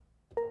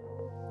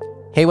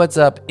Hey, what's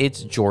up?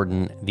 It's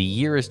Jordan. The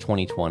year is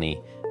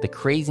 2020. The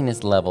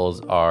craziness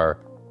levels are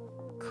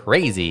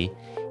crazy.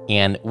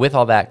 And with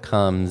all that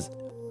comes,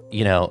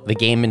 the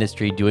game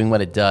industry doing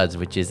what it does,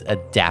 which is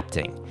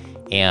adapting.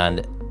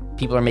 And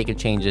people are making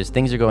changes.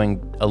 Things are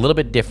going a little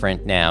bit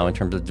different now in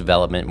terms of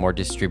development, more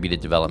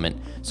distributed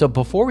development. So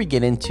before we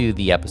get into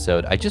the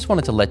episode, I just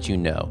wanted to let you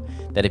know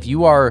that if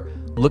you are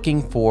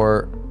looking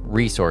for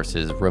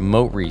resources,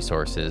 remote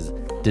resources,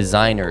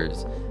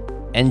 designers,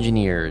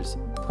 engineers,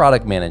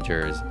 product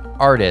managers,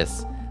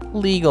 artists,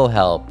 legal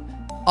help,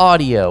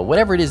 audio,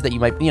 whatever it is that you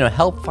might,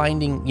 help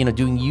finding,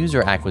 doing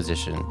user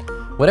acquisition,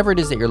 whatever it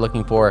is that you're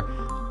looking for,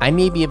 I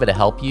may be able to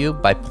help you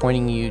by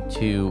pointing you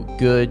to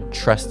good,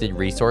 trusted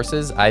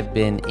resources. I've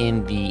been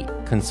in the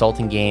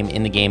consulting game,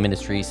 in the game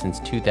industry since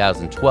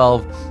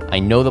 2012. I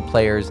know the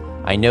players,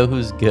 I know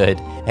who's good,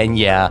 and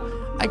yeah,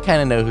 I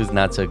kind of know who's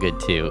not so good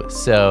too.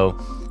 So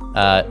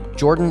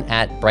Jordan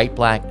at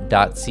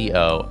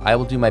brightblack.co. I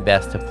will do my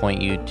best to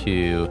point you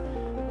to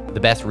the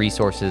best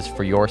resources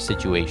for your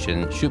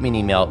situation. Shoot me an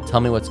email,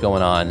 tell me what's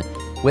going on.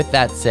 With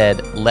that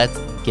said, let's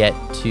get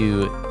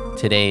to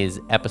today's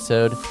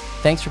episode.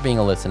 Thanks for being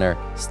a listener.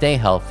 Stay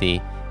healthy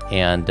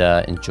and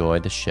enjoy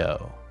the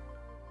show.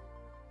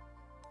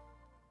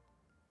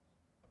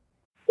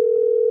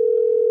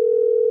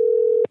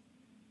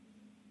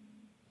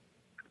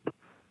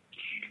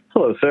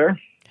 Hello, sir.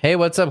 Hey,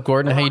 what's up,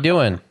 Gordon? How you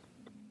doing?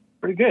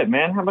 Pretty good,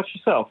 man. How about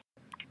yourself?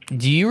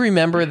 Do you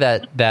remember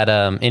that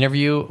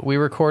interview we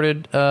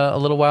recorded a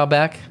little while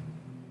back?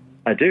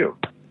 I do.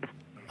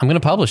 I'm going to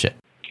publish it.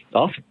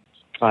 Awesome.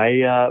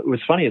 It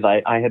was funny as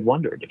I had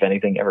wondered if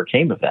anything ever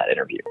came of that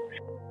interview.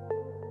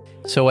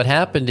 So what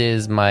happened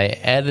is my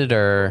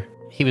editor,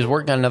 he was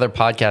working on another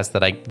podcast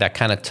that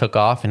kind of took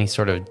off, and he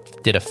sort of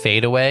did a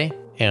fadeaway,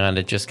 and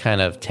it just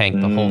kind of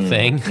tanked the whole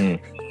thing.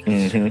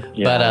 Mm-hmm.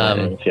 Yeah,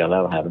 But yeah,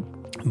 that'll happen.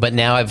 But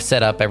now I've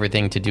set up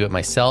everything to do it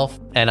myself,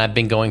 and I've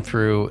been going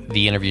through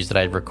the interviews that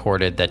I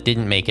recorded that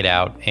didn't make it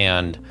out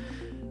and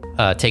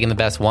taking the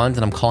best ones,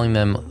 and I'm calling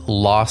them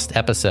lost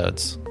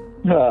episodes.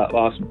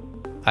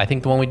 Awesome. I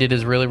think the one we did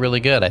is really, really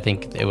good. I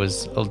think it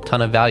was a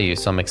ton of value,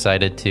 so I'm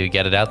excited to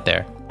get it out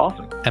there.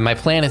 Awesome. And my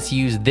plan is to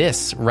use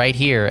this right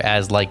here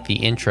as like the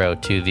intro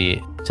to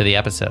the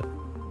episode.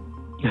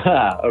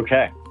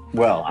 Okay.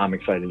 Well, I'm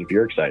excited if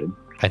you're excited.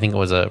 I think it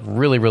was a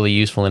really, really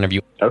useful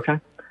interview.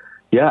 Okay.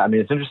 Yeah, I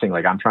mean, it's interesting.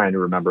 Like, I'm trying to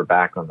remember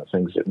back on the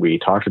things that we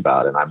talked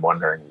about, and I'm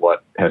wondering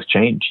what has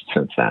changed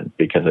since then,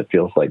 because it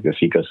feels like this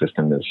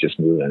ecosystem is just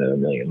moving at a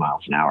million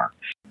miles an hour.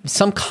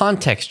 Some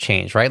context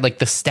changed, right? Like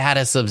the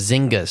status of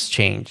Zynga's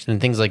changed and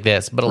things like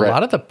this, but a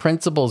lot of the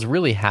principles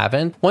really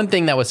haven't. One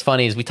thing that was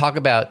funny is we talk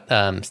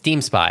about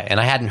Steam Spy, and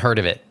I hadn't heard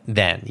of it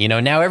then.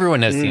 Now everyone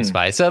knows Steam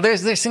Spy. So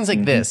there's things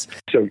like this.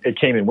 So it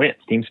came and went.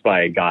 Steam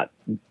Spy got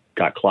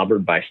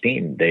clobbered by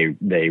Steam.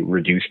 They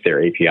reduced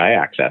their API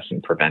access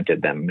and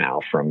prevented them now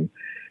from.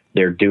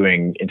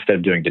 Instead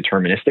of doing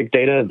deterministic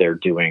data, they're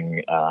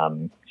doing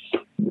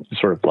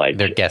sort of like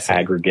they're guessing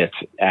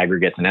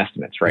aggregates and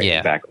estimates, right? Yeah.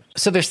 Exactly.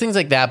 So there's things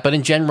like that, but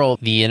in general,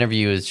 the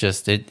interview is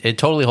just it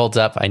totally holds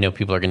up. I know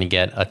people are going to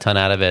get a ton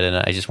out of it, and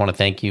I just want to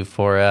thank you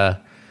for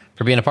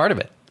being a part of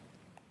it.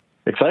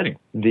 Exciting.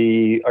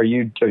 Are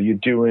you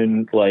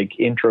doing like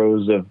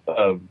intros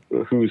of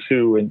who's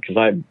who? And because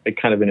I'm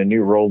kind of in a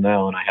new role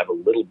now, and I have a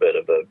little bit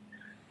of a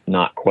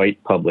not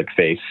quite public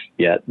face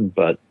yet,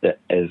 but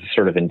is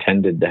sort of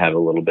intended to have a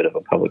little bit of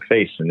a public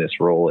face in this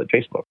role at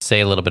Facebook.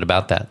 Say a little bit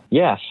about that.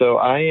 Yeah, so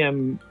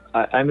I'm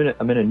in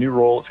a new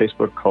role at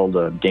Facebook called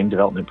a game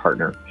development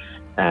partner,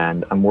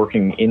 and I'm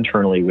working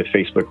internally with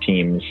Facebook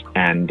teams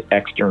and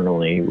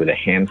externally with a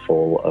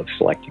handful of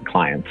selected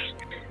clients.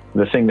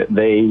 The thing that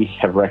they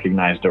have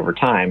recognized over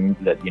time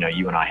that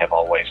you and I have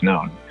always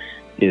known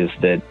is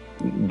that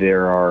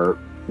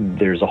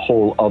there's a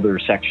whole other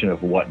section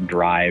of what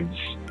drives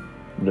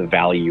the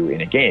value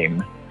in a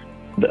game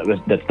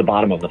that's the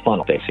bottom of the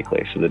funnel,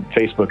 basically. So that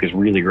Facebook is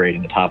really great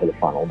in the top of the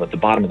funnel, but the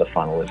bottom of the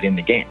funnel is in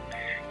the game.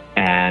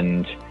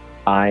 And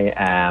I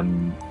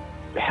am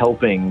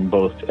helping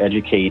both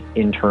educate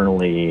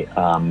internally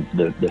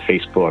the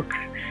Facebook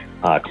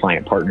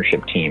client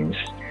partnership teams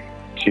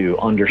to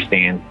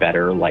understand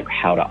better like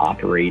how to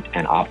operate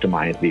and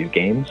optimize these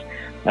games,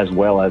 as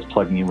well as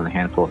plugging in with a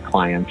handful of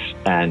clients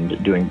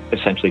and doing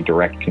essentially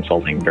direct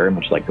consulting, very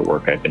much like the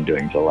work I've been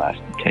doing for the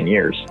last 10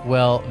 years.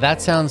 Well,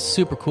 that sounds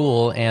super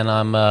cool, and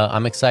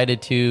I'm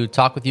excited to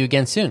talk with you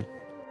again soon.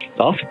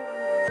 Awesome.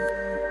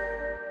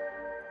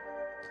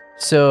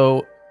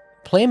 So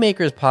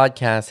Playmakers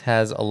Podcast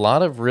has a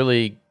lot of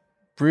really,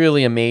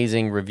 really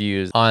amazing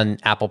reviews on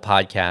Apple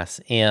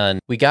Podcasts, and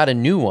we got a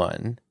new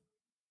one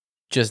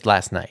just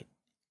last night.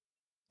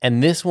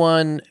 And this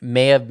one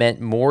may have meant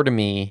more to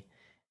me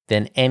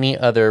than any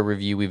other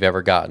review we've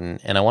ever gotten.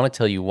 And I want to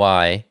tell you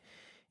why.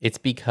 It's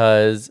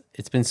because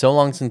it's been so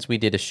long since we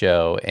did a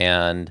show,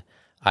 and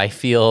I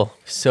feel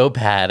so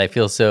bad. I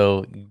feel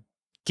so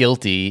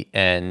guilty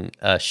and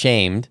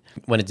ashamed.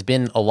 When it's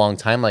been a long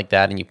time like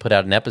that and you put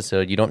out an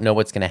episode, you don't know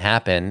what's going to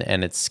happen,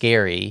 and it's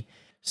scary.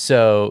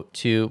 So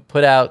to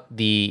put out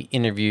the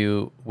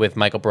interview with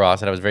Michael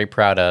Bross that I was very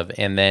proud of,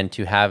 and then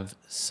to have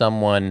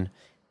someone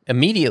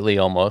immediately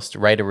almost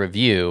write a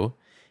review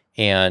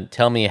and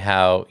tell me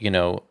how,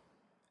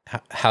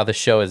 how the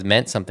show has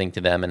meant something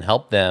to them and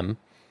helped them.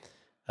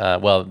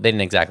 Well, they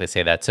didn't exactly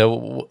say that.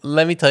 So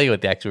let me tell you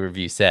what the actual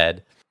review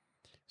said.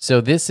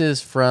 So this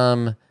is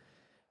from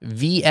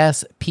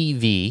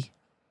VSPV.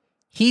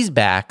 He's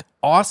back.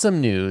 Awesome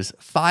news.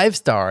 5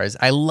 stars.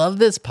 I love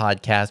this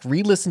podcast.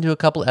 Re-listened to a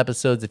couple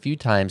episodes a few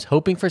times,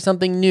 hoping for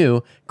something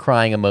new.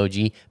 Crying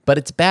emoji. But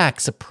it's back.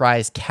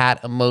 Surprise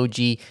cat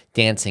emoji.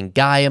 Dancing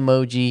guy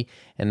emoji.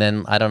 And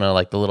then, I don't know,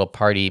 like the little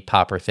party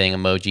popper thing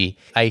emoji.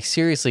 I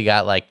seriously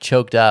got like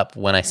choked up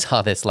when I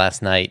saw this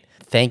last night.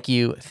 Thank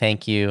you.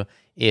 Thank you.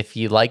 If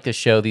you like the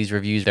show, these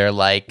reviews, they're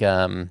like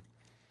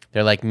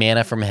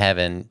manna from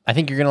heaven. I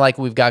think you're going to like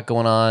what we've got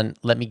going on.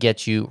 Let me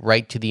get you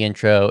right to the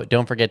intro.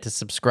 Don't forget to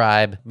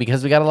subscribe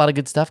because we got a lot of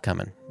good stuff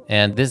coming.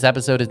 And this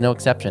episode is no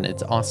exception.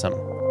 It's awesome.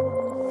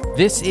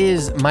 This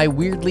is my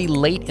weirdly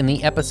late in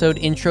the episode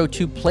intro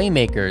to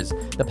Playmakers,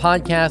 the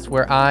podcast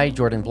where I,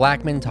 Jordan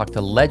Blackman, talk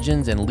to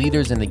legends and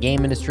leaders in the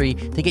game industry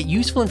to get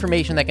useful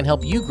information that can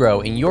help you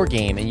grow in your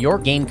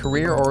game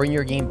career, or in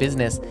your game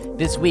business.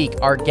 This week,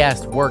 our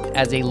guest worked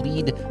as a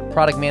lead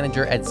product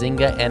manager at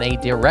Zynga and a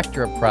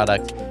director of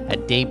product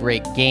at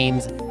Daybreak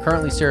Games,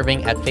 currently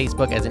serving at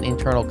Facebook as an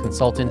internal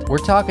consultant. We're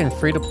talking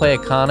free-to-play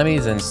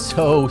economies and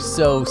so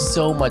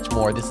much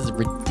more. This is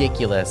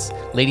ridiculous.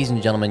 Ladies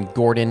and gentlemen,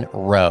 Gordon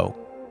Rowe.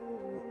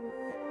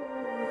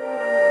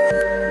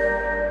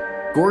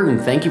 Gordon,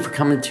 thank you for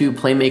coming to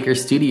Playmaker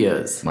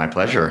Studios. My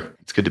pleasure.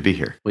 It's good to be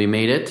here. We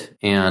made it,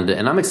 and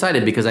I'm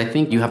excited because I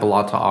think you have a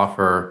lot to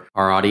offer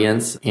our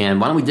audience. And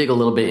why don't we dig a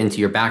little bit into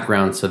your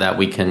background so that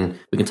we can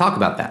talk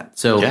about that?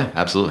 So yeah,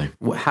 absolutely.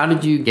 How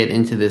did you get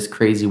into this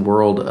crazy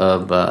world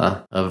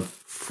of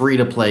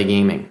free-to-play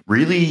gaming?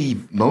 Really,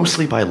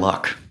 mostly by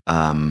luck.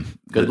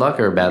 Good luck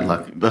or bad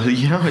luck?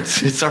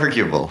 It's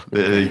arguable.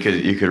 You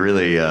could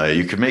really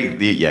you could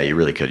make you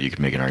really could. You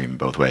could make an argument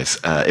both ways.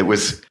 It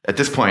was at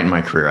this point in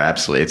my career,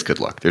 absolutely, it's good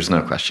luck. There's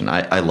no question.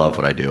 I love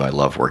what I do. I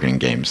love working in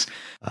games,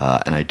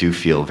 and I do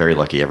feel very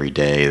lucky every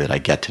day that I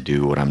get to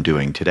do what I'm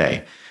doing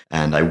today.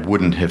 And I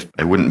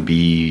wouldn't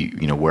be,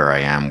 where I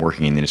am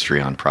working in the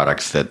industry on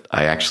products that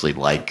I actually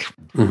like,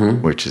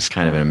 which is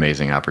kind of an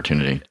amazing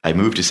opportunity. I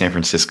moved to San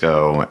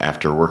Francisco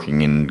after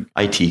working in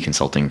IT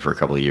consulting for a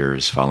couple of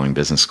years following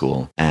business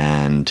school.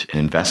 And an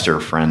investor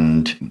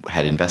friend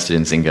had invested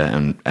in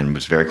Zynga and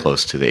was very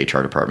close to the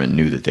HR department,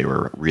 knew that they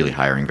were really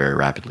hiring very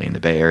rapidly in the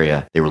Bay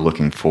Area. They were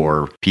looking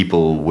for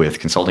people with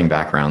consulting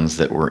backgrounds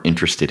that were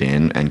interested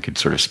in and could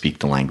sort of speak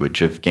the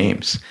language of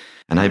games.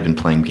 And I've been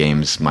playing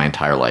games my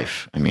entire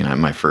life. I mean,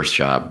 my first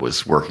job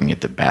was working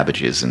at the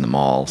Babbage's in the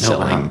mall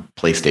selling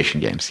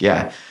PlayStation games.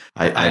 Yeah.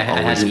 I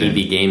had an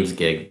EB Games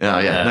gig. Oh,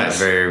 yeah. Nice.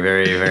 Very,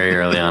 very, very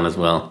early on as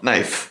well.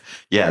 Nice.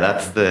 Yeah,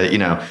 that's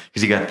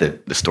because you got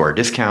the store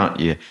discount.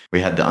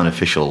 We had the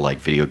unofficial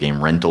video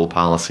game rental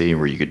policy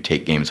where you could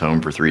take games home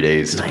for 3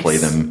 days to play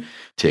them,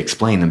 to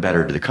explain them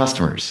better to the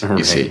customers,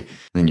 you see.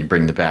 And then you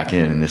bring them back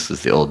in, and this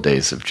was the old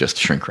days of just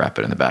shrink wrap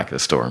it in the back of the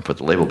store and put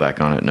the label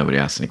back on it. Nobody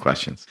asked any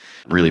questions.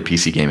 Really,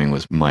 PC gaming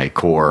was my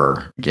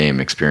core game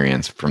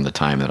experience from the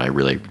time that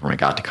when I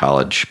got to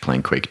college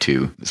playing Quake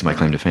 2. This is my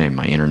claim to fame,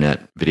 my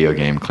internet video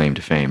game claim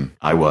to fame.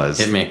 I was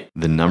the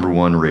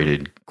 #1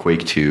 rated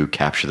Quake 2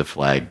 capture the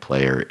flag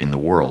player in the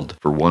world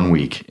for 1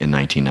 week in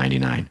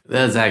 1999.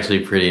 That's actually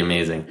pretty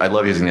amazing. I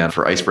love using that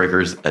for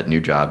icebreakers at new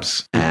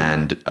jobs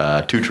and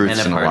 2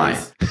 truths and a lie.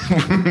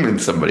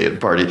 And somebody at a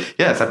party.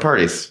 Yes, at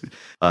parties.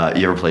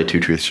 You ever play 2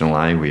 truths and a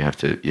lie? Where you have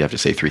to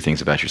say 3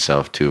 things about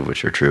yourself, 2 of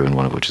which are true and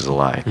 1 of which is a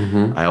lie.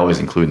 I always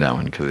include that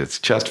one because it's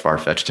just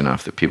far-fetched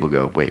enough that people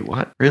go, "Wait,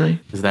 what? Really?"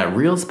 Is that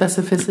real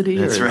specificity?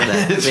 That's right.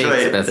 That's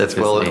right. That's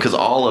because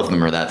all of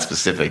them are that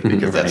specific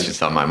because that's just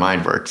how my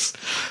mind works.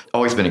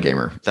 Always been a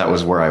gamer. That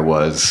was where I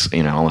was,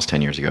 almost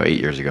 10 years ago, 8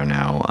 years ago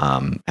now.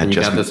 And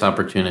you got this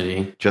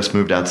opportunity. Just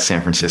moved out to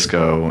San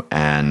Francisco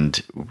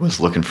and was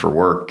looking for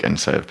work, and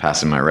so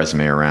passing my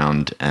resume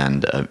around,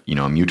 and a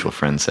mutual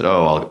friend said,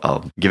 "Oh,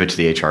 I'll give it to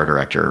the HR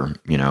director,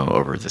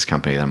 over at this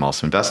company that I'm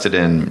also invested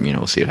in.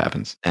 We'll see what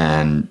happens."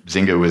 And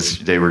Zynga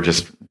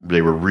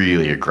they were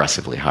really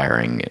aggressively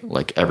hiring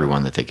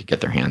everyone that they could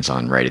get their hands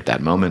on right at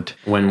that moment.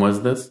 When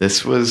was this?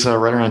 This was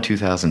right around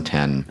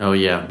 2010. Oh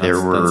yeah,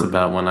 that's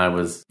about when I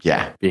was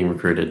being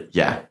recruited.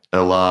 Yeah. A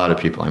lot of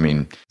people. I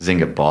mean,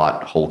 Zynga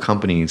bought whole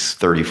companies,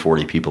 30,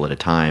 40 people at a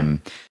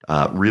time,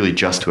 really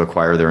just to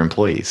acquire their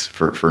employees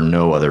for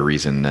no other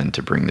reason than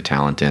to bring the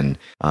talent in.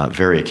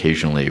 Very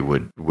occasionally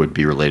would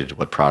be related to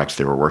what products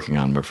they were working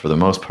on. But for the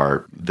most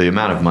part, the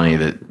amount of money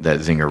that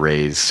Zynga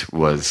raised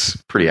was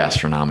pretty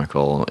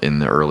astronomical in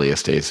the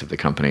earliest days of the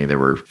company. There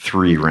were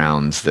 3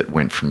 rounds that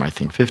went from, I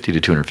think, 50 to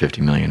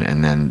 250 million.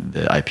 And then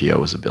the IPO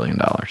was $1 billion.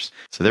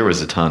 So there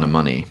was a ton of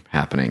money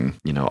happening,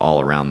 all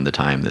around the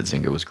time that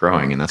Zynga was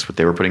growing. And that's what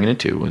they were putting it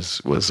into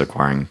was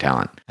acquiring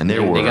talent. And they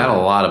got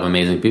a lot of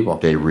amazing people.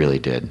 They really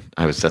did.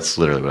 That's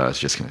literally what I was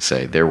just going to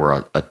say. There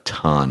were a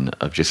ton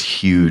of just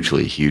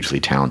hugely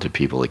talented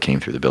people that came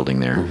through the building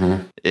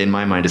there. In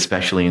my mind,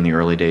 especially in the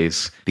early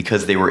days,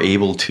 because they were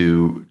able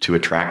to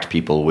attract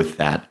people with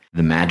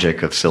the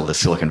magic of the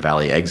Silicon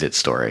Valley exit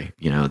story,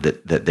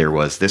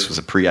 that this was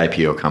a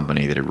pre-IPO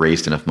company that had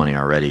raised enough money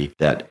already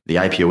that the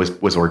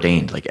IPO was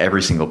ordained. Like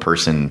every single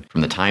person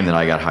from the time that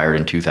I got hired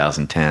in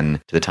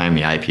 2010 to the time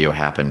the IPO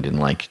happened in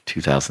like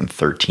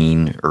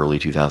 2013, early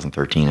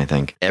 2013, I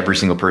think, every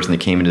single person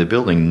that came into the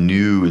building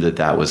knew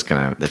that was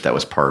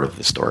part of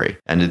the story.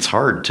 And it's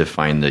hard to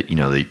find the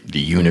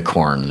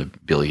unicorn, the $1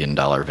 billion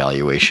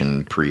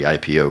valuation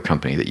pre-IPO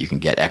company that you can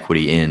get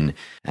equity in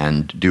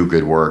and do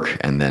good work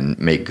and then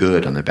make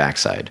good on the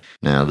backside.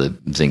 Now, the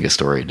Zynga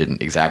story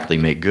didn't exactly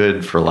make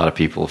good for a lot of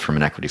people from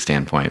an equity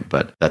standpoint,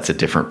 but that's a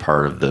different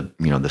part of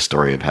the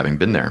story of having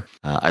been there.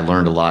 I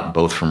learned a lot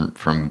both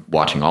from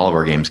watching all of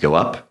our games go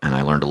up, and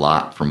I learned a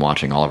lot from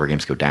watching all of our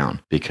games go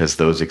down, because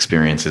those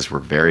experiences were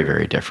very,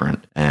 very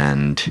different.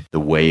 And the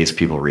ways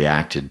people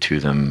reacted to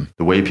them,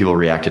 the way people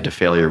reacted to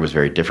failure was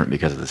very different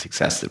because of the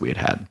success that we had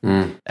had.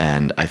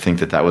 And I think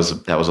that was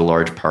a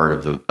large part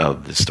of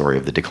the story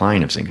of the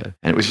decline of Zynga.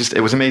 And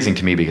it was amazing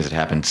to me because it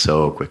happened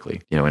so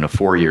quickly. In a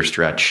 4-year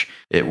stretch,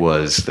 it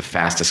was the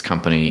fastest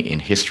company in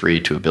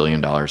history to $1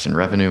 billion in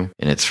revenue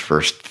in its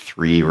first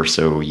 3 or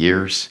so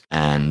years.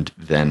 And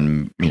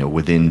then,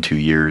 within 2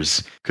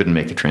 years, couldn't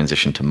make the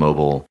transition to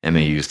mobile.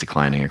 MAUs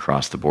declining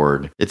across the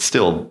board. It's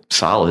still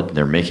solid.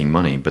 They're making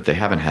money, but they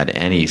haven't had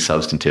any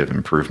substantive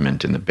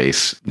improvement in the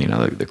base,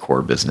 the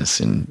core business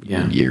in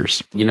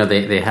years.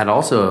 They had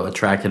also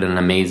attracted an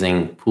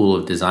amazing pool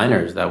of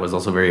designers that was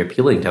also very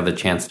appealing to have the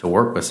chance to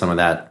work with some of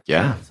that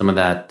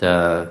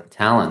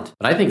talent.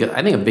 But I think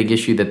a big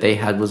issue that they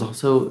had was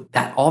also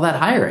all that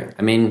hiring.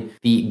 I mean,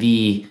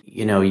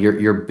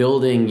 you're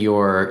building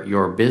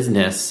your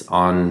business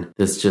on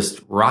this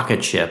just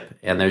rocket ship,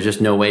 and there's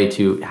just no way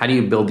how do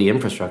you build the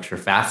infrastructure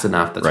fast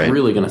enough that's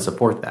really going to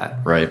support that?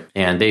 Right.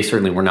 And they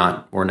certainly were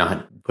not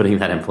putting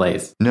that in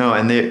place. No,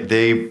 and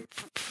they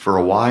for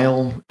a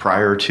while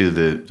prior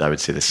to I would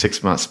say the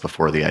 6 months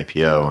before the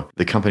IPO,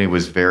 the company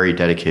was very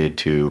dedicated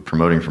to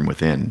promoting from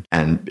within.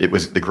 And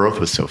the growth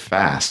was so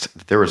fast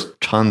that there was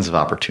tons of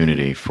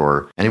opportunity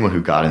for anyone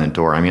who got in the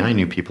door. I mean, I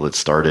knew people that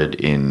started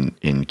in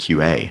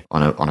QA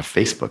on a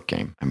Facebook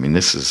game. I mean,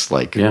 this is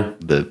like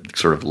the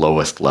sort of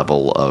lowest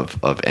level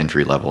of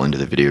entry level into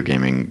the video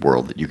gaming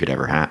world that you could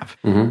ever have.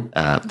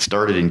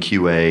 Started in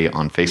QA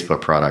on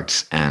Facebook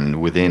products,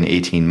 and within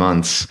 18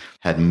 months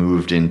had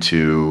moved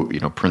into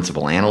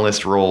principal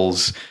analyst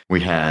roles.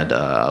 We had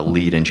a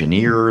lead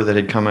engineer that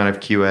had come out of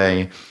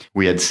QA.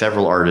 We had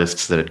several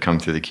artists that had come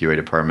through the QA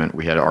department.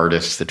 We had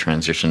artists that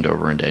transitioned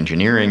over into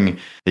engineering.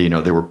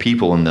 There were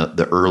people in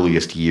the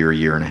earliest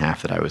year and a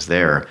half that I was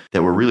there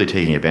that were really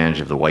taking advantage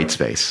of the white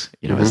space.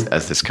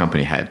 As this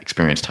company had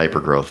experienced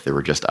hypergrowth, there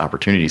were just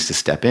opportunities to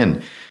step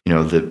in.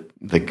 The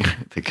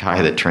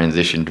guy that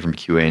transitioned from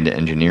QA into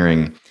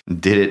engineering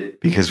did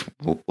it because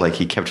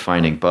he kept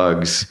finding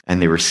bugs,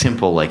 and they were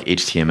simple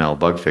HTML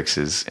bug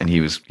fixes, and he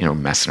was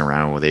messing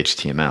around with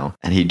HTML,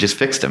 and he just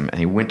fixed them. And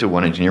he went to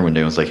one engineer one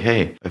day and was like,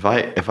 "Hey, if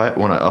I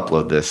want to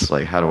upload this,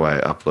 how do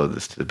I upload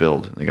this to the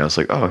build?" And the guy was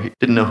like, "Oh, he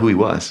didn't know who he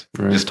was.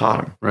 Right. Just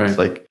taught him." Right. It's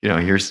like,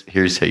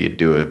 here's how you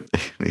do it.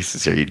 This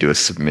is how you do a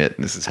submit,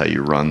 and this is how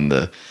you run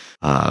the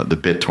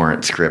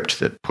BitTorrent script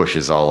that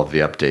pushes all of the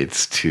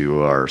updates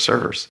to our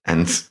servers.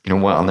 And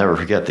what, I'll never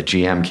forget, the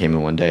GM came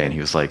in one day and he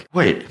was like,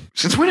 "Wait,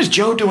 since when is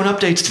Joe doing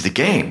updates to the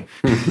game?"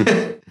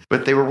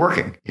 But they were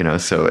working,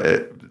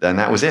 and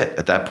that was it.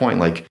 At that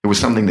point, it was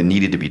something that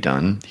needed to be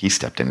done. He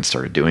stepped in and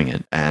started doing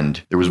it. And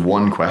there was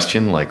one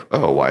question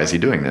 "Oh, why is he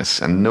doing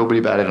this?" And nobody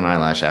batted an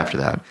eyelash after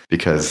that,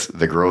 because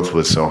the growth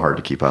was so hard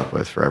to keep up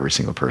with for every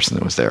single person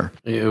that was there.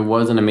 It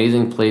was an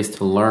amazing place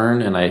to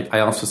learn. And I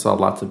also saw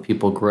lots of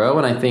people grow.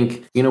 And I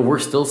think, we're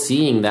still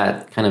seeing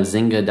that kind of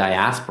Zynga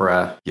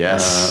diaspora.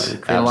 Yes.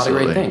 Create a lot of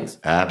great things.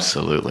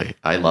 Absolutely.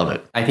 I love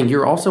it. I think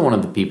you're also one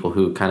of the people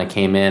who kind of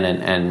came in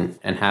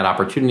and had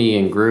opportunity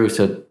and grew.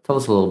 So tell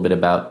us a little bit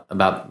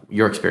about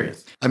your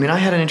experience. I mean, I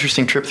had an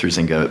interesting trip through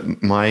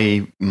Zynga.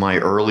 My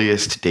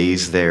earliest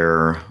days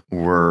there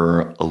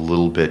were a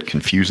little bit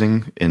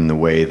confusing in the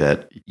way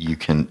that you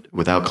can,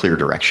 without clear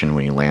direction,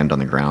 when you land on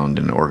the ground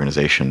in an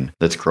organization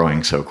that's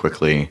growing so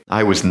quickly.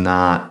 I was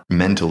not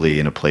mentally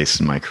in a place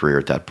in my career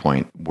at that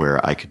point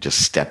where I could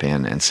just step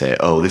in and say,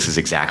 "Oh, this is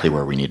exactly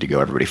where we need to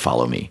go. Everybody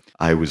follow me."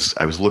 I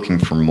was looking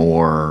for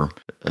more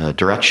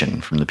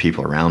direction from the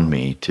people around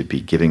me to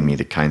be giving me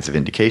the kinds of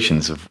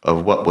indications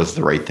of what was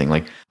the right thing.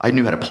 I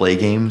knew how to play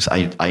games.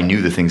 I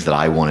knew the things that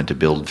I wanted to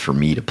build for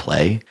me to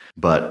play,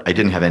 but I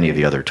didn't have any of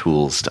the other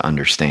tools to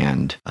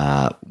understand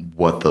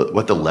what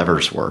the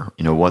levers were.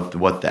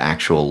 what the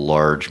actual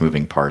large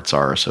moving parts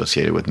are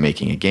associated with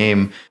making a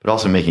game, but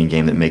also making a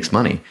game that makes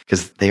money,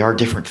 because they are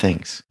different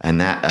things. And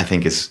that, I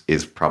think,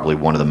 is probably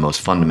one of the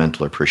most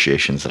fundamental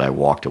appreciations that I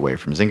walked away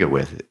from Zynga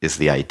with, is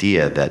the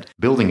idea that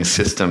building a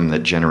system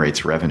that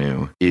generates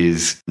revenue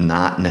is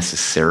not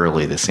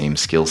necessarily the same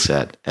skill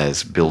set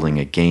as building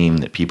a game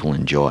that people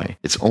enjoy.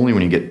 It's only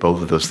when you get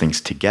both of those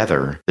things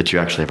together that you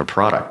actually have a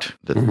product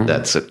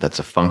that's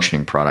a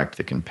functioning product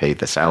that can pay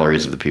the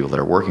salaries of the people that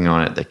are working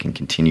on it, that can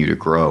continue to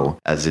grow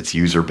as its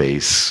user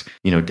base,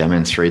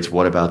 demonstrates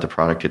what about the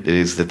product it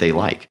is that they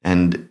like.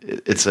 And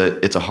it's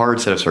a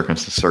hard set of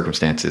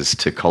circumstances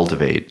to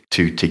cultivate,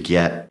 to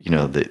get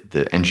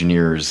the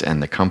engineers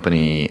and the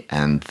company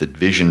and the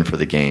vision for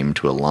the game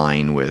to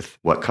align with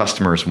what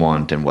customers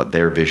want and what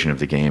their vision of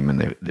the game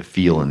and the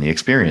feel and the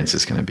experience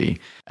is going to be.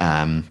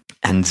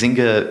 And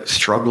Zynga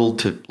struggled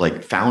to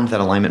found that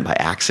alignment by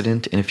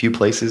accident in a few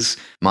places.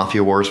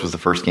 Mafia Wars was the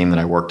first game that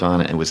I worked on,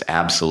 and it was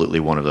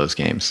absolutely one of those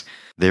games.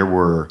 There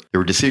were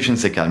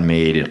decisions that got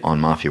made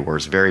on Mafia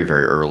Wars very,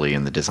 very early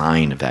in the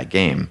design of that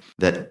game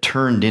that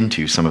turned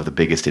into some of the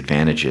biggest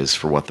advantages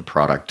for what the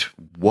product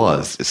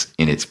was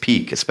in its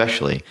peak,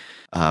 especially.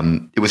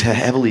 It was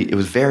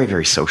very,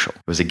 very social.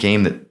 It was a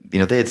game that,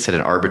 they had set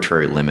an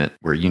arbitrary limit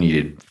where you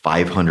needed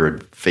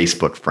 500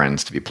 Facebook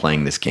friends to be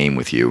playing this game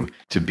with you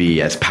to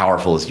be as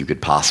powerful as you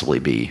could possibly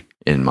be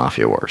in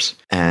Mafia Wars.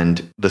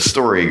 And the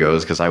story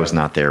goes, because I was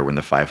not there when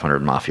the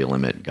 500 Mafia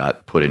limit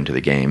got put into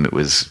the game, it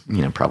was,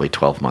 probably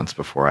 12 months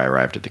before I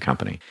arrived at the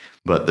company.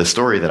 But the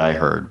story that I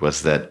heard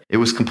was that it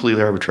was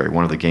completely arbitrary.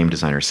 One of the game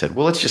designers said,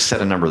 well, let's just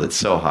set a number that's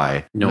so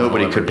high,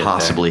 nobody could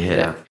possibly hit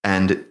it.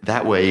 And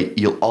that way,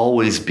 you'll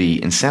always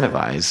be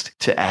incentivized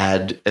to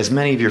add as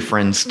many of your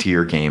friends to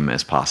your game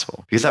as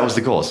possible. Because that was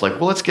the goal. It's like,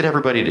 well, let's get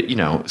everybody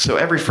to, so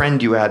every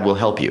friend you add will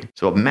help you.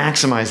 So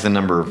maximize the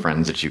number of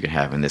friends that you can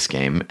have in this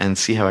game and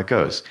see how it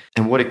goes.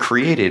 And what it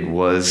created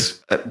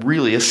was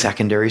really a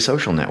secondary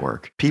social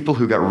network. People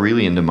who got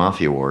really into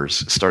Mafia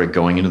Wars started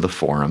going into the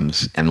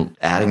forums and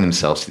adding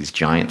themselves to these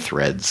giant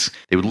threads.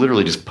 They would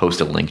literally just post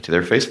a link to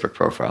their Facebook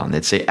profile and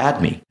they'd say,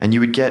 add me. And you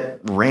would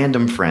get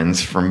random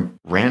friends from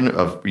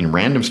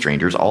random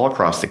strangers all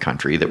across the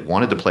country that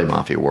wanted to play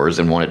Mafia Wars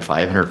and wanted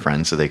 500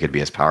 friends so they could be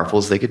as powerful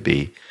as they could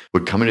be,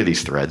 would come into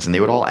these threads and they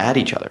would all add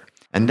each other.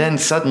 And then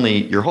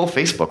suddenly your whole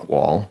Facebook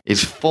wall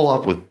is full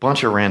up with a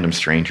bunch of random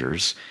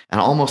strangers, and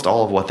almost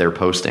all of what they're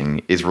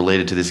posting is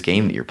related to this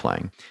game that you're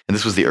playing. And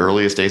this was the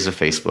earliest days of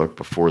Facebook,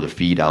 before the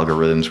feed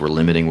algorithms were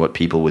limiting what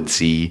people would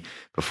see,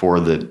 before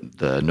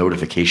the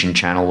notification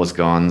channel was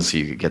gone, so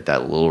you could get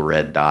that little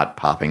red dot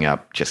popping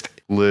up just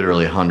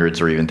literally hundreds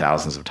or even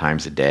thousands of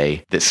times a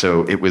day.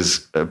 So it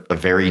was a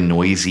very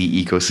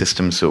noisy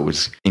ecosystem. So it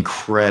was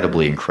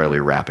incredibly, incredibly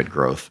rapid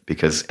growth,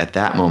 because at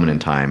that moment in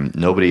time,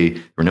 there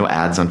were no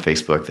ads on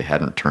Facebook. They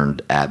hadn't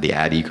turned the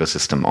ad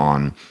ecosystem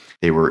on.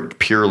 They were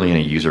purely in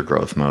a user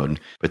growth mode,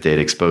 but they had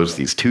exposed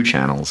these two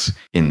channels,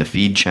 in the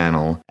feed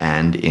channel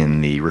and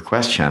in the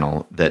request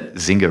channel, that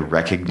Zynga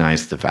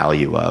recognized the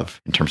value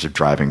of in terms of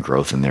driving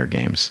growth in their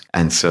games.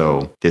 And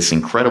so this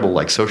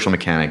incredible social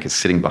mechanic is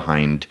sitting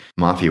behind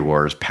Mafia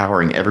Wars,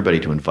 powering everybody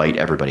to invite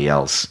everybody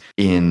else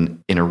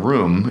in a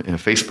room, in a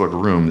Facebook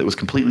room that was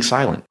completely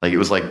silent. It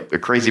was like a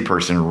crazy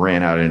person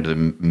ran out into the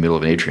middle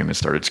of an atrium and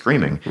started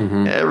screaming.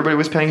 Mm-hmm. Everybody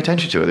was paying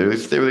attention to it.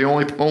 They were the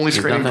only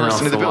screaming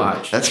person in the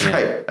building. That's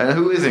right. And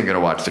who isn't going to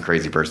watch the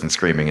crazy person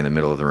screaming in the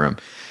middle of the room?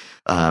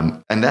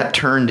 And that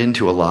turned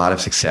into a lot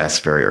of success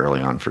very early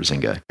on for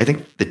Zynga. I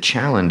think the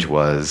challenge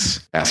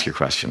was, ask your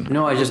question.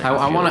 No,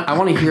 I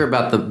want to hear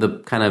about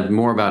the kind of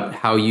more about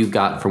how you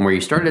got from where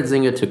you started at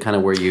Zynga to kind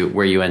of where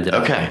you ended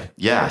up. Okay.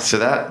 Yeah. So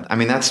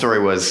that story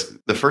was,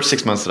 the first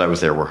 6 months that I was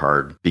there were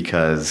hard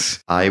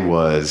because I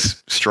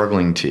was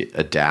struggling to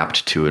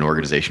adapt to an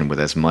organization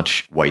with as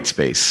much white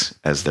space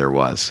as there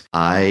was.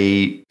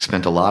 I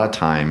spent a lot of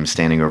time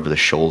standing over the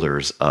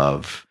shoulders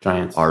of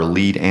giants. Our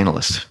lead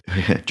analyst.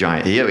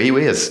 Giant.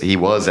 He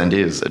was and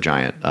is a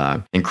giant.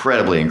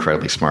 Incredibly,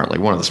 incredibly smart.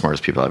 One of the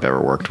smartest people I've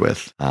ever worked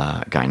with.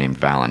 A guy named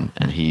Valen,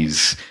 and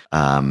he's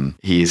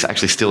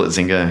actually still at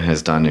Zynga.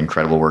 Has done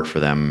incredible work for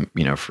them,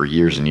 for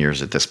years and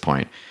years at this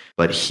point.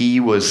 But he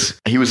was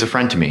a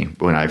friend to me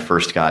when I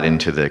first got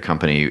into the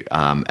company,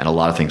 and a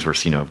lot of things were,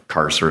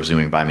 cars sort of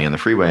zooming by me on the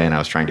freeway, and I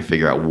was trying to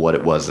figure out what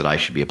it was that I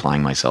should be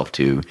applying myself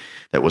to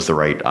that was the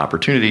right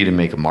opportunity to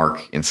make a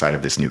mark inside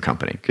of this new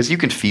company. Because you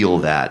can feel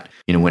that,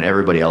 when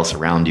everybody else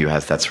around you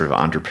has that sort of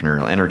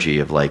entrepreneurial energy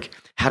of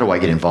how do I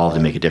get involved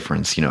and make a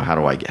difference? How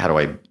do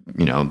I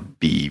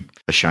be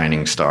a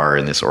shining star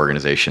in this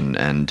organization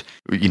and,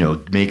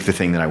 make the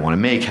thing that I want to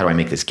make? How do I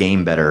make this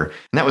game better?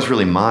 And that was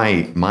really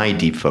my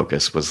deep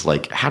focus was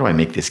how do I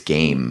make this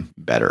game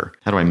better?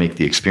 How do I make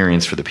the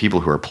experience for the people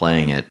who are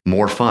playing it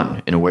more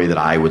fun in a way that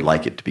I would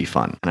like it to be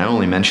fun? And I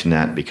only mention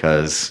that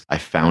because I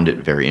found it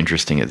very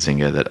interesting at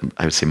Zynga that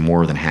I would say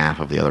more than half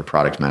of the other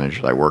product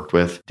managers I worked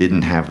with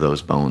didn't have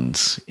those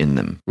bones in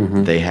them.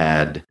 Mm-hmm. They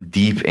had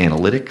deep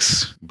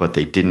analytics, but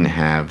they didn't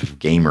have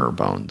gamer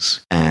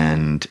bones.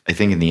 And I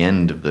think in the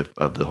end of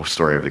the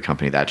story of the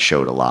company, that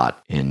showed a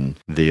lot in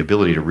the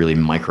ability to really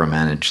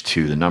micromanage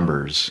to the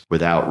numbers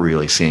without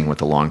really seeing what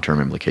the long-term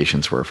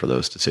implications were for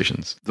those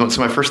decisions.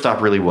 So my first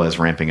stop really was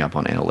ramping up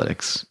on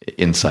analytics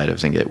inside of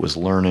Zynga. It was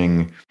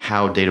learning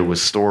how data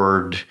was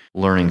stored,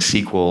 learning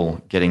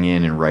SQL, getting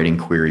in and writing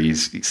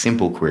queries,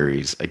 simple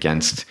queries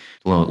against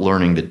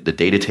learning the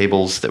data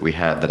tables that we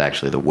had, that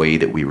actually the way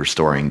that we were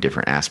storing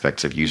different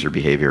aspects of user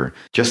behavior,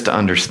 just to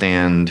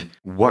understand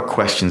what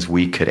questions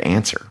we could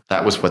answer.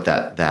 That was what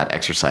that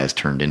exercise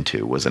turned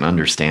into, was an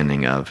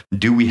understanding of,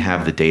 do we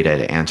have the data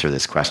to answer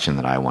this question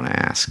that I want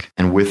to ask?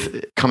 And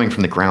with coming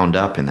from the ground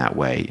up in that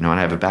way, and I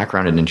have a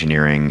background in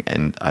engineering,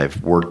 and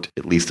I've worked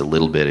at least a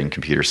little bit in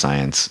computer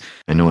science.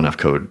 I know enough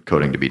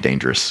coding to be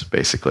dangerous,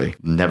 basically.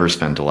 Never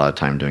spent a lot of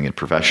time doing it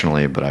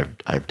professionally, but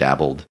I've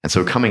dabbled. And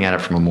so coming at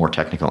it from a more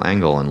technical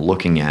angle and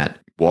looking at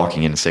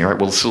walking in and saying, all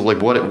right, well, so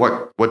like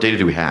what data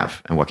do we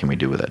have and what can we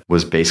do with it,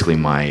 was basically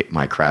my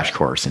crash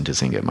course into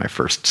Zynga. My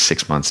first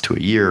 6 months to a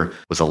year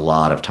was a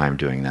lot of time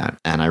doing that.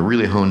 And I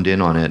really honed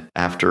in on it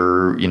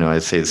after,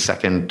 I'd say the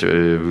second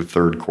to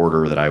third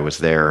quarter that I was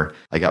there.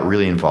 I got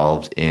really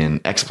involved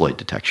in exploit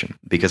detection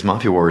because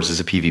Mafia Wars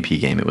is a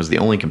PvP game. It was the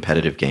only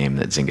competitive game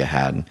that Zynga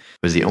had. It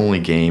was the only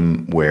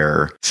game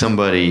where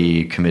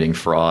somebody committing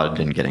fraud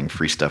and getting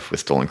free stuff with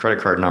stolen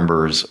credit card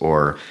numbers,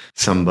 or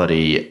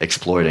somebody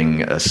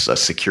exploiting a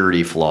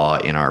security flaw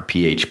in our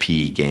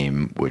PHP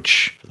game,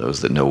 which, for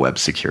those that know web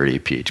security,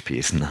 PHP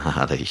is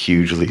not a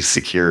hugely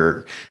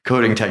secure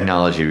coding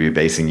technology to be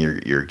basing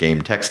your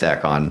game tech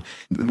stack on.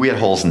 We had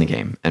holes in the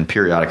game, and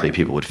periodically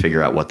people would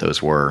figure out what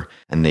those were,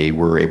 and they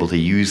were able to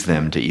use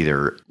them to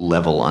either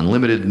level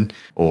unlimited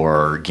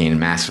or gain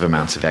massive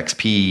amounts of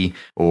XP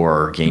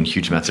or gain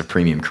huge amounts of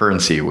premium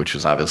currency, which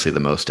was obviously the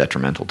most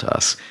detrimental to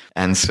us.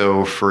 And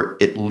so for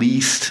at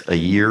least a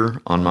year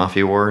on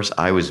Mafia Wars,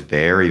 I was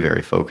very,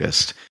 very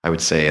focused. I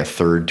would say a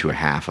third to a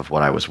half of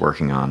what I was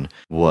working on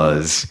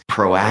was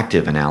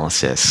proactive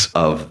analysis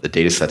of the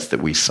data sets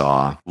that we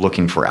saw,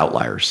 looking for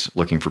outliers,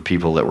 looking for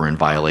people that were in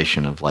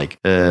violation of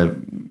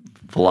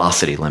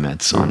velocity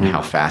limits on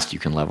how fast you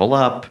can level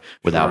up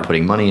without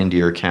putting money into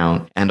your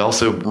account, and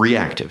also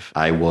reactive.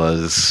 I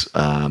was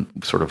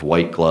sort of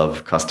white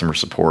glove customer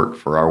support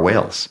for our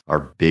whales, our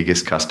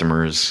biggest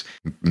customers,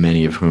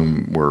 many of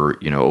whom were,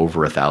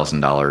 over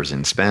 $1,000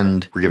 in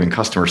spend. We're giving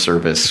customer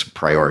service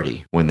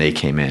priority when they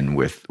came in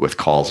with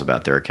calls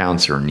about their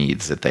accounts or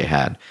needs that they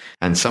had.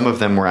 And some of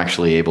them were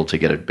actually able to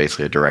get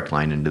basically a direct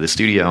line into the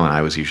studio, and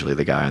I was usually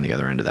the guy on the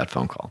other end of that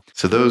phone call.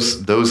 So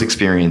those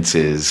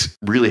experiences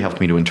really helped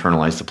me to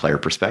internalize the player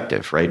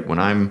perspective, right?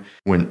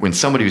 When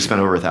somebody who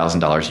spent over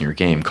 $1,000 in your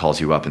game calls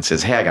you up and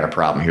says, "Hey, I got a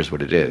problem. Here's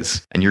what it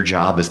is," and your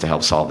job is to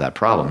help solve that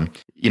problem.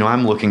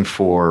 I'm looking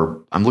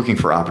for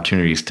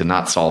opportunities to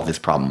not solve this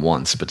problem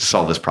once, but to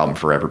solve this problem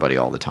for everybody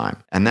all the time.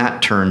 And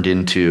that turned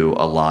into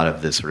a lot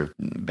of this sort of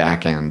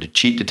back-end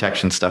cheat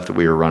detection stuff that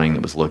we were running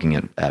that was looking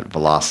at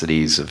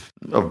velocities of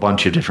a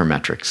bunch of different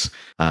metrics.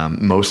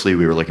 Mostly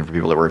we were looking for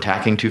people that were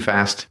attacking too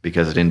fast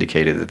because it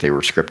indicated that they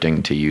were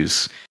scripting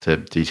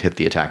to hit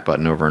the attack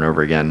button over and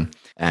over again.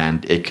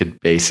 And it could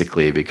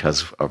basically,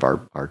 because of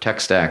our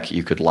tech stack,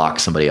 you could lock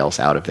somebody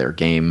else out of their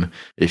game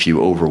if you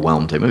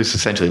overwhelmed them. It was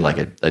essentially like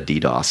a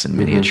DDoS in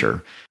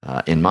miniature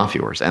in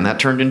Mafia Wars. And that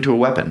turned into a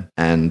weapon.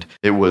 And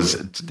it was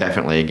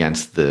definitely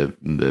against the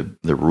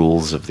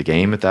rules of the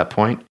game at that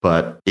point.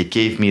 But it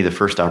gave me the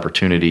first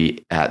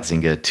opportunity at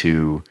Zynga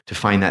to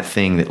find that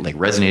thing that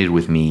resonated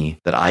with me,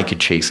 that I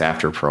could chase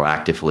after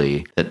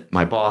proactively, that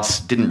my boss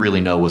didn't really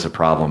know was a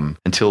problem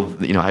until,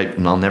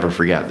 and I'll never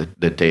forget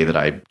the day that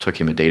I took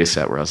him a data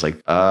set where I was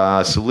like,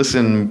 so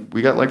listen,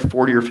 we got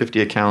 40 or 50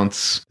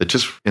 accounts that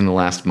just in the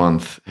last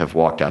month have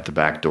walked out the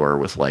back door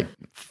with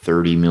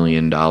 $30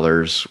 million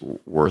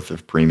worth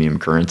of premium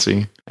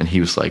currency. And he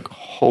was like,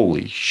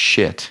 holy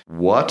shit,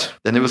 what?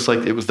 And it was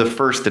the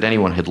first that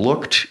anyone had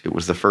looked. It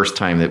was the first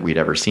time that we'd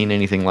ever seen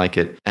anything like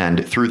it.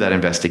 And through that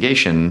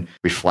investigation,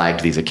 we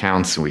flagged these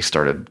accounts and we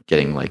started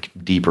getting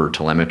deeper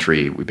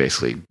telemetry. We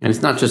basically... And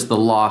it's not just the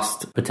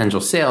lost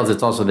potential sales,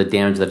 it's also the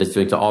damage that it's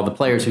doing to all the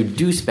players who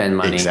do spend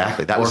money.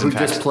 Exactly. That or was who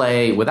just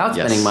play without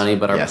spending money,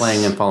 but are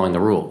playing and following the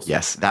rules.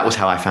 Yes, that was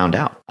how I found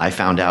out. I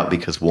found out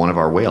because one of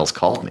our whales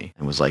called me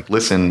and was like,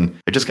 listen,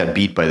 I just got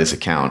beat by this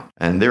account,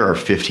 and there are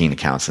 15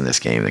 accounts in this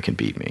game that can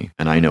beat me.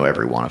 And I know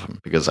every one of them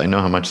because I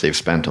know how much they've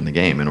spent on the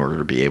game in order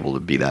to be able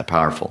to be that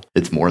powerful.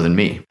 It's more than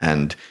me.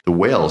 And the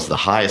whales, the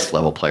highest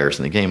level players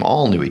in the game,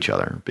 all knew each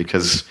other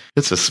because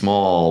it's a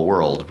small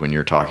world when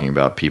you're talking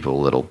about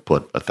people that'll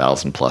put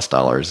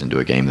 $1,000+ into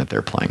a game that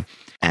they're playing.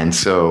 And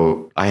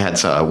so I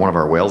had one of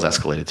our whales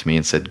escalated to me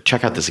and said,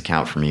 check out this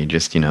account for me.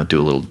 Just, do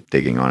a little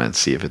digging on it and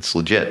see if it's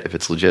legit. If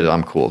it's legit,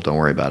 I'm cool. Don't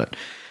worry about it.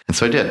 And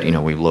so I did.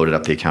 We loaded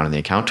up the account in the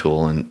account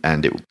tool,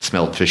 and it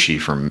smelled fishy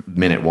from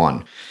minute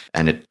one.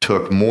 And it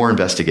took more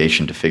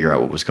investigation to figure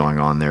out what was going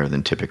on there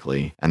than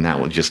typically. And that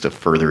was just a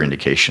further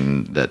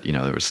indication that,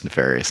 there was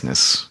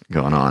nefariousness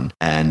going on.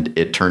 And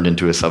it turned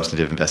into a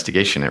substantive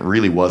investigation. It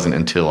really wasn't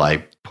until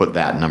I put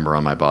that number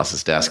on my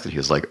boss's desk that he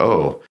was like,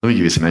 oh, let me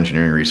give you some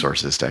engineering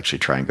resources to actually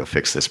try and go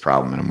fix this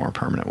problem in a more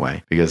permanent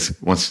way. Because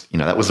once,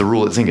 that was the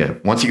rule at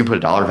Zynga. Once you can put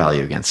a dollar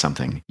value against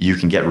something, you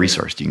can get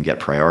resourced, you can get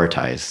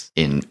prioritized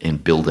in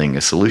building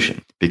a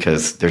solution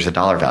because there's a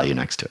dollar value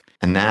next to it.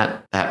 And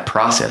that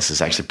process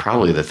is actually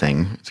probably the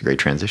thing. It's a great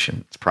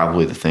transition. It's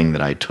probably the thing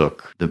that I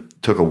took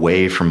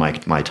away from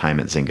my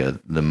time at Zynga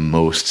the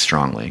most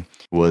strongly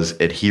was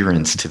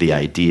adherence to the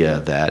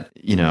idea that,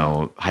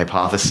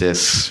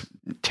 hypothesis,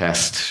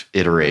 test,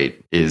 iterate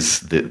is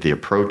the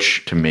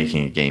approach to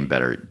making a game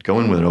better. Go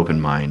in with an open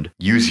mind,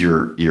 use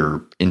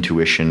your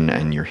intuition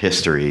and your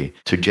history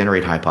to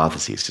generate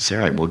hypotheses, to say,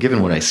 all right, well,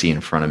 given what I see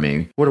in front of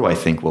me, what do I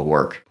think will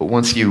work? But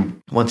once you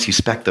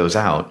spec those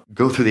out,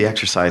 go through the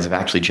exercise of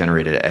actually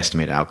generated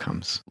estimated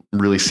outcomes.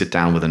 Really sit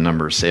down with a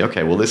number, say,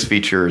 okay, well, this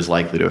feature is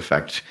likely to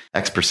affect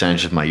X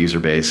percentage of my user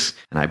base,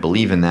 and I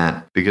believe in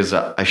that because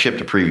I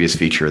shipped a previous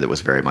feature that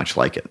was very much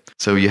like it.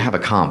 So you have a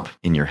comp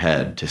in your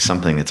head to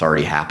something that's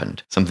already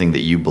happened, something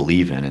that you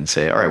believe in, and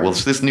say, all right, well,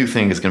 so this new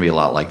thing is going to be a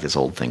lot like this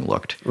old thing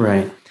looked.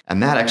 Right.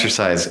 And that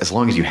exercise, as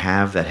long as you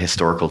have that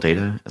historical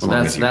data, as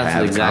long as you have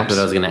that's exactly comps, what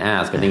I was going to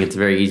ask. I think it's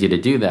very easy to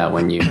do that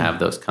when you have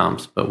those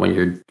comps, but when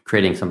you're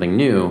creating something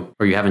new,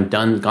 or you haven't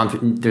gone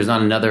through, there's not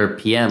another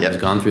PM who's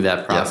gone through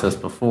that process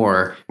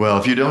before. Well,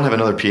 if you don't have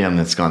another PM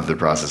that's gone through the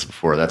process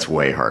before, that's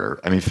way harder.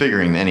 I mean,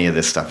 figuring any of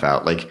this stuff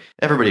out, like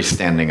everybody's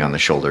standing on the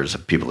shoulders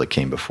of people that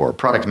came before.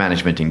 Product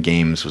management in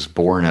games was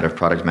born out of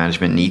product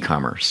management in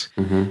e-commerce.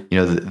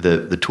 Mm-hmm.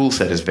 The tool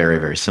set is very,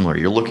 very similar.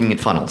 You're looking at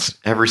funnels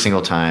every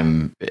single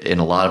time in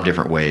a lot of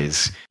different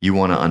ways. You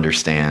want to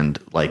understand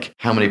like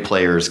how many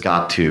players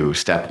got to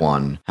step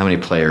 1, how many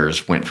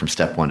players went from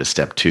step 1 to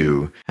step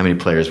 2, how many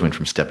players went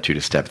from step 2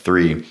 to step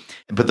 3.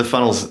 But the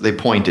funnels, they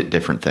point at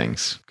different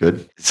things.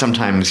 Good.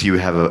 Sometimes you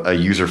have a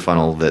user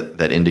funnel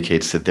that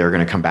indicates that they're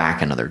going to come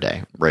back another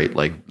day, right?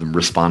 Like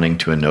responding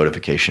to a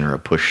notification or a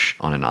push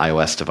on an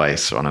iOS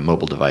device or on a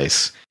mobile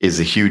device is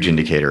a huge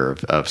indicator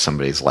of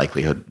somebody's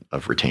likelihood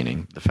of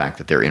retaining the fact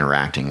that they're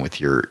interacting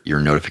with your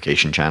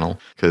notification channel.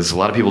 Because a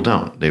lot of people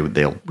don't.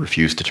 They'll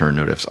refuse to turn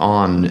notifs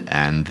on,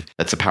 and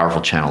that's a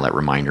powerful channel, that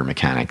reminder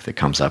mechanic that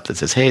comes up that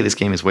says, hey, this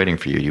game is waiting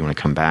for you. You want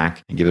to come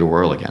back and give it a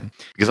whirl again?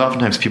 Because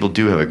oftentimes people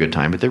do have a good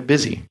time, but they're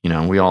busy.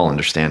 We all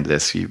understand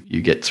this. You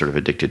get sort of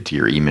addicted to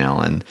your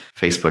email, and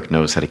Facebook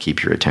knows how to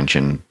keep your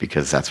attention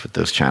because that's what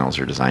those channels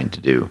are designed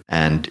to do.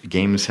 And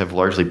games have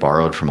largely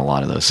borrowed from a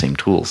lot of those same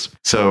tools.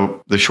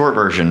 So the short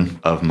version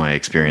of my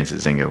experience at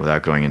Zynga,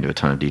 without going into a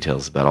ton of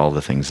details about all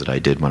the things that I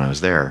did when I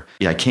was there,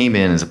 I came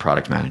in as a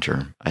product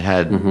manager. I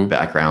had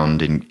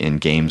background in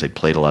games. I'd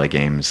played a lot of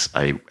games.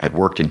 I had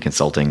worked in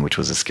consulting, which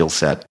was a skill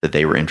set that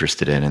they were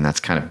interested in, and that's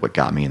kind of what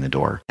got me in the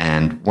door.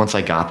 And once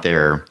I got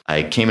there,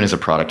 I came in as a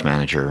product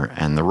manager,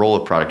 and the role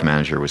of product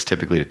manager was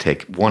typically to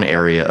take one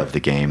area of the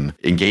game,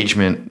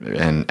 engagement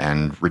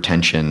and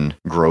retention,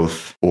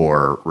 growth,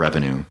 or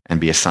revenue, and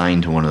be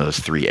assigned to one of those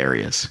 3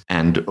 areas.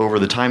 And over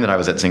the time that I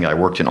was at Zynga, I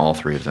worked in all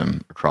 3 of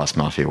them across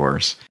Mafia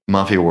Wars.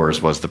 Mafia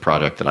Wars was the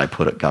product that I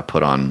got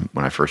put on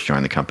when I first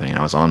joined the company, and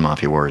I was on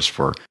Mafia Wars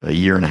for a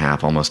year and a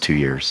half, almost 2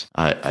 years.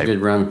 A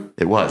good run.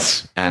 It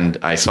was. And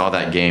I saw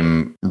that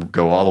game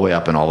go all the way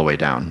up and all the way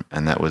down,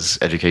 and that was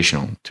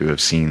educational to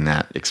have seen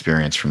that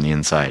experience from the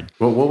inside.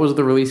 Well, what was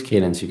the release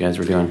cadence you guys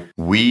were doing?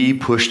 We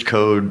pushed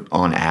code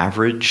on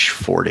average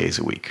 4 days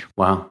a week.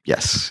 Wow.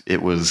 Yes.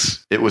 It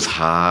was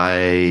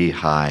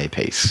high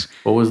pace.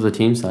 What was the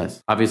team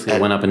size? Obviously,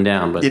 it went up and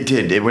down, but it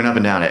did. It went up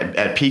and down.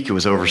 At peak, it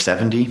was over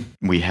 70.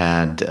 We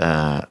had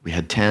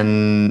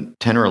 10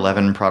 or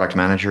 11 product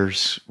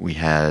managers. We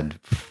had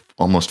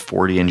almost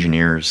 40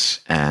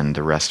 engineers, and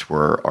the rest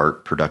were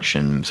art,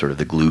 production, sort of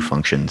the glue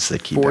functions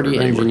that keep 40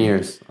 everybody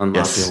engineers working. on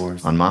Mafia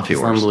Wars. On Mafia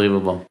It's Wars.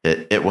 Unbelievable.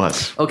 It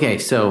was. Okay,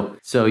 so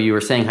you were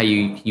saying how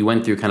you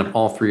went through kind of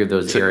all 3 of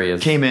those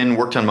areas. Came in,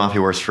 worked on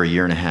Mafia Wars for a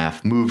year and a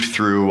half, moved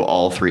through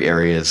all 3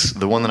 areas.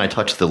 The one that I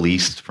touched the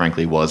least,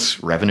 frankly,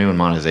 was revenue and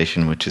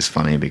monetization, which is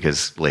funny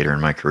because later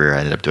in my career, I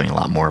ended up doing a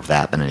lot more of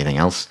that than anything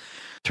else.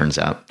 Turns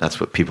out that's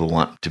what people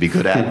want to be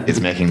good at,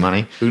 is making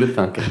money. Who'd have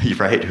thunk it?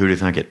 Right, who'd have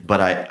thunk it?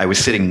 But I was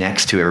sitting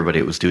next to everybody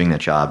that was doing that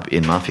job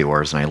in Mafia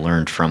Wars, and I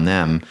learned from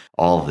them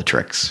all of the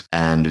tricks.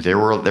 And there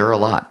were a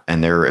lot,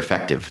 and they're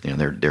effective.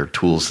 They're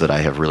tools that I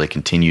have really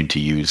continued to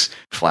use.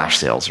 Flash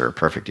sales are a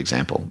perfect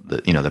example.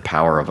 The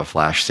power of a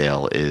flash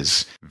sale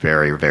is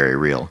very, very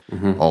real.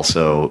 Mm-hmm.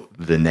 Also,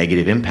 the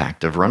negative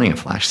impact of running a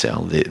flash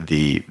sale,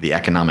 the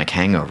economic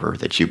hangover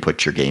that you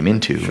put your game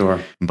into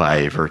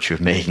by virtue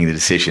of making the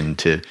decision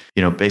to,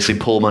 basically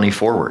pull money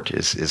forward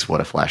is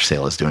what a flash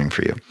sale is doing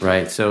for you.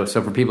 Right. So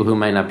for people who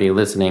might not be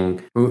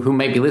listening, who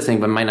might be listening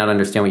but might not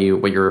understand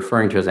what you're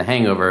referring to as a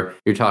hangover,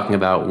 you're talking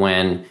about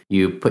when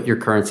you put your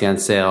currency on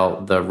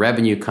sale, the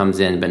revenue comes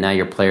in, but now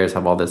your players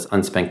have all this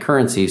unspent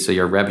currency, so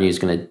your revenue is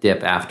going to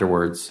dip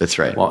afterwards. That's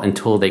right. Well,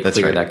 until they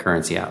clear that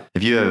currency out.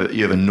 If you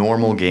have a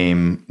normal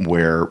game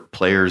where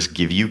players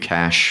give you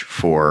cash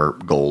for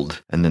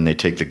gold, and then they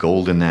take the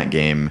gold in that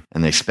game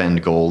and they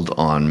spend gold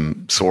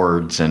on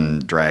swords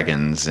and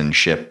dragons and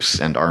ships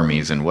and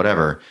armies and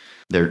whatever,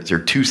 there are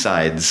two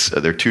sides,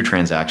 there are two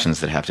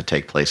transactions that have to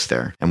take place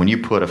there. And when you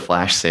put a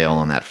flash sale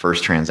on that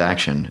first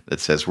transaction that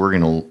says we're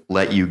going to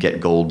let you get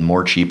gold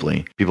more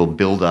cheaply, people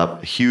build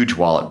up a huge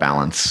wallet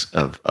balance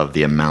of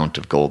the amount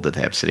of gold that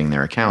they have sitting in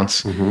their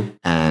accounts.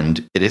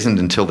 And it isn't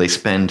until they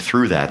spend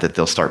through that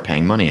they'll start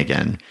paying money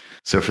again.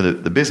 So for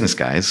the business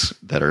guys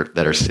that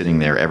are sitting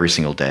there every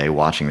single day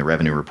watching the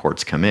revenue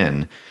reports come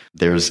in,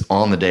 there's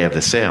on the day of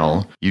the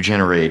sale, you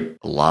generate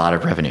a lot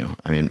of revenue.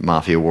 I mean,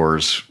 Mafia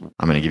Wars,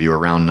 I'm going to give you a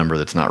round number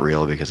that's not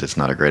real because it's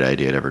not a great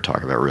idea to ever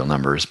talk about real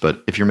numbers.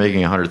 But if you're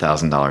making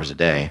 $100,000 a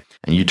day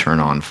and you turn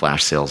on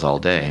flash sales all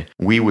day,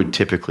 we would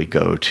typically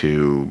go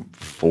to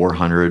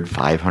 400,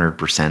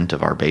 500%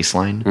 of our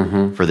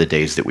baseline for the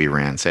days that we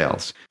ran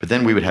sales. But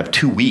then we would have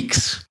 2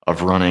 weeks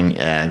of running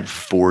at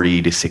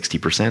 40 to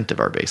 60% of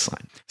our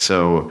baseline.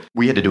 So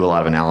we had to do a lot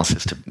of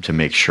analysis to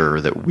make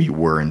sure that we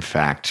were in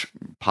fact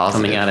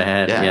positive. Coming out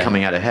ahead.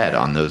 Coming out ahead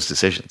on those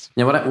decisions.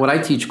 Now, what I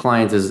teach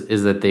clients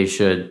is that they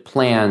should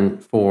plan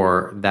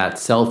for that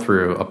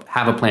sell-through,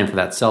 have a plan for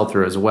that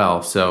sell-through as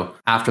well. So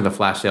after the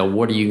flash sale,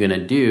 what are you going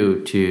to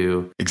do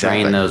to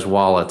drain those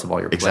wallets of all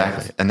your players?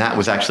 Exactly. And that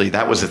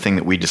was the thing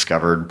that we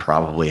discovered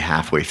probably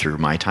halfway through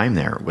my time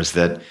there, was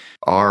that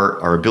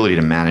our ability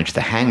to manage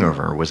the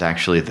hangover was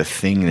actually the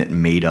thing that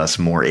made us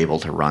more able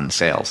to run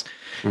sales.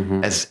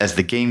 As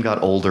the game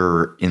got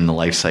older in the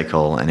life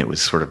cycle and it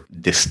was sort of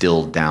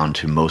distilled down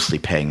to mostly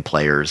paying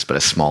players, but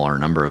a smaller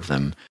number of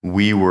them,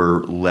 we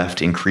were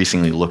left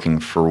increasingly looking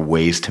for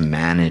ways to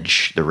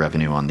manage the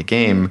revenue on the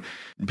game,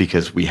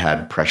 because we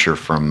had pressure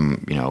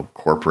from,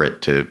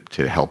 corporate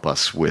to help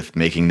us with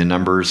making the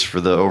numbers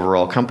for the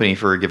overall company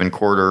for a given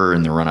quarter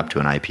and the run up to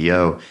an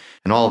IPO,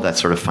 and all of that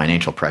sort of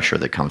financial pressure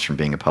that comes from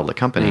being a public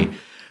company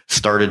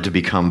started to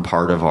become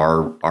part of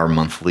our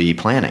monthly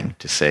planning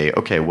to say,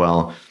 okay,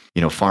 well,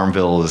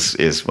 Farmville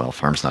is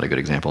Farm's not a good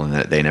example in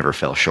that they never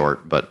fell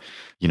short, but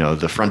the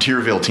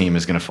Frontierville team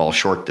is going to fall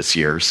short this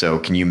year. So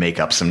can you make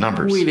up some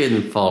numbers? We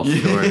didn't fall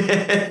short.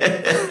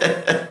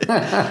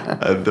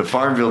 The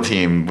Farmville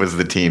team was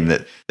the team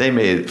that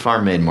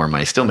Farm made more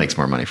money, still makes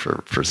more money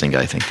for Zynga,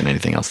 I think, than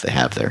anything else they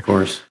have there. Of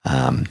course.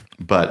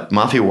 But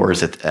Mafia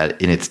Wars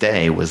in its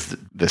day was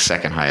the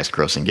second highest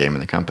grossing game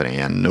in the company,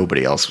 and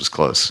nobody else was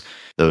close.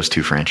 Those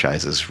two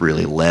franchises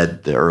really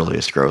led the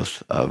earliest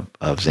growth of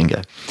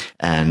Zynga.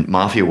 And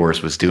Mafia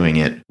Wars was doing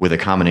it with a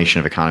combination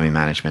of economy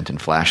management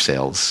and flash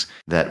sales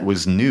that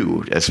was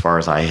new as far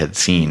as I had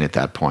seen at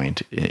that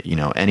point,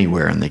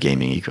 anywhere in the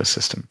gaming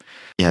ecosystem.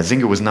 Yeah,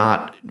 Zynga was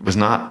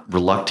not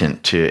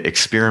reluctant to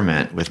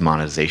experiment with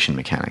monetization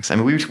mechanics. I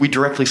mean, we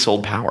directly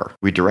sold power.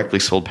 We directly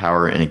sold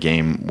power in a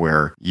game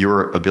where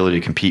your ability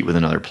to compete with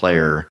another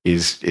player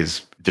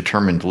is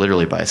determined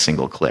literally by a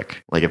single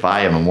click. Like if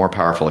I am a more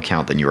powerful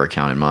account than your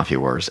account in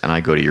Mafia Wars and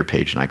I go to your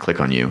page and I click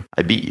on you,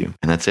 I beat you.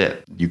 And that's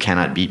it. You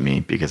cannot beat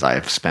me because I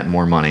have spent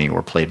more money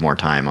or played more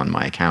time on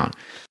my account.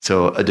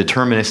 So a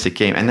deterministic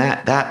game, and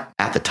that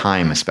at the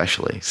time,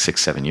 especially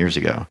 6-7 years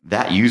ago,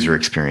 that user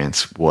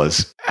experience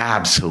was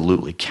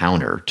absolutely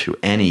counter to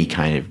any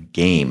kind of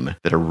game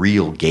that a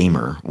real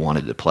gamer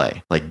wanted to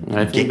play. Like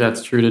I think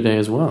that's true today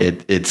as well.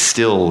 It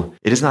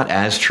is not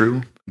as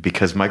true,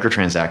 because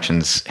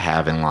microtransactions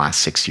have in the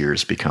last 6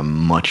 years become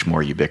much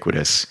more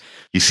ubiquitous.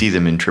 You see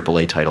them in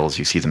AAA titles.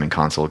 You see them in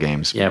console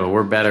games. Yeah, but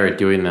we're better at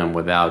doing them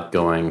without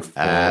going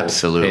full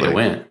absolutely pay to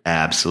win.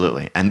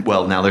 Absolutely. And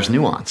well, now there's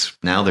nuance.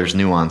 Now there's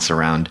nuance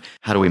around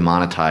how do we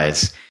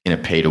monetize in a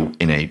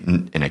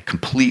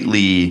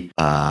completely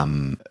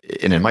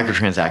in a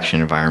microtransaction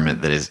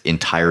environment that is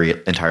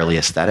entirely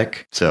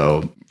aesthetic.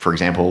 So, for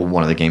example,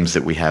 one of the games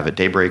that we have at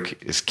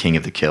Daybreak is King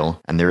of the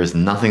Kill, and there is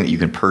nothing that you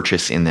can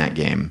purchase in that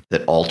game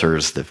that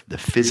alters the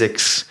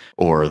physics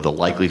or the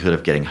likelihood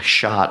of getting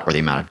shot or the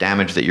amount of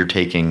damage that you're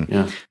taking.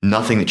 Yeah.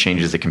 Nothing that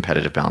changes the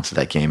competitive balance of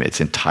that game. It's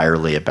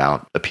entirely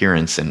about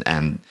appearance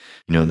and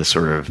the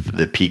sort of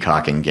the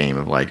peacocking game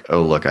of like,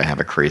 oh, look, I have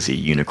a crazy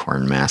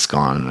unicorn mask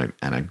on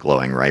and a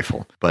glowing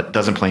rifle, but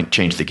doesn't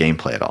change the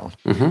gameplay at all.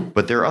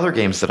 But there are other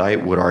games that I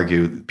would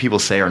argue people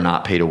say are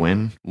not pay to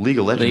win. League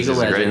of Legends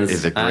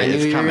is a great. I knew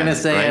you were going to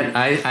say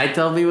right? it. I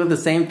tell people the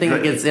same thing.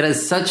 Right. It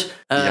has such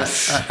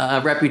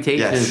a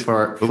reputation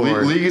for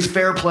League is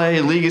fair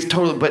play. League is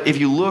totally. But if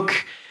you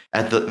look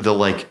at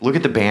look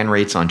at the ban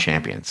rates on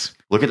champions.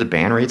 Look at the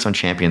ban rates on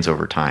champions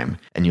over time,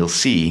 and you'll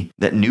see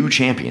that new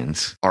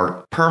champions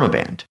are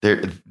permabanned.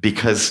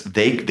 Because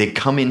they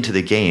come into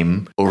the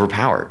game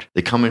overpowered.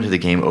 They come into the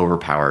game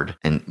overpowered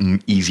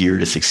and easier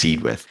to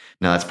succeed with.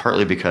 Now, that's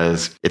partly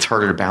because it's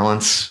harder to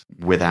balance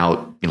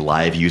without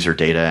live user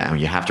data, and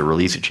you have to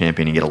release a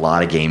champion and get a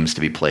lot of games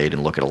to be played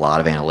and look at a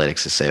lot of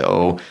analytics to say,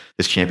 oh,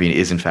 this champion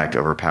is in fact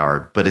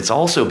overpowered. But it's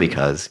also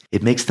because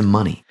it makes them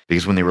money.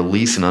 Because when they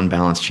release an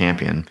unbalanced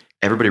champion,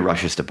 everybody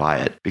rushes to buy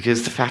it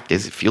because the fact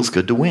is it feels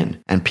good to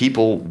win. And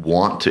people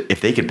want to,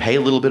 if they can pay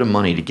a little bit of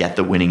money to get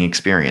the winning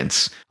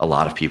experience, a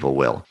lot of people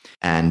will.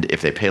 And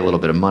if they pay a little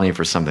bit of money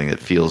for something that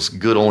feels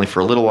good only for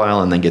a little while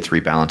and then gets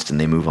rebalanced and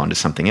they move on to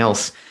something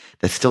else,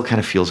 that still kind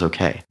of feels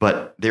okay.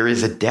 But there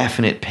is a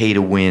definite pay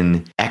to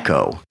win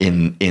echo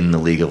in the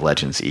League of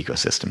Legends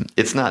ecosystem.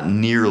 It's not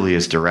nearly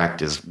as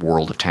direct as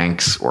World of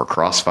Tanks or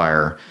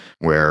Crossfire,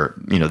 where,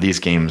 these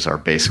games are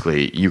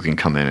basically, you can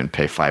come in and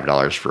pay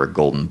 $5 for a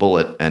golden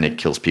bullet and it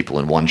kills people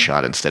in one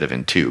shot instead of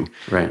in two.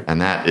 Right.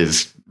 And that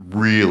is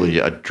really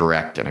a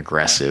direct and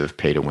aggressive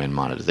pay-to-win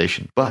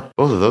monetization. But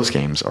both of those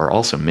games are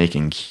also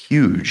making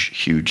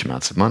huge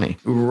amounts of money.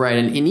 Right,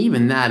 and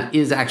even that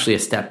is actually a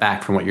step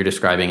back from what you're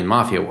describing in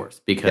Mafia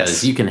Wars,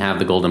 because you can have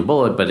the golden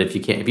bullet, but if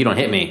you don't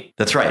hit me...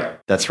 That's right.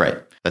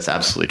 That's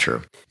absolutely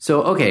true.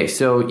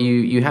 So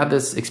you had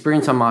this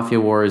experience on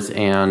Mafia Wars,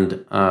 and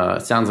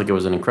it sounds like it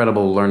was an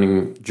incredible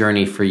learning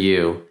journey for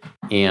you.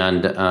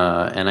 And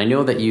I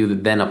know that you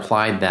then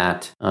applied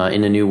that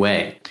in a new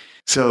way.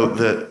 So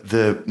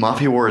the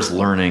Mafia Wars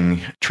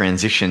learning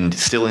transitioned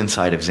still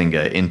inside of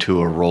Zynga into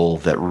a role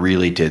that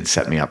really did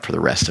set me up for the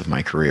rest of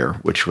my career,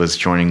 which was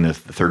joining the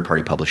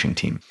third-party publishing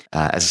team.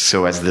 As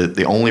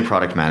the only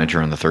product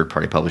manager on the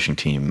third-party publishing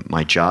team,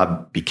 my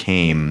job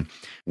became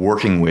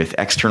working with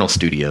external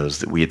studios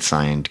that we had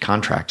signed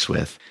contracts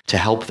with to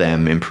help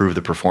them improve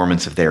the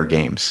performance of their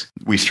games.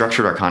 We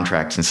structured our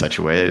contracts in such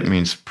a way, it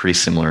means pretty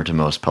similar to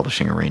most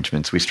publishing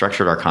arrangements. We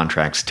structured our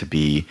contracts to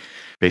be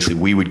basically,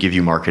 we would give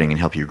you marketing and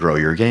help you grow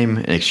your game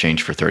in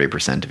exchange for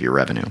 30% of your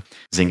revenue.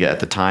 Zynga at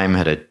the time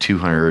had a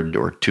 200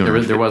 or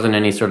 200. There wasn't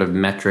any sort of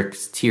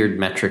metrics, tiered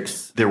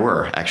metrics. There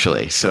were,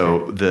 actually.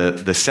 So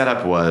the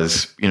setup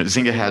was,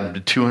 Zynga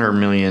had 200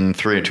 million,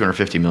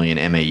 250 million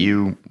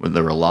MAU.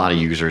 There were a lot of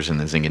users in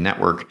the Zynga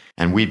network.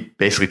 And we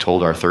basically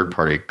told our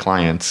third-party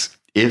clients,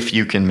 if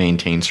you can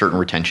maintain certain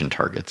retention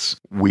targets,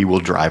 we will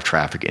drive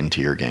traffic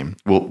into your game.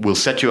 We'll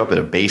set you up at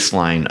a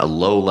baseline, a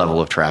low level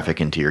of traffic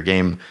into your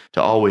game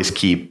to always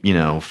keep,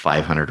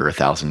 500 or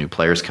 1,000 new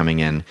players coming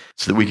in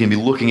so that we can be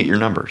looking at your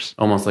numbers.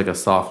 Almost like a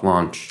soft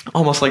launch.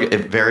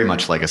 Very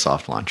much like a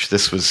soft launch.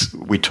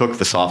 We took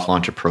the soft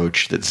launch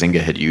approach that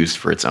Zynga had used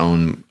for its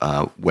own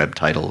web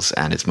titles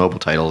and its mobile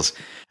titles,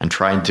 and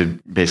tried to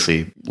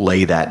basically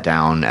lay that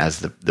down as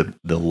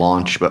the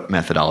launch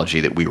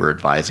methodology that we were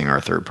advising our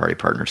third-party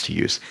partners to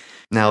use.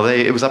 Now,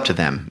 it was up to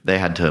them. They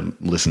had to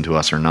listen to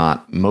us or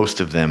not.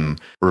 Most of them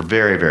were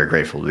very, very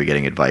grateful to be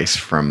getting advice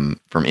from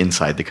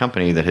inside the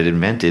company that had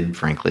invented,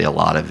 frankly, a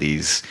lot of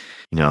these,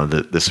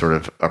 the sort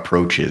of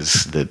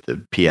approaches,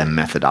 the PM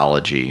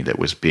methodology that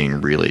was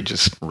being really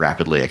just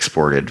rapidly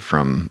exported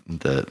from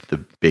the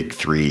big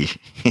three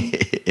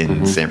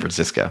in San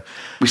Francisco.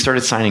 We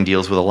started signing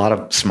deals with a lot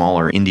of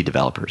smaller indie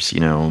developers,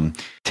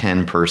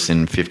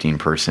 10-person,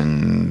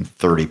 15-person,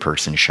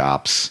 30-person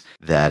shops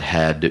that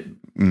had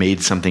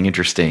made something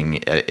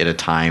interesting at a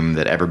time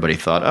that everybody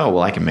thought, oh,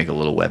 well, I can make a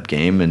little web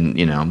game and,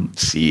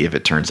 see if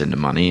it turns into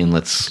money, and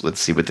let's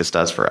see what this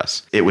does for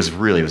us. It was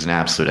an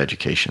absolute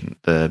education.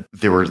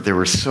 There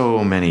were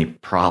so many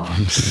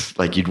problems.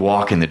 Like, you'd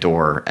walk in the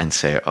door and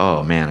say,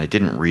 oh man, I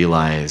didn't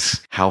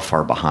realize how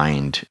far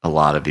behind a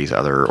lot of these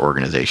other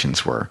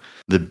organizations were.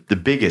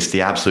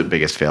 The absolute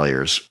biggest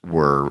failures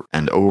were,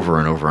 and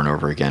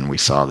over again, we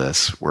saw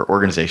this, were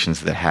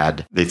organizations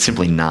they'd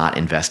simply not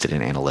invested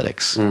in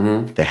analytics.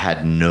 Mm-hmm. They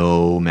had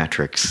no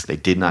metrics. They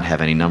did not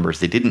have any numbers.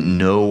 They didn't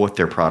know what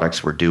their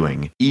products were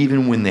doing.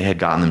 Even when they had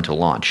gotten them to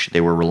launch,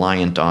 they were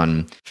reliant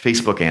on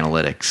Facebook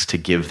analytics to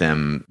give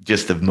them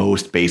just the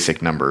most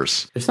basic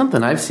numbers. There's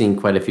something I've seen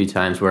quite a few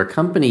times where a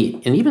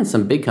company, and even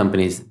some big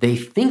companies, they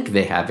think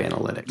they have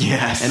analytics.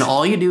 Yes. And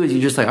all you do is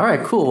you're just like, all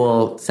right, cool,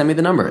 well, send me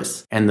the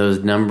numbers. And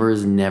those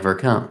numbers never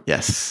come.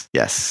 Yes.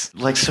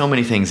 Like so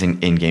many things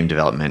in game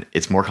development,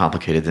 it's more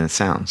complicated than it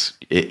sounds.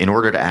 In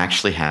order to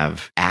actually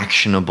have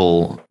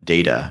actionable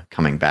data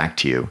coming back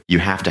to you, you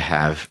have to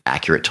have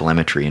accurate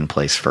telemetry in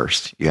place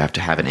first. You have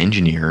to have an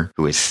engineer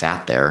who has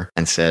sat there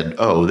and said,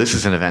 oh, this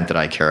is an event that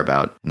I care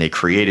about. And they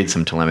created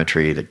some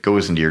telemetry that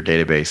goes into your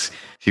database.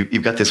 So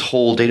you've got this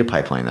whole data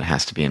pipeline that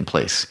has to be in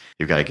place.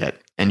 You've got to get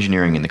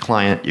engineering in the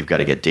client. You've got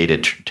to get data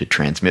to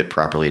transmit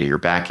properly to your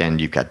backend.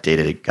 You've got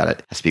data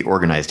that has to be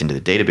organized into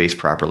the database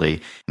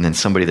properly. And then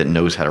somebody that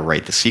knows how to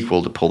write the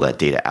SQL to pull that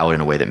data out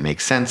in a way that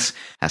makes sense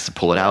has to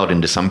pull it out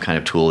into some kind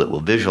of tool that will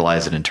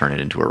visualize it and turn it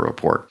into a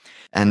report.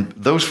 And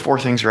those four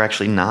things are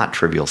actually not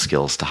trivial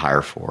skills to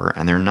hire for,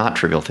 and they're not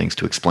trivial things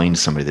to explain to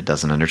somebody that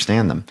doesn't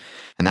understand them.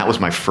 And that was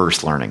my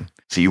first learning.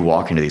 So you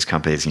walk into these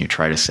companies and you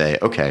try to say,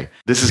 okay,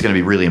 this is going to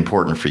be really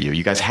important for you.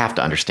 You guys have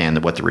to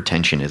understand what the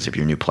retention is of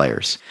your new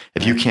players.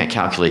 If you can't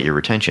calculate your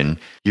retention,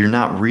 you're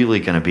not really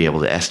going to be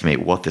able to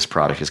estimate what this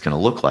product is going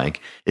to look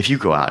like if you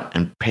go out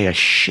and pay a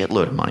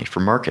shitload of money for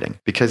marketing.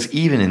 Because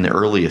even in the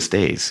earliest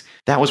days,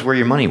 that was where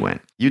your money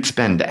went. You'd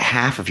spend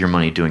half of your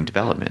money doing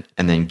development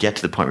and then get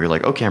to the point where you're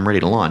like, okay, I'm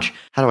ready to launch.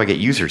 How do I get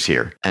users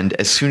here? And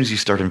as soon as you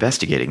start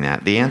investigating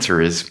that, the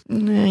answer is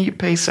you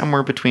pay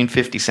somewhere between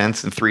 50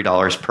 cents and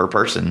 $3 per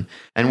person,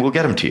 and we'll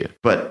get them to you.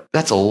 But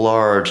that's a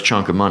large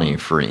chunk of money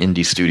for an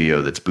indie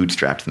studio that's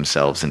bootstrapped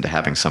themselves into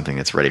having something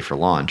that's ready for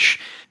launch.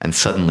 And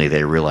suddenly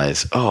they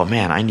realize, oh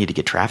man, I need to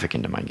get traffic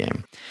into my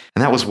game.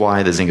 And that was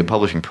why the Zynga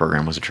publishing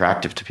program was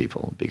attractive to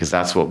people, because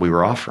that's what we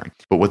were offering.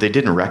 But what they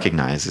didn't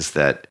recognize is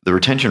that the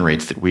retention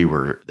rates that we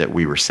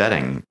were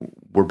setting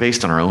were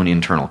based on our own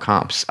internal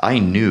comps. I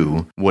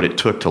knew what it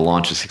took to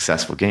launch a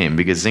successful game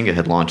because Zynga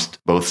had launched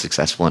both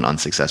successful and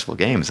unsuccessful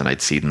games, and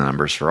I'd seen the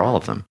numbers for all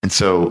of them. And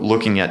so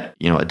looking at,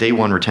 a day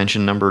one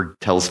retention number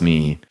tells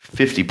me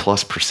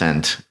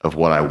 50+% of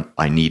what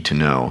I need to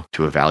know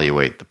to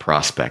evaluate the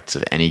prospects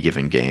of any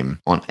given game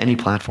on any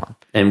platform.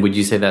 And would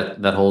you say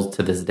that holds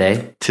to this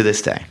day? To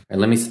this day. All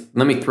right,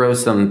 let me throw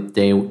some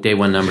day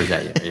one numbers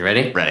at you. Are you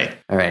ready? Ready.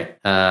 All right.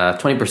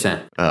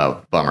 20%.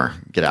 Oh, bummer.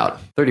 Get out.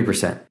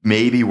 30%.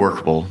 Maybe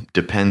workable.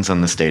 Depends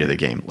on the state of the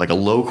game. Like a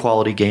low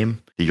quality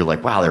game, you're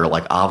like, wow, there are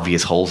like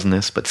obvious holes in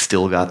this, but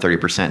still got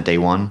 30% day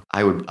one.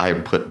 I would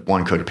put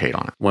one coat of paint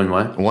on it. One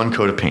what? One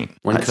coat of paint.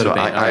 One coat of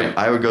paint.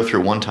 I would go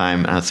through it one time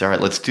and I'd say, all right,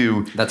 let's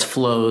do. That's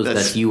flows.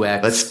 That's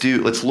UX.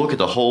 Let's look at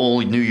the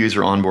whole new user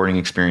onboarding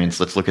experience.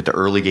 Let's look at the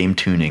early game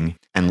tuning,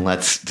 and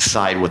let's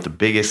decide what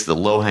the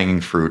low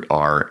hanging fruit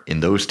are in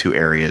those two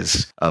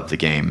areas of the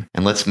game,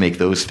 and let's make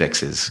those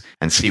fixes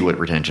and see what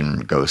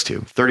retention goes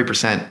to.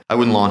 30%. I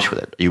wouldn't launch with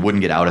it. You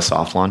wouldn't get out a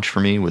soft launch for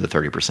me with a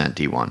 30%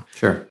 D1.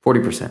 Sure.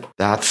 40%.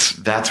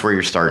 That's where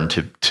you're starting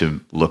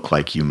to look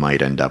like you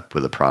might end up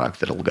with a product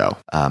that'll go.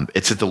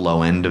 It's at the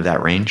low end of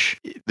that range.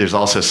 There's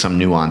also some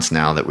nuance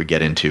now that we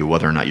get into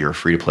whether or not you're a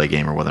free-to-play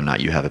game or whether or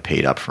not you have a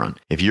paid upfront.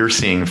 If you're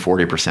seeing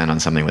 40% on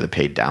something with a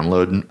paid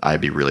download,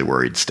 I'd be really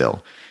worried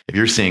still. If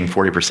you're seeing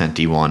 40%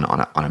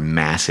 D1 on a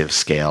massive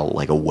scale,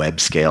 like a web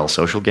scale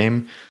social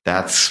game,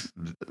 that's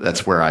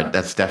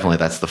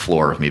the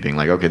floor of me being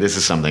like, okay, this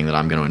is something that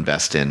I'm going to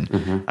invest in.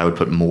 Mm-hmm. I would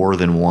put more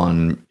than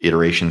one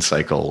iteration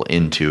cycle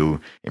into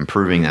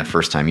improving that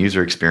first time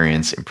user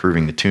experience,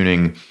 improving the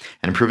tuning,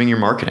 and improving your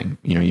marketing.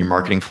 Your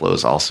marketing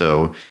flows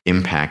also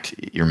impact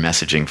your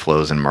messaging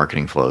flows, and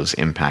marketing flows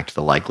impact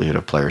the likelihood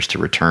of players to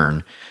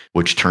return,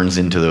 which turns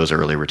into those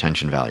early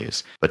retention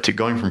values. But to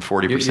going from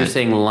 40%... You're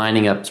saying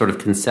lining up sort of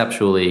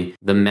conceptually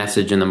the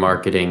message and the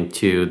marketing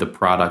to the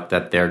product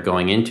that they're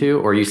going into,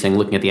 or are you saying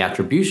looking at the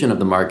attribution of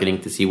the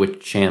marketing to see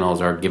which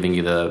channels are giving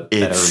you the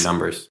better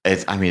numbers?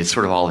 It's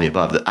sort of all of the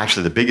above.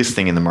 Actually, the biggest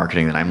thing in the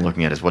marketing that I'm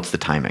looking at is what's the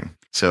timing.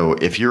 So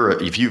if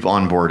you've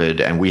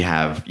onboarded and we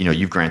have,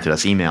 you've granted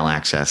us email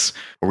access,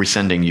 are we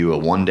sending you a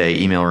 1-day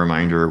email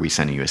reminder? Are we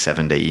sending you a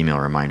 7-day email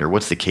reminder?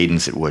 What's the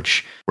cadence at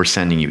which we're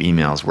sending you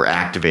emails? We're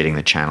activating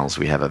the channels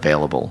we have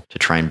available to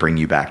try and bring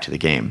you back to the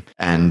game.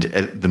 And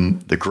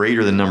the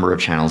greater the number of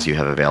channels you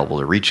have available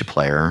to reach a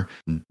player,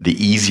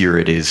 the easier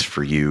it is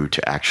for you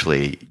to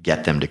actually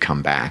get them to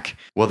come back.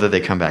 Whether they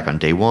come back on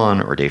day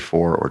 1 or day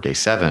 4 or day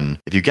 7,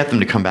 if you get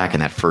them to come back in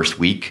that first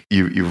week,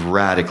 you've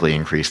radically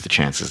increased the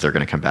chances they're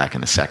going to come back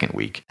in the second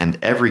week. And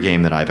every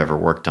game that I've ever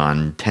worked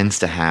on tends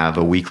to have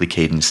a weekly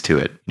cadence to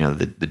it.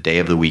 The day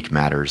of the week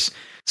matters.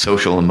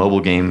 Social and mobile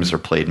games are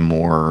played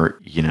more,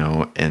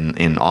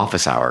 in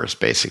office hours,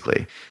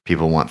 basically.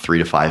 People want 3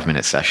 to 5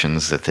 minute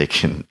sessions that they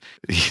can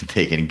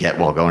get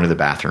while going to the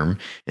bathroom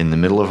in the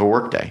middle of a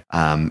workday.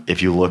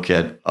 If you look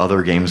at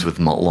other games with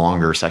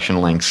longer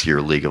session lengths,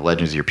 your League of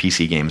Legends, your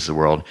PC games of the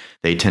world,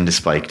 they tend to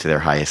spike to their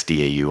highest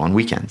DAU on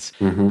weekends.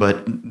 Mm-hmm.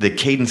 But the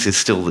cadence is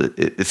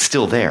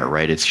still there,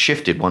 right? It's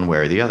shifted one way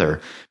or the other,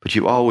 but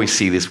you always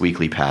see this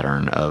weekly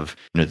pattern of,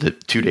 the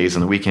 2 days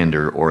on the weekend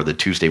or the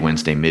Tuesday,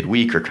 Wednesday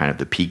midweek are kind of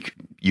the peak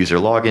user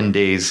login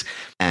days.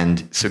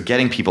 And so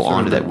getting people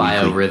onto that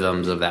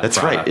biorhythms of that. That's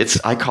product. Right.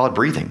 I call it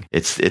breathing.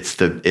 It's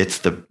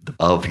the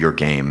of your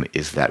game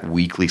is that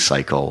weekly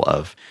cycle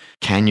of,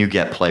 can you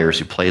get players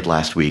who played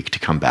last week to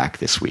come back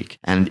this week?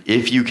 And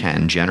if you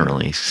can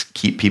generally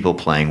keep people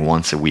playing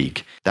once a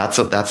week, that's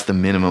the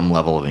minimum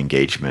level of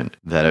engagement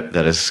that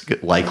is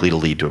likely to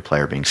lead to a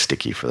player being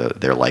sticky for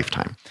their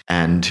lifetime.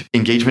 And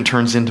engagement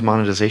turns into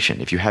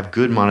monetization. If you have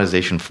good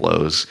monetization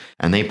flows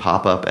and they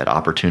pop up at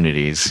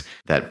opportunities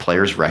that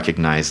players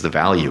recognize the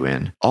value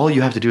in, all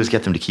you have to do is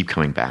get them to keep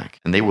coming back.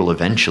 And they will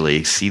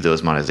eventually see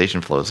those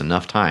monetization flows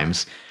enough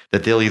times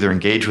that they'll either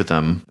engage with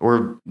them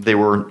or they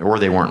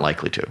weren't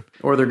likely to.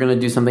 Or they're going to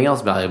do something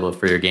else valuable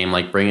for your game,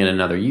 like bring in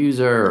another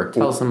user or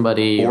tell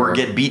somebody. Or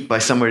get beat by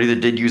somebody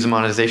that did use a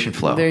monetization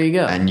flow. There you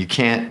go. And you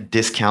can't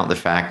discount the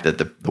fact that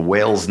the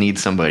whales need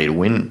somebody to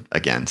win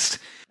against.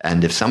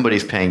 And if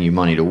somebody's paying you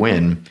money to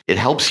win, it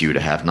helps you to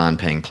have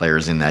non-paying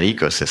players in that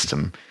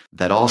ecosystem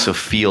that also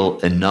feel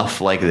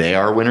enough like they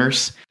are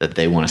winners that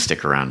they want to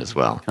stick around as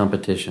well.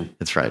 Competition.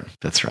 That's right.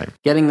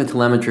 Getting the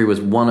telemetry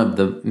was one of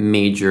the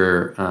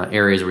major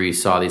areas where you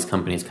saw these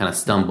companies kind of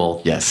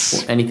stumble.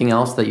 Yes. Anything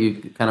else that you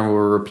kind of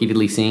were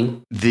repeatedly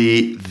seeing?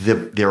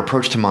 Their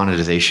approach to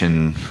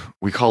monetization,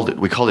 we called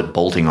it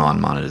bolting on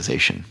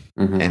monetization.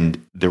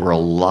 And there were a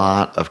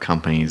lot of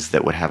companies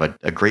that would have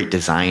a great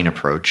design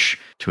approach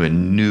to a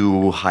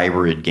new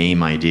hybrid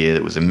game idea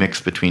that was a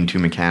mix between two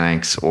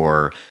mechanics,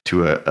 or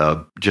to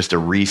just a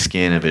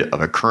reskin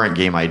of a current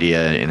game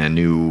idea in a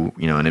new,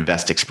 an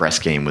Invest Express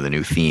game with a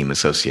new theme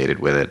associated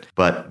with it.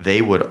 But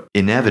they would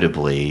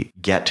inevitably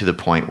get to the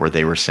point where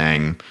they were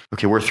saying,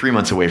 okay, we're 3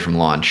 months away from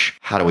launch.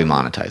 How do we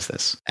monetize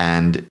this?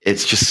 And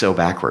it's just so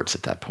backwards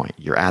at that point.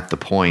 You're at the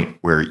point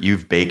where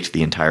you've baked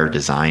the entire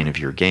design of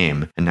your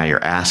game, and now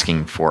you're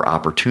asking for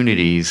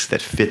opportunities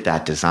that fit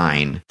that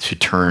design to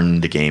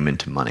turn the game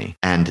into money.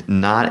 And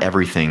not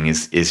everything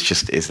is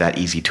that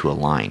easy to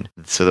align.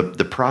 So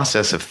the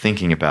process of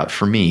thinking about,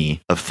 for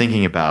me,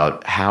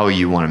 how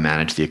you want to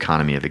manage the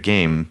economy of a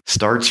game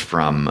starts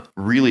from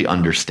really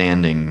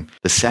understanding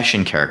the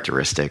session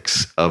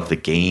characteristics of the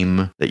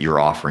game that you're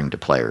offering to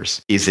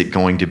players. Is it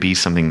going to be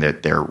something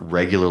that they're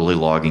regularly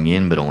logging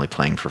in but only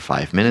playing for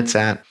 5 minutes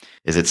at?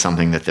 Is it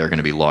something that they're going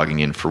to be logging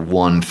in for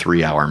 1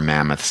 3-hour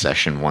mammoth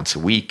session once a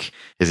week?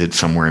 Is it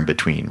somewhere in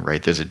between,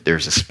 right?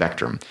 There's a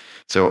spectrum.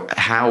 So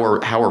how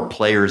are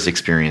players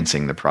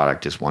experiencing the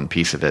product is one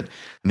piece of it.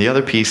 And the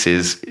other piece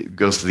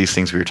goes to these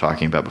things we were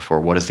talking about before.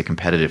 What is the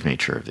competitive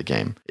nature of the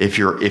game? If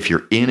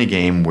you're in a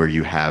game where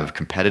you have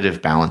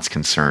competitive balance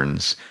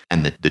concerns,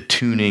 and the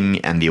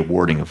tuning and the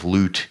awarding of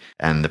loot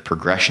and the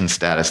progression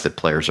status that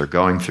players are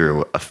going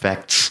through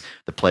affects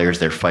the players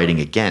they're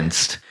fighting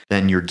against,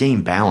 then your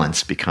game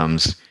balance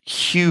becomes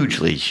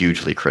hugely,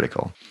 hugely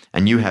critical.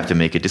 And you have to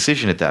make a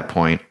decision at that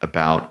point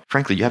about,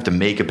 frankly, you have to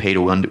make a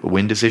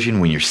pay-to-win decision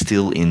when you're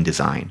still in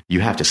design. You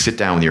have to sit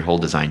down with your whole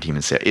design team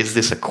and say, is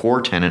this a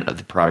core tenet of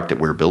the product that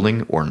we're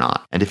building or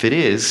not? And if it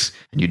is,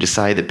 and you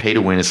decide that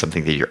pay-to-win is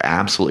something that you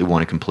absolutely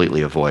want to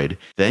completely avoid,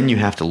 then you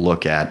have to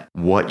look at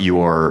what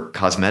your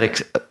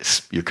cosmetic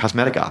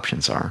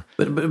options are.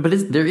 But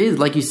there is,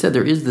 like you said,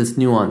 there is this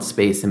nuanced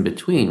space in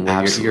between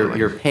where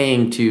you're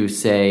paying to,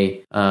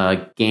 say,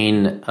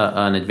 gain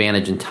an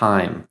advantage in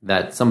time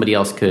that somebody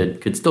else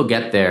could still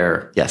get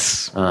there.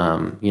 Yes.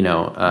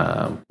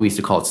 We used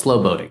to call it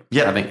slow boating.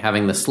 Yeah.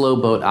 Having the slow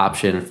boat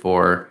option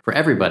for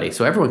everybody.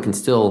 So everyone can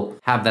still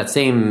have that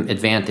same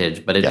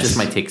advantage, but it just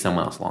might take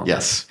someone else longer.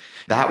 Yes.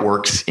 That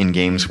works in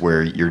games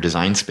where your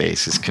design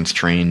space is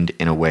constrained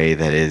in a way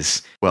that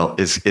is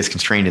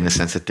constrained in the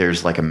sense that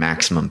there's like a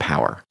maximum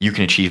power. You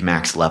can achieve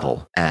max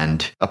level,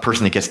 and a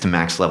person that gets to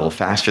max level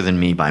faster than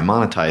me by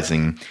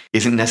monetizing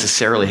isn't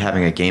necessarily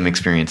having a game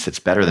experience that's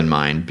better than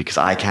mine, because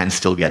I can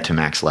still get to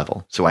max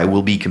level. So I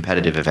will be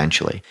competitive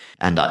eventually.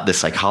 And the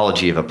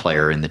psychology of a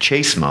player in the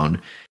chase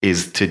mode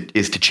is to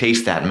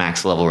chase that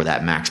max level or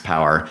that max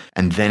power,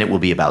 and then it will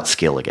be about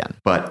skill again.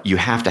 But you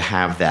have to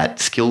have that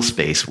skill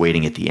space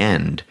waiting at the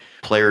end.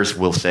 Players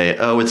will say,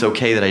 "Oh, it's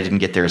okay that I didn't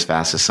get there as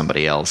fast as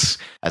somebody else,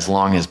 as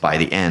long as by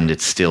the end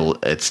it's still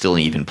an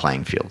even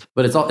playing field."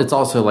 But it's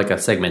also like a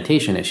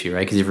segmentation issue,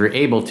 right? Because if you're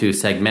able to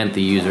segment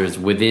the users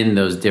within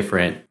those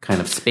different kind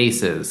of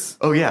spaces.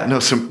 Oh yeah, no.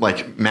 So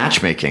like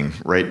matchmaking,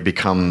 right,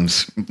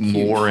 becomes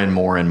more and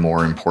more and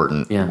more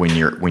important when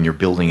you're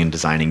building and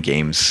designing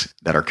games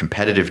that are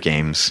competitive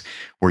games,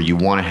 where you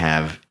want to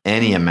have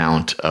any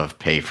amount of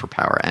pay for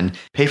power. And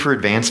pay for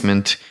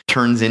advancement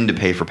turns into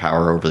pay for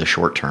power over the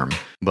short term,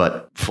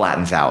 but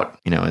flattens out.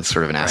 It's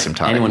sort of an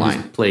asymptotic Anyone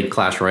line. who's played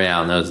Clash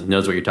Royale knows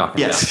what you're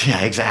talking about. Yes,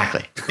 yeah,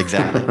 exactly. But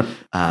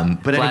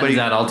flattens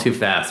out all too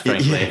fast,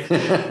 frankly.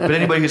 But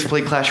anybody who's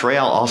played Clash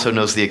Royale also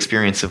knows the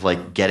experience of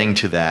like getting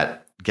to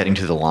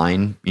the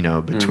line,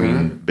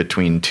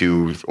 between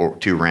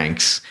two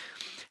ranks,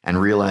 and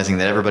realizing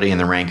that everybody in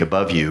the rank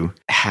above you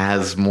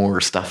has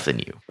more stuff than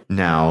you.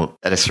 Now,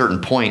 at a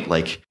certain point,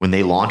 like when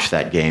they launch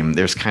that game,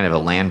 there's kind of a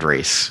land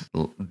race.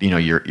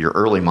 Your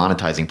early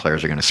monetizing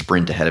players are going to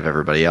sprint ahead of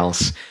everybody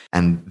else.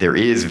 And there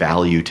is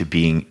value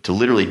to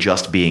literally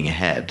just being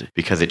ahead,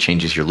 because it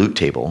changes your loot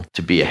table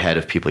to be ahead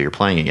of people you're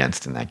playing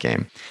against in that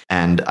game.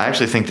 And I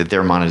actually think that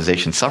their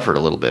monetization suffered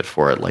a little bit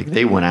for it. Like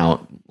they went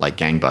out like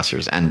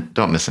gangbusters. And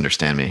don't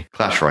misunderstand me,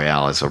 Clash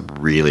Royale is a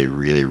really,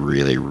 really,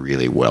 really,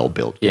 really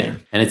well-built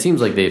game. And it seems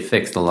like they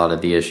fixed a lot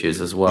of the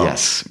issues as well.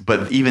 Yes,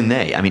 but even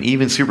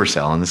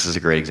Supercell, and this is a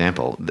great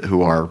example,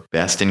 who are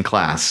best in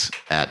class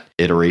at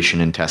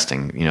iteration and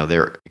testing.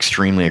 They're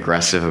extremely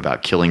aggressive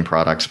about killing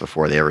products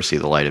before they ever see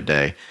the light of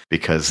day,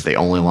 because they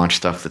only launch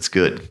stuff that's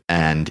good.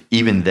 And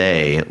even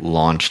they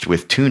launched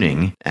with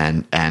tuning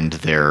and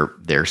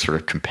their sort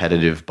of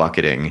competitive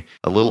bucketing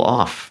a little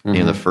off.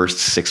 Mm-hmm. The first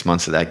 6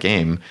 months of that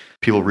game,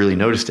 people really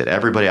noticed it.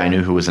 Everybody I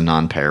knew who was a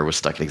non-payer was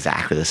stuck at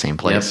exactly the same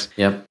place.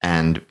 Yep.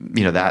 And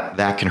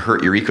that can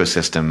hurt your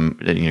ecosystem.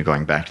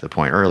 Going back to the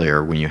point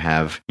earlier, when you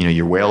have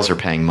your whales are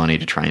paying money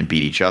to try and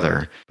beat each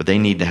other, but they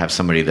need to have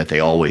somebody that they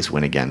always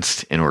win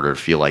against in order to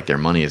feel like their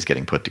money is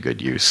getting put to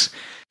good use.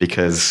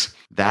 because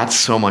that's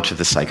so much of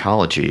the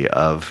psychology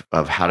of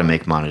how to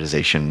make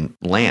monetization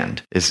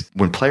land is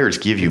when players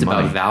give you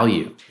money. It's about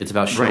value. It's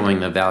about showing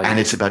the value. And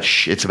it's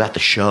about the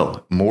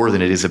show more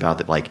than it is about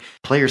that. Like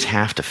players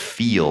have to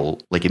feel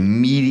like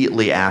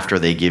immediately after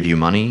they give you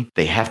money,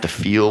 they have to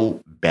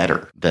feel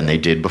better than they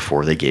did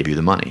before they gave you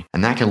the money.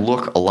 And that can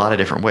look a lot of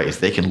different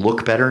ways. They can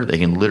look better. They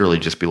can literally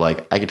just be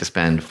like, I get to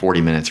spend 40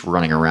 minutes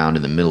running around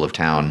in the middle of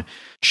town,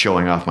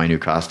 showing off my new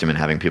costume and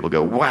having people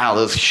go, wow,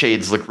 those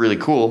shades look really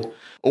cool.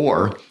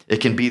 Or it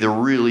can be the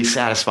really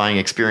satisfying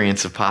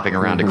experience of popping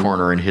around a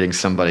corner and hitting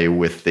somebody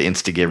with the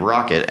Instagib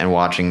rocket and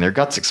watching their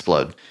guts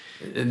explode.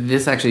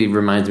 This actually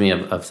reminds me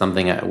of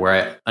something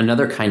where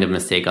another kind of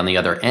mistake on the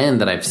other end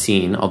that I've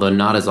seen, although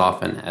not as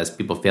often as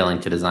people failing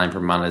to design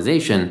for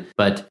monetization,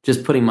 but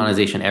just putting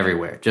monetization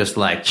everywhere. Just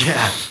like,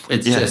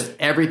 it's just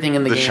everything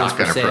in the game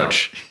shotgun is for sale.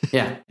 Approach.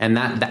 Yeah. And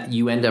that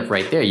you end up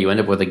right there. You end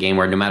up with a game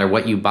where no matter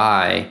what you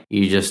buy,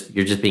 you're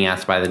just being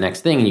asked to buy the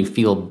next thing and you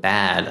feel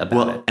bad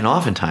about it. And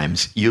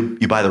oftentimes you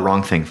buy the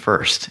wrong thing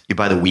first. You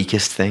buy the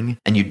weakest thing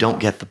and you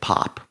don't get the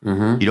pop.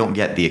 You don't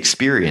get the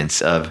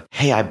experience of,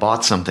 hey, I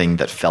bought something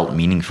that felt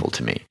meaningful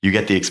to me. You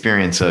get the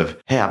experience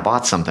of, hey, I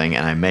bought something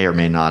and I may or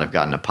may not have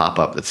gotten a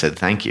pop-up that said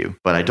thank you,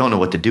 but I don't know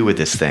what to do with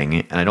this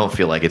thing and I don't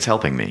feel like it's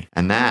helping me.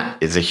 And that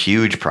is a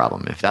huge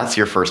problem. If that's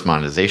your first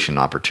monetization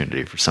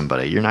opportunity for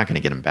somebody, you're not going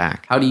to get them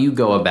back. How do you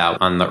go about,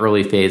 on the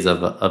early phase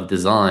of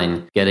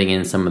design, getting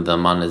in some of the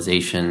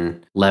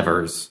monetization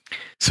levers?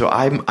 So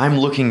I'm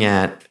looking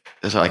at,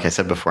 so like I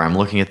said before, I'm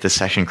looking at the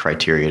session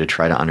criteria to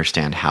try to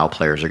understand how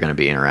players are going to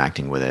be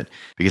interacting with it,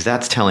 because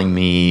that's telling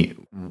me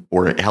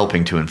or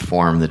helping to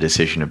inform the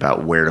decision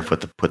about where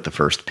to put the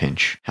first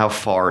pinch. How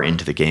far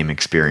into the game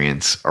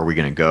experience are we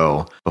going to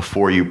go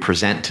before you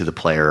present to the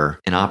player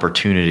an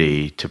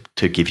opportunity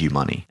to give you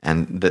money?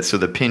 And so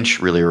the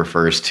pinch really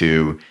refers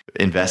to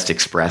Invest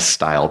Express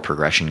style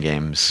progression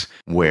games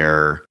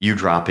where you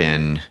drop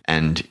in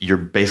and you're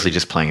basically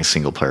just playing a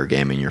single player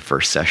game in your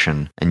first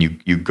session, and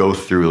you go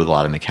through a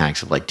lot of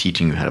mechanics of like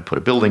teaching you how to put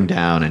a building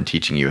down and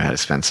teaching you how to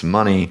spend some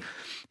money.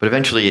 But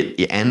eventually at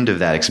the end of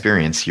that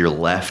experience, you're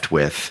left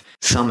with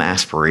some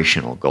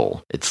aspirational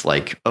goal. It's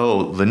like,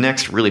 oh, the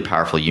next really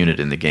powerful unit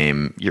in the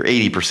game, you're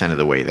 80% of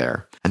the way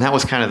there. And that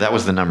was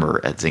the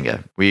number at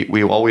Zynga.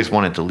 We always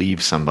wanted to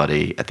leave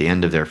somebody at the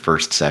end of their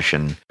first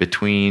session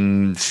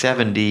between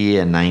 70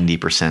 and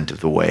 90% of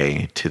the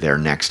way to their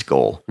next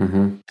goal.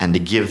 And to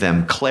give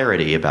them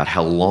clarity about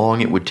how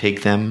long it would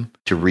take them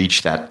to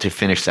reach that, to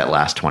finish that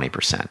last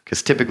 20%.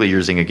 Because typically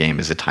your Zynga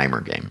game is a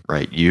timer game,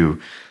 right?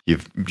 You've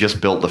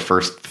just built the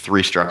first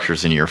 3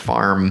 structures in your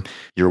farm.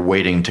 You're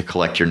waiting to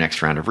collect your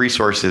next round of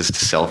resources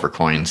to sell for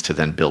coins to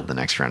then build the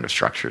next round of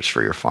structures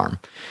for your farm.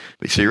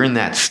 So you're in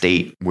that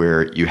state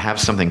where you have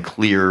something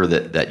clear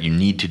that you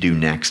need to do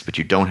next, but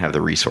you don't have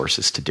the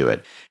resources to do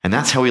it. And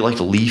that's how we like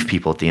to leave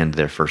people at the end of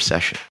their first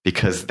session,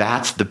 because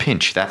that's the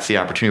pinch. That's the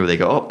opportunity where they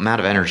go, oh, I'm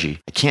out of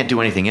energy. I can't do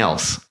anything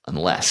else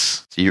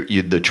unless. So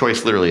the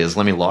choice literally is,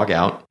 let me log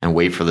out and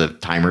wait for the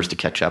timers to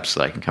catch up so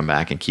that I can come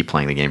back and keep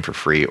playing the game for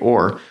free.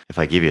 Or if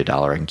I give you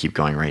 $1, I can keep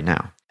going right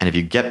now. And if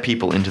you get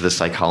people into the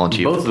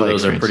psychology both of the play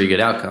those are pretty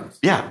good outcomes.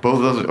 Yeah,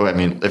 both of those. I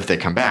mean, if they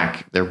come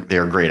back,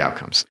 they're great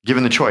outcomes.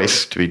 Given the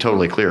choice, to be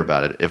totally clear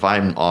about it, if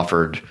I'm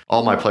offered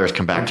all my players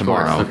come back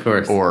tomorrow,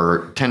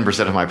 or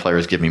 10% of my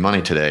players give me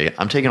money today,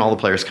 I'm taking all the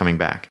players coming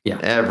back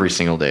every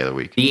single day of the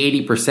week.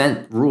 The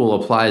 80%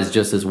 rule applies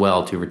just as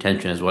well to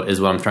retention is what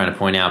I'm trying to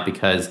point out,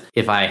 because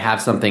if I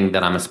have something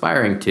that I'm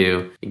aspiring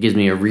to, it gives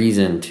me a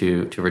reason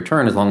to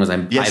return as long as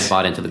I've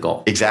bought into the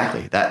goal.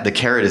 Exactly. That the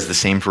carrot is the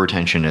same for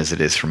retention as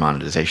it is for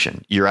monetization.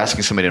 You're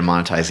asking somebody to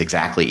monetize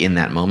exactly in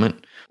that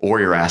moment, or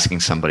you're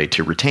asking somebody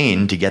to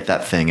retain to get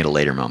that thing at a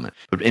later moment.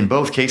 But in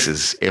both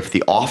cases, if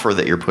the offer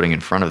that you're putting in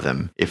front of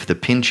them, if the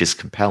pinch is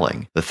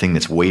compelling, the thing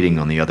that's waiting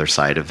on the other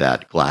side of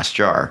that glass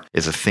jar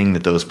is a thing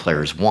that those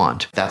players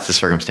want, that's the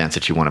circumstance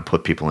that you want to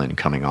put people in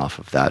coming off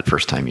of that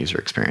first-time user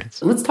experience.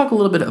 Let's talk a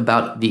little bit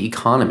about the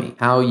economy,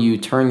 how you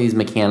turn these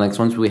mechanics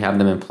once we have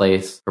them in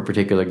place for a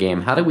particular game.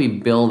 How do we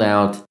build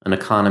out an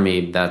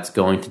economy that's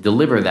going to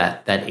deliver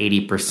that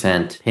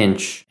 80%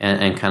 pinch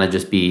and kind of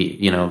just be,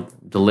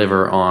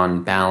 deliver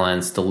on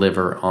balance,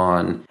 deliver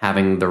on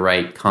having the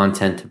right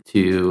content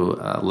to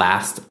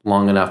last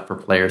long enough for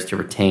players to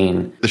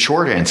retain? The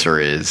short answer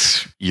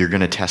is you're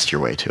going to test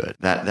your way to it.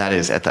 That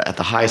is at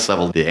the highest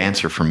level. The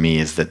answer for me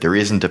is that there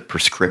isn't a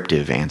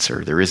prescriptive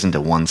answer. There isn't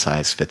a one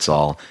size fits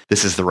all.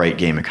 This is the right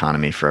game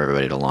economy for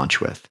everybody to launch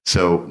with.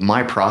 So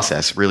my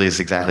process really is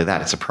exactly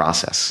that. It's a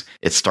process.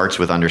 It starts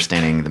with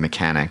understanding the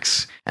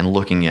mechanics and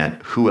looking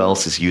at who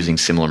else is using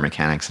similar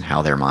mechanics and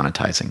how they're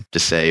monetizing. To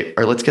say,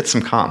 all right, let's get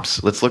some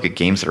comps. Let's look at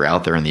games that are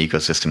out there in the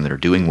ecosystem that are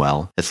doing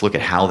well. Let's look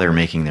at how they're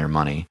making their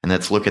money. And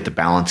let's look at the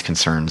balance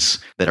concerns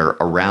that are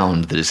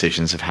around the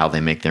decisions of how they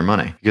make their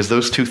money. Because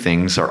those two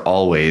things are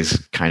always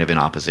kind of in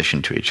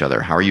opposition to each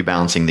other. How are you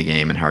balancing the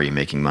game and how are you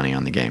making money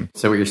on the game?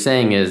 So what you're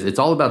saying is it's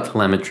all about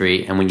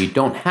telemetry, and when you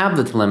don't have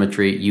the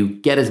telemetry, you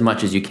get as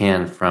much as you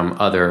can from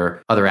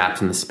other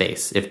apps in the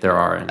space, if there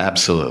are any.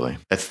 Absolutely.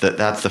 That's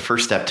the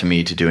first step to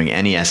me to doing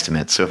any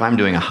estimate. So if I'm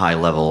doing a high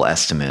level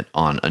estimate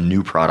on a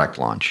new product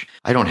launch,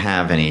 I don't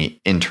have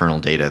any internal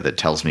data that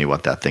tells me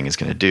what that thing is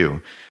going to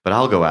do, but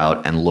I'll go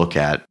out and look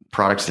at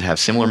products that have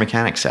similar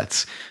mechanic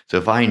sets. So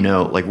if I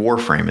know, like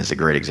Warframe is a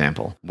great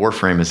example.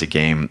 Warframe is a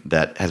game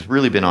that has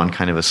really been on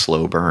kind of a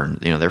slow burn.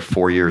 They're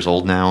 4 years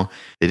old now.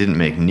 They didn't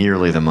make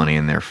nearly the money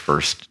in their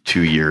first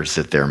 2 years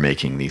that they're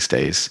making these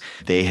days.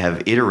 They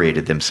have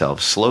iterated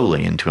themselves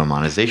slowly into a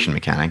monetization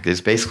mechanic that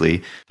is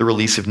basically the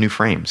release of new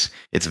frames.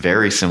 It's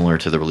very similar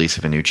to the release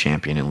of a new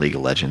champion in League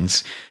of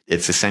Legends.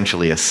 It's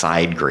essentially a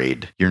side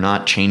grade. You're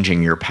not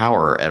changing your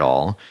power at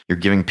all. You're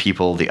giving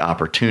people the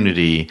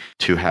opportunity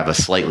to have a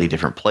slightly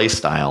different play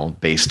style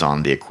based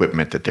on the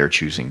equipment that they're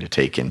choosing to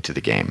take into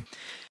the game.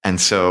 And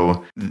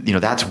so,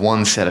 that's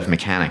one set of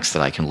mechanics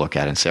that I can look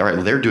at and say, all right,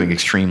 well, they're doing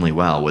extremely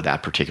well with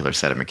that particular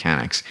set of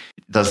mechanics.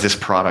 Does this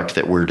product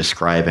that we're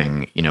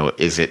describing,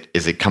 is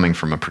it coming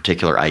from a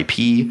particular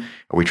IP?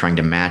 Are we trying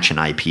to match an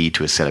IP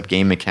to a set of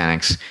game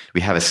mechanics?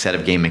 We have a set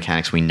of game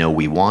mechanics we know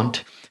we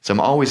want. So I'm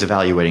always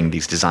evaluating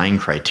these design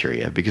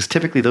criteria because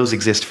typically those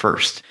exist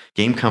first.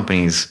 Game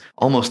companies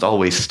almost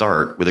always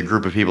start with a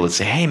group of people that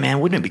say, hey, man,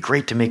 wouldn't it be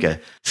great to make a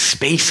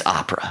space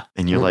opera?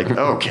 And you're like,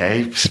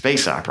 okay,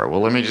 space opera. Well,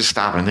 let me just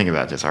stop and think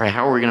about this. All right,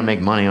 how are we going to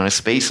make money on a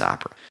space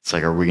opera? It's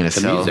like, are we going to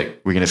sell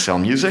music? We're going to sell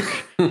music?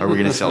 Are we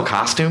going to sell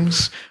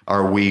costumes?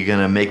 Are we going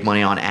to make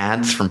money on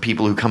ads from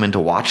people who come in to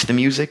watch the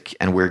music?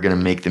 And we're going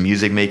to make the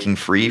music making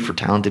free for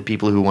talented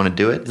people who want to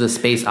do it? It's a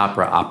space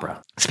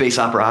opera. Space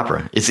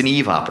opera. It's an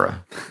Eve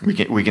opera.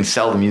 We can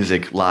sell the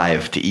music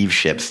live to Eve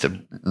ships to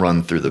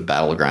run through the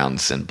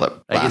battlegrounds and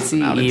blast I can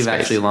see Eve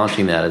actually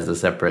launching that as a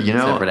separate.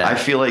 Separate app. I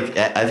feel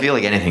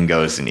like anything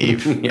goes in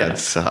Eve. Yeah.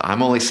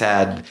 I'm only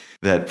sad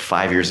that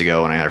 5 years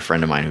ago when I had a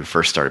friend of mine who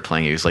first started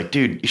playing, he was like,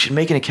 dude, you should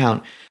make an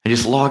account and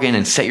just log in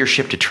and set your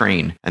ship to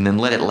train and then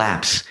let it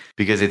lapse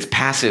because it's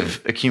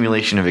passive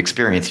accumulation of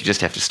experience. You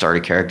just have to start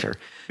a character.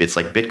 It's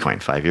like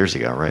Bitcoin 5 years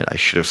ago, right? I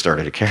should have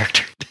started a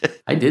character.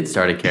 I did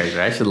start a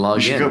character. I should log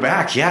in. You should go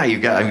back. Yeah, you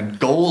got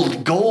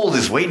gold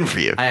is waiting for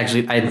you.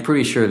 I'm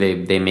pretty sure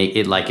they make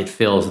it like it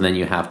fills and then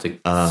you have to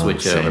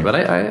switch over. But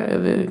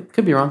I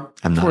could be wrong.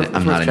 I'm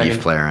not an Eve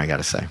player, I got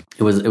to say.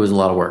 It was a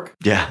lot of work.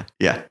 Yeah,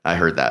 I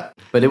heard that.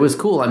 But it was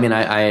cool. I mean,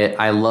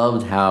 I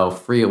loved how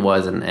free it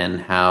was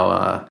and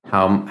how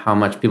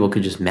much people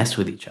could just mess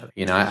with each other.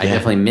 I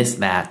definitely missed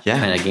that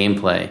kind of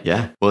gameplay.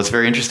 Yeah. Well, it's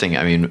very interesting.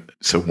 I mean,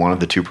 so one of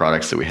the two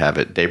products that we have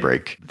at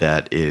Daybreak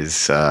that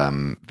is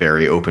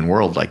very open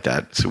world like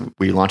that. So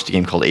we launched a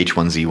game called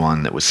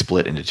H1Z1 that was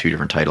split into two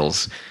different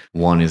titles.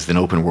 One is an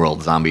open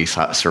world zombie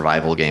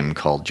survival game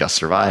called Just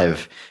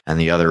Survive, and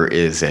the other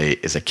is a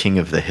King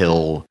of the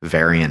Hill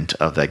variant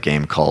of that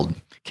game called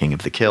King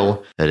of the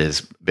Kill. That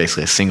is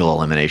basically a single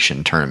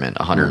elimination tournament,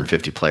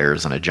 150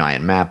 players on a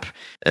giant map.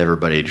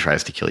 Everybody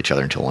tries to kill each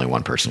other until only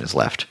one person is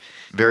left.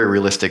 Very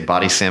realistic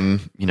body sim.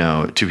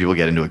 Two people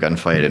get into a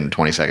gunfight and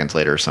 20 seconds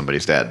later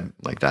somebody's dead.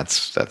 Like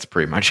that's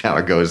pretty much how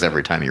it goes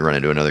every time you run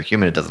into another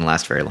human. It doesn't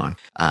last very long.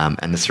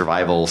 And the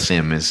survival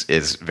sim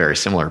is very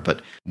similar.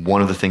 But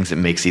one of the things that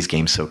makes these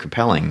games so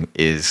compelling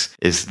is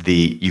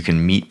you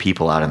can meet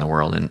people out in the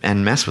world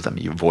and mess with them.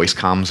 Your voice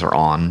comms are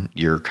on.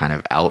 You're kind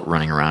of out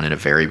running around in a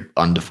very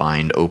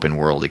undefined open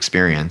world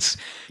experience.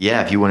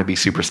 Yeah, if you want to be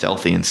super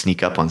stealthy and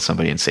sneak up on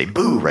somebody and say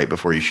boo right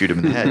before you shoot them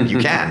in the head, you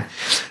can.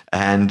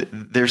 And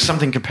there's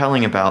something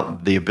compelling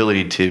about the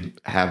ability to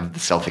have the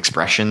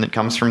self-expression that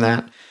comes from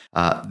that.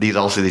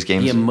 These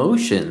games, the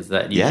emotions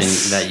that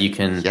you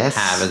can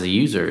have as a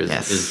user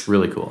is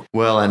really cool.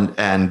 Well,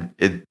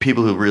 and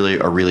people who really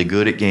are really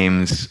good at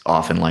games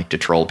often like to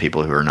troll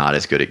people who are not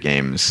as good at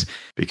games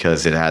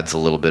because it adds a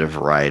little bit of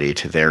variety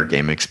to their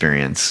game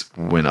experience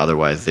when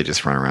otherwise they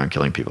just run around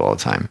killing people all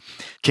the time.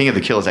 King of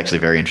the Kill is actually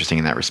very interesting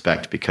in that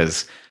respect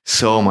because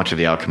so much of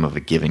the outcome of a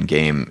given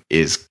game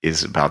is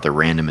about the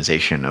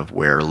randomization of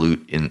where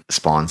loot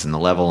spawns in the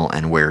level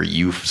and where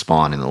you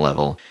spawn in the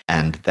level.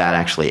 And that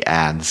actually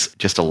adds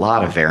just a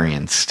lot of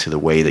variance to the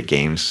way that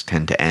games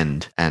tend to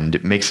end. And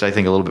it makes it, I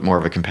think, a little bit more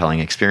of a compelling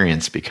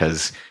experience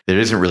because it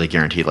isn't really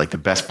guaranteed. Like the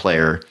best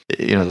player,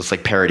 it's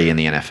like parity in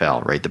the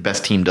NFL, right? The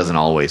best team doesn't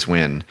always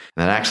win. And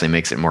that actually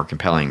makes it more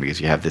compelling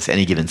because you have this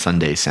any given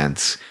Sunday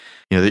sense.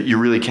 That you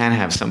really can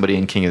have somebody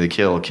in King of the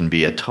Kill can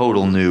be a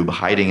total noob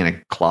hiding in a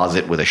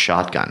closet with a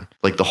shotgun,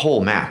 like the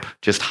whole map,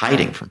 just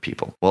hiding from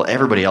people. Well,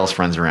 everybody else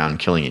runs around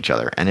killing each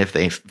other. And if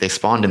they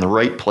spawned in the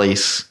right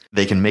place,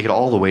 they can make it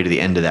all the way to the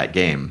end of that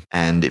game.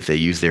 And if they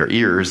use their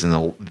ears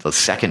and the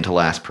second to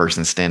last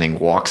person standing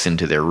walks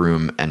into their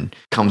room and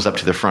comes up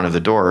to the front of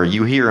the door,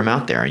 you hear him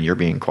out there and you're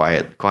being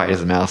quiet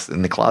as a mouse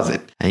in the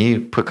closet. And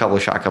you put a couple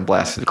of shotgun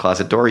blasts through the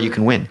closet door, you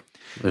can win.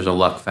 There's a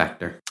luck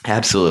factor.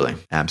 Absolutely.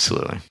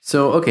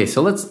 So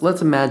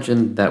let's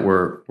imagine that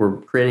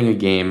we're creating a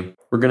game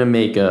we're going to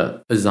make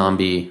a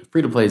zombie,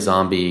 free-to-play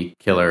zombie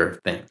killer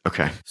thing.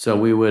 Okay. So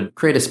we would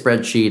create a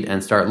spreadsheet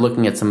and start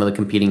looking at some of the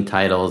competing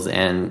titles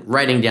and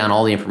writing down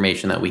all the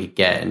information that we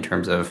get in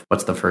terms of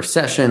what's the first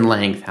session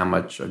length, how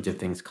much do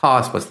things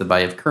cost, what's the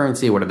value of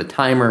currency, what are the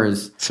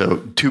timers. So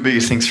two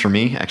biggest things for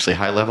me, actually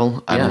high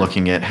level, I'm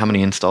looking at how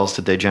many installs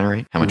did they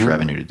generate? How much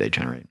revenue did they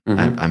generate?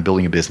 I'm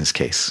building a business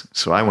case.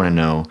 So I want to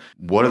know,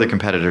 what are the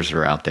competitors that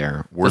are out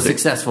there?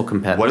 Successful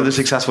competitors. What are the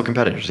successful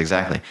competitors?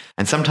 Exactly.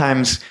 And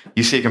sometimes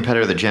you see a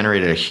competitor that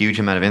generated a huge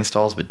amount of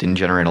installs but didn't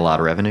generate a lot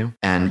of revenue.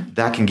 And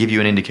that can give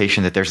you an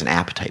indication that there's an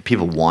appetite.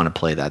 People want to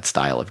play that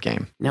style of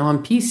game. Now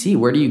on PC,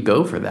 where do you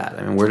go for that?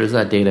 I mean, where does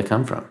that data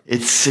come from?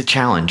 It's a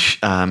challenge.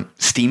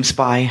 Steam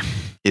Spy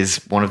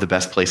is one of the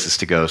best places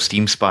to go.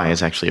 Steam Spy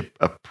is actually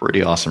a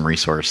pretty awesome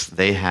resource.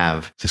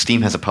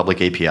 Steam has a public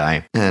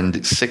API,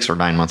 and 6 or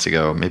 9 months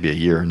ago, maybe a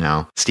year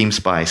now, Steam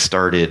Spy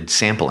started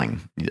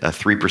sampling a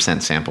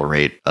 3% sample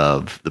rate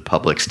of the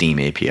public Steam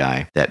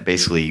API that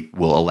basically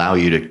will allow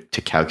you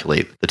to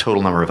calculate the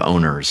total number of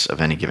owners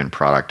of any given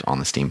product on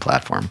the Steam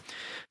platform.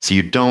 So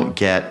you don't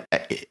get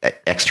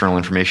external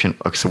information.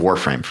 So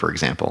Warframe, for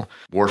example,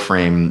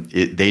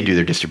 they do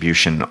their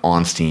distribution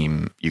on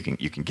Steam. You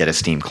can get a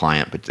Steam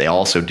client, but they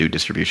also do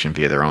distribution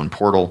via their own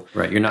portal.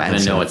 Right, you're not going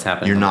to know what's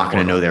happening. You're not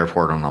going to know their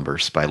portal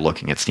numbers by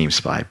looking at Steam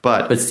Spy.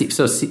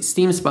 So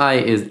Steam Spy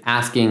is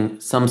asking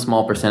some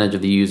small percentage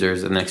of the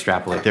users and then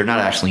extrapolate. They're not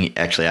actually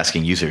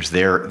asking users.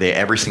 They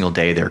every single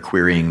day they're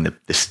querying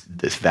this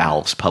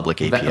Valve's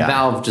public API.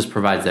 Valve just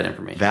provides that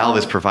information. Valve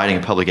is providing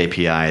a public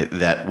API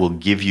that will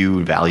give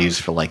you values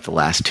for like the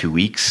last 2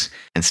 weeks,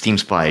 and Steam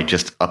Spy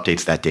just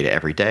updates that data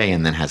every day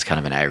and then has kind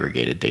of an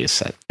aggregated data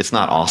set. It's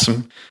not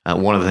awesome.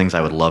 One of the things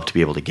I would love to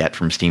be able to get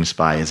from Steam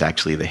Spy is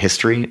actually the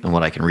history, and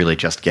what I can really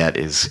just get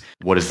is,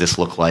 what does this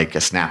look like,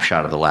 a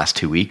snapshot of the last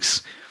 2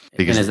 weeks.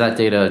 Because and is that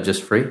data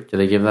just free? Do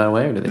they give that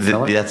away, or do they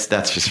sell it?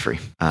 That's just free.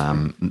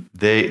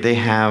 They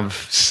have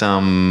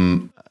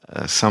some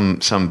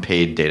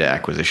paid data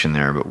acquisition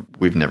there, but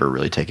we've never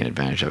really taken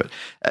advantage of it.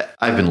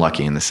 I've been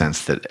lucky in the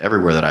sense that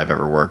everywhere that I've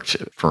ever worked,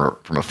 from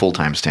a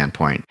full-time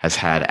standpoint, has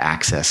had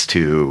access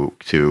to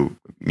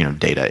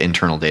data,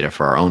 internal data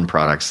for our own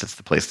products. That's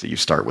the place that you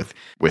start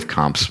with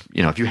comps.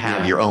 If you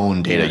have your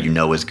own data,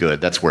 is good.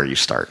 That's where you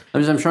start.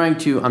 I'm trying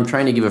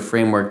to give a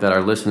framework that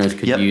our listeners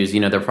could use.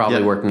 They're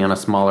probably working on a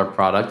smaller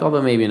product,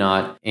 although maybe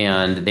not,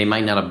 and they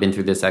might not have been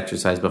through this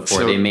exercise before.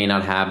 So, they may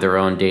not have their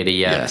own data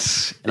yet.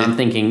 Yes. And I'm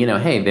thinking,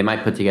 hey, they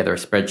might put together a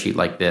spreadsheet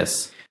like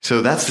this.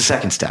 So that's the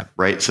second step,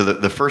 right? So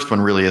the first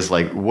one really is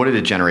like, what did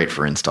it generate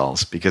for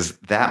installs? Because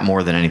that,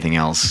 more than anything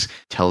else,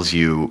 tells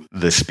you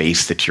the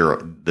space that you're,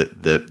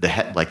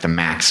 the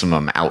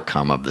maximum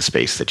outcome of the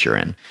space that you're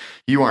in.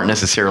 You aren't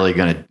necessarily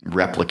going to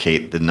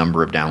replicate the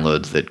number of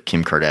downloads that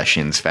Kim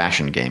Kardashian's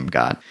fashion game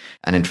got.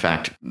 And in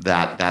fact,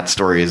 that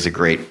story is a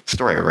great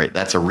story, right?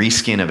 That's a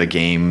reskin of a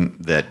game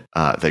that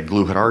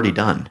Glu had already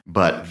done,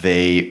 but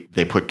they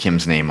put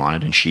Kim's name on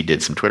it, and she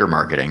did some Twitter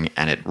marketing,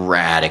 and it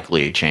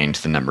radically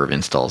changed the number of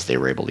installs they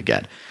were able to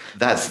get.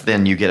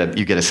 Then you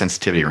get a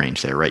sensitivity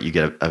range there, right? You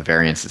get a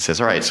variance that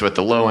says, all right, so at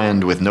the low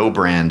end, with no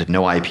brand,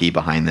 no IP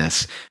behind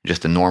this,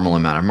 just a normal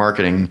amount of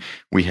marketing,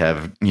 we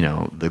have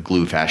the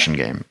Glu fashion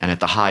game. And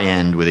at the high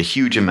end, with a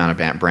huge amount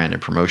of brand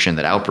and promotion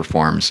that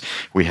outperforms,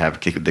 we have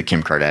the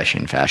Kim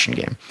Kardashian fashion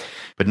game.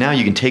 But now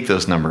you can take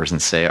those numbers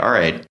and say, all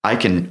right, I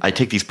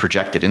take these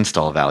projected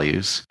install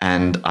values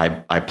and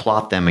I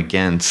plot them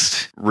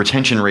against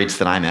retention rates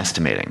that I'm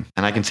estimating.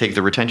 And I can take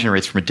the retention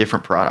rates from a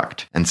different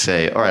product and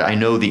say, all right, I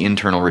know the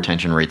internal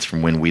retention rates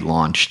from when we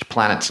launched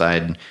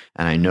PlanetSide,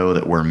 and I know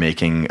that we're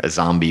making a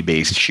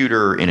zombie-based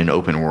shooter in an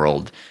open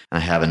world,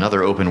 and I have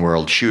another open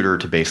world shooter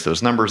to base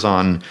those numbers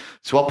on.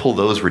 So I'll pull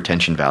those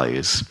retention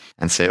values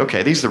and say,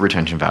 okay, these are the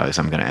retention values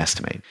I'm going to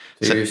estimate.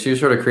 So you're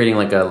sort of creating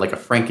like a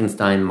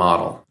Frankenstein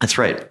model. That's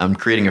right. I'm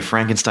creating a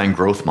Frankenstein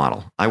growth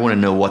model. I want to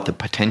know what the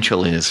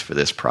potential is for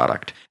this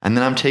product. And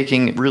then I'm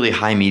taking really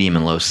high, medium,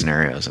 and low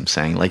scenarios. I'm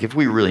saying, like, if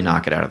we really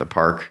knock it out of the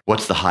park,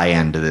 what's the high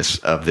end of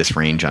this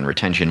range on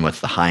retention?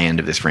 What's the high end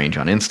of this range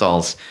on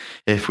installs?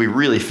 If we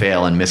really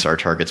fail and miss our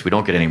targets, we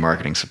don't get any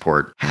marketing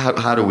support.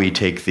 How do we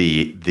take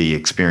the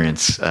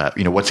experience?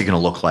 What's it going to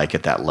look like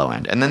at that low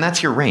end? And then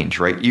that's your range,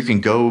 right? You can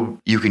go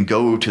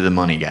to the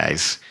money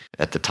guys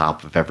at the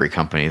top of every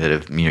company that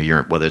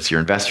have, whether it's your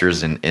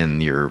investors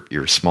in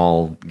your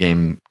small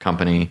game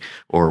company,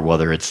 or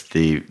whether it's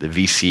the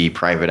VC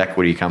private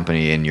equity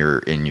company in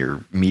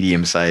your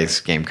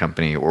medium-sized game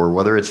company, or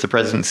whether it's the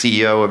president and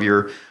CEO of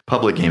your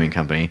public gaming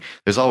company.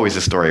 There's always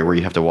a story where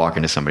you have to walk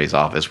into somebody's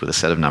office with a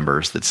set of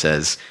numbers that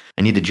says,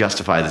 I need to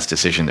justify this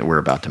decision that we're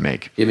about to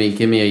make. Give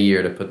me a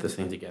year to put this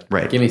thing together.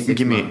 Right. Give me 6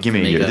 months. Give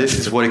me a year. This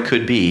is what it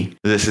could be.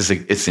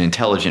 It's an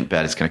intelligent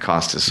bet. It's going to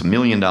cost us $1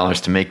 million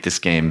to make this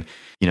game.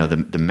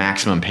 the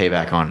maximum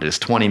payback on it is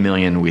 20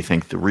 million. We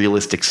think the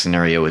realistic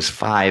scenario is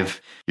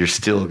 5. You're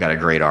still got a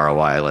great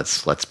ROI.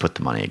 Let's put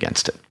the money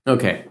against it.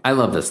 Okay, I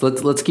love this.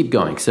 Let's keep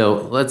going.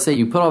 So let's say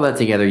you put all that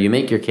together, you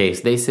make your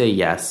case, they say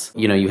yes.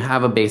 You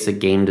have a basic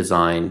game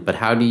design, but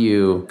how do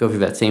you go through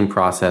that same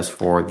process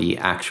for the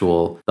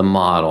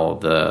model,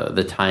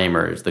 the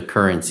timers, the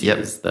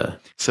currencies? Yep.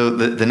 So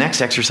the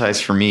next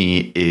exercise for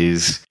me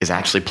is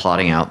actually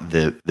plotting out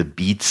the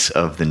beats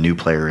of the new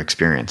player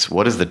experience.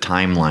 What is the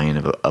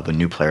timeline of a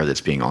new player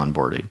that's being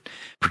onboarded?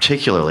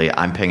 Particularly,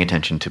 I'm paying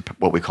attention to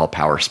what we call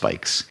power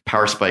spikes.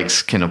 Power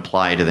spikes can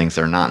apply to things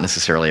that are not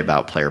necessarily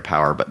about player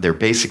power, but they're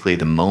basically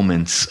the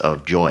moments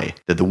of joy.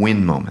 They're the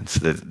win moments.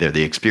 They're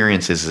the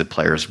experiences that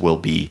players will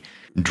be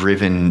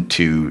driven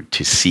to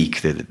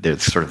seek. They're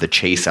sort of the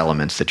chase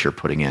elements that you're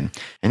putting in.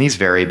 And these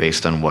vary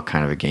based on what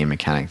kind of a game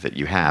mechanic that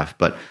you have.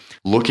 But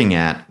looking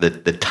at the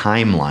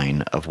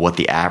timeline of what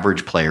the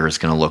average player is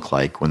going to look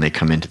like when they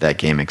come into that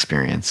game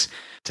experience.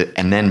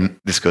 And then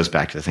this goes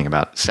back to the thing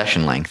about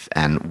session length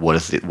and what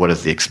is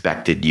the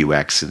expected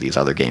UX of these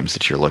other games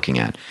that you're looking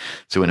at.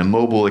 So in a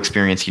mobile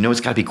experience,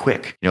 it's got to be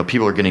quick.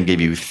 People are going to give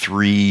you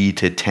 3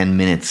 to 10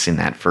 minutes in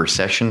that first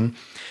session.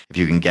 If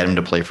you can get them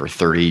to play for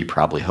 30, you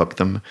probably hook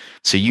them.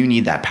 So you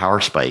need that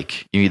power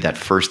spike. You need that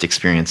first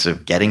experience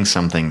of getting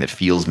something that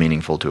feels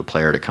meaningful to a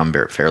player to come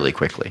fairly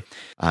quickly.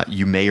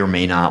 You may or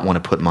may not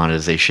want to put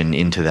monetization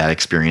into that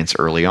experience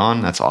early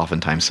on. That's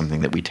oftentimes something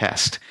that we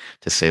test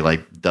to say,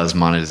 does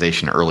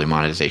early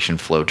monetization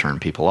flow turn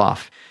people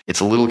off? It's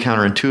a little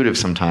counterintuitive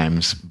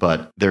sometimes,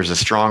 but there's a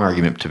strong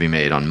argument to be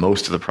made on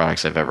most of the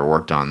products I've ever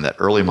worked on that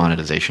early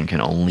monetization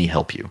can only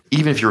help you.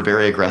 Even if you're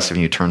very aggressive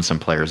and you turn some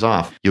players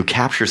off, you'll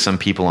capture some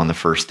people on the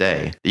first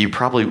day that you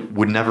probably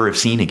would never have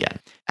seen again.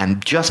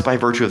 And just by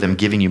virtue of them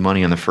giving you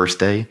money on the first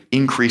day,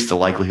 increase the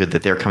likelihood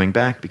that they're coming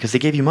back because they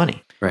gave you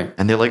money. Right.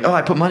 And they're like, oh,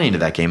 I put money into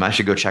that game. I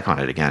should go check on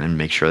it again and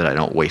make sure that I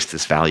don't waste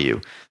this value.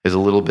 There's a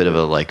little bit of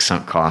a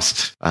sunk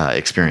cost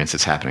experience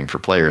that's happening for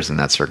players in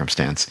that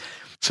circumstance.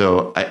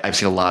 So I've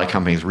seen a lot of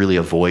companies really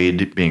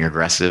avoid being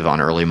aggressive on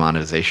early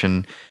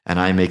monetization. And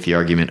I make the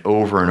argument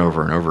over and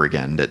over and over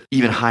again that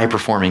even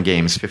high-performing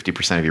games,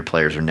 50% of your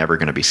players are never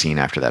going to be seen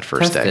after that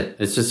first day. It.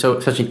 It's just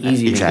such an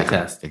easy thing to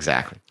test.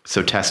 Exactly.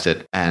 So test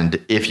it.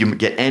 And if you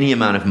get any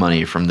amount of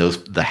money from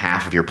the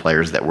half of your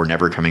players that were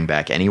never coming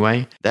back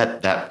anyway,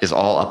 that is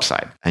all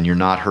upside. And you're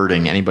not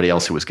hurting anybody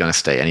else who was going to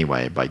stay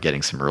anyway by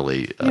getting some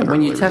early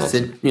when you results.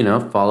 test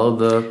it, follow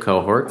the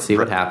cohort, see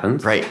what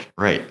happens.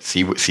 Right.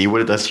 See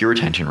what it does to your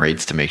retention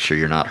rates to make sure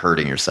you're not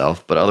hurting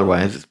yourself. But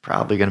otherwise, it's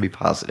probably going to be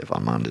positive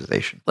on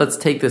monetization. Let's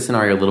take this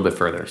scenario a little bit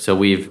further. So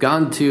we've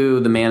gone to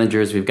the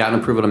managers, we've gotten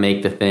approval to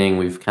make the thing,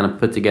 we've kind of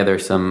put together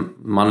some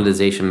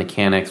monetization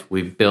mechanics,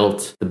 we've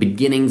built the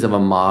beginnings of a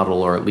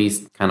model, or at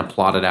least kind of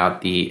plotted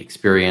out the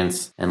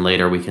experience, and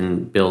later we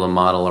can build a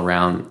model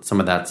around some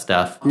of that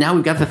stuff. Now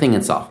we've got the thing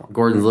in software.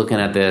 Gordon's looking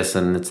at this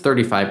and it's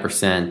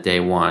 35% day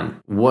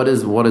one. What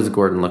is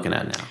Gordon looking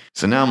at now?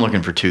 So now I'm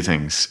looking for two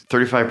things.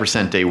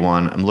 35% day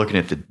one, I'm looking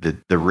at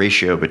the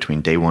ratio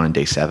between day 1 and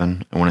day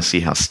 7. I want to see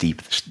how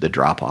steep the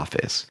drop-off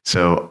is.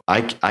 So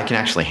I can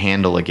actually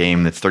handle a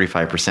game that's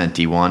 35%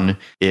 D1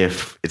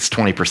 if it's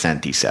 20%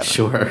 D7.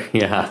 Sure,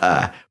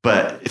 yeah.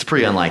 But it's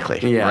pretty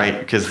unlikely, right?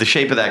 Because the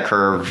shape of that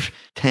curve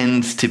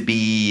tends to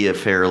be a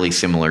fairly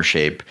similar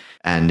shape.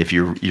 And if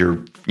your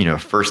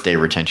first day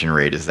retention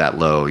rate is that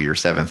low, your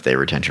 7th day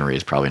retention rate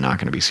is probably not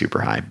going to be super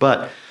high.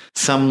 But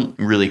some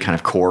really kind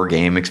of core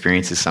game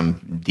experiences, some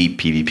deep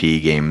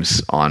PvP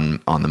games on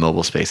the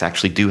mobile space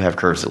actually do have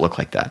curves that look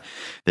like that.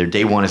 Their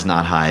day one is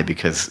not high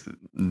because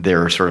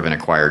they're sort of an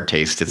acquired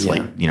taste. It's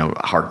like,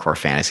 hardcore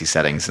fantasy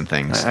settings and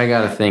things. I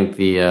got to think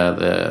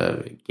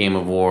the Game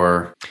of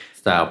War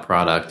style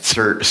product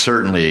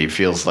certainly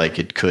feels like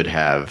it could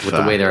have with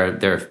the way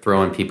they're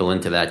throwing people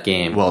into that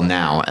game. Well,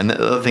 now, and the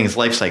other thing is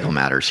life cycle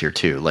matters here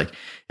too. Like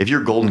if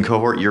your golden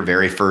cohort, your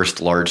very first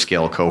large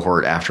scale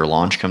cohort after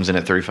launch comes in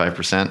at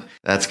 35%,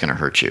 that's going to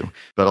hurt you.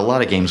 But a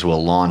lot of games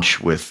will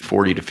launch with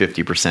 40 to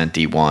 50%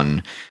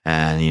 D1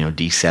 and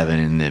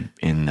D7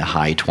 in the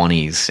high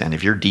 20s. And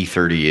if your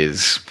D30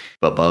 is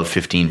above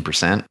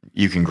 15%,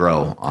 you can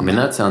grow on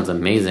that sounds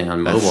amazing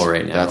on mobile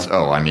right now.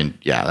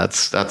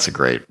 That's a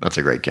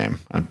great game.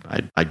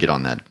 I'd get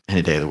on that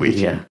any day of the week.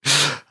 Yeah.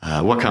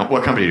 What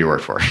company do you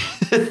work for?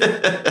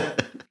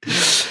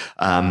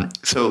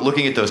 So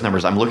looking at those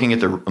numbers, I'm looking at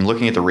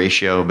the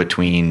ratio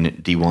between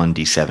D1,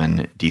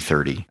 D7,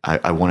 D30.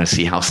 I want to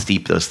see how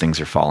steep those things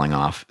are falling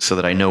off so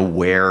that I know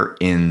where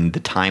in the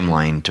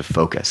timeline to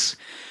focus.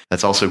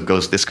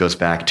 This goes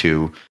back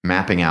to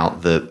mapping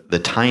out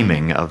the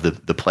timing of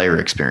the player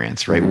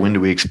experience, right? Mm-hmm. When do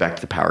we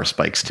expect the power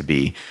spikes to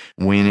be?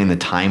 When in the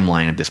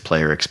timeline of this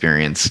player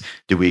experience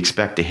do we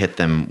expect to hit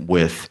them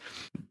with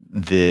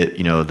the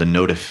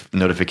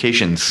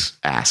notifications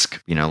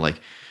ask?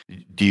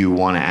 Do you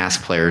want to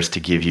ask players to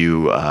give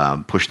you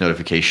push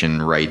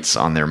notification rights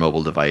on their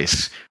mobile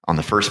device on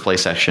the first play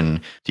session?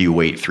 Do you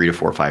wait 3 to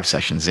 4 or 5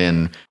 sessions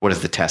in? What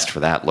does the test for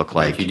that look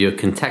like? Do you do it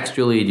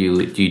contextually? Do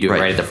you do it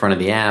right at the front of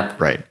the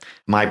app? Right.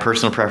 My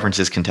personal preference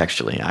is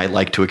contextually. I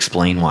like to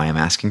explain why I'm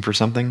asking for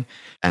something.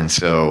 And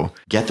so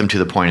get them to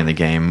the point in the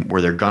game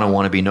where they're going to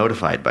want to be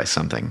notified by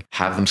something.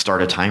 Have them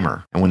start a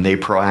timer. And when they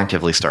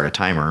proactively start a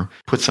timer,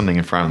 put something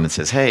in front of them that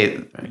says, hey,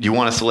 do you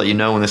want us to let you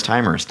know when this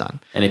timer is done?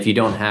 And if you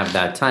don't have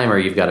that timer,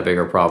 you've got a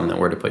bigger problem than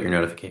where to put your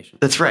notification.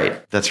 That's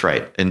right. That's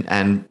right.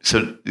 And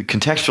so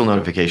contextual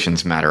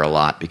notifications matter a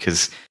lot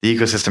because the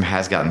ecosystem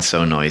has gotten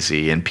so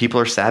noisy and people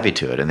are savvy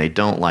to it and they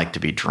don't like to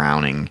be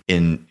drowning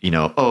in,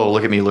 oh,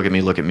 look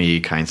at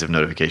me kinds of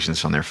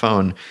notifications on their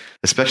phone,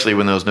 especially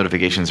when those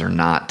notifications are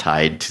not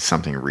tied to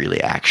something really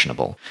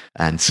actionable.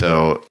 And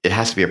so it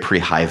has to be a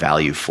pretty high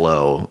value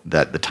flow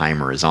that the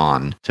timer is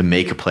on to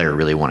make a player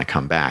really want to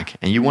come back.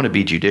 And you want to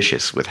be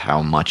judicious with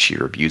how much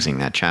you're abusing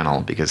that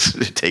channel because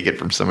take it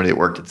from somebody that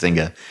worked at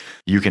Zynga,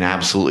 you can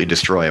absolutely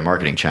destroy a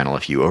marketing channel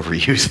if you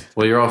overuse it.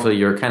 Well,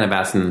 you're kind of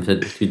asking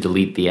them to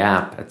delete the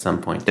app at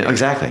some point.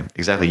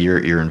 Exactly.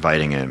 You're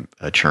inviting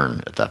a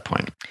churn at that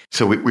point.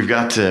 So we've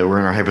got we're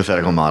in our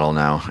hypothetical model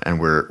now, and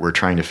we're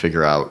trying to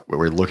figure out.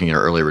 We're looking at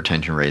our early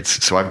retention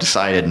rates. So I've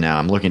decided now.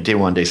 I'm looking at day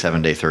 1, day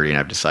 7, day 30, and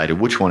I've decided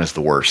which one is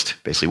the worst.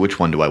 Basically, which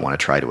one do I want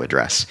to try to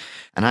address?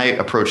 And I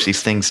approach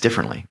these things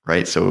differently,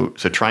 right? So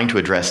trying to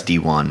address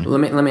D1.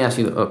 Let me ask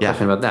you a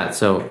question about that.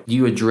 So do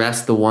you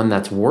address the one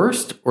that's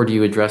worst, or do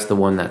you address the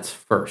one that's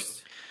first?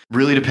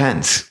 Really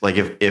depends. Like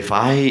it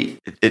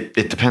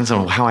depends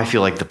on how I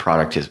feel like the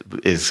product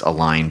is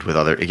aligned with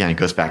other. Again, it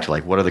goes back to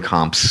like what are the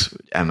comps?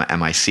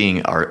 Am I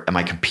seeing? Am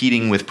I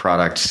competing with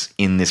products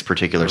in this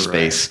particular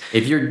space?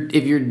 If your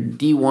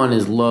D1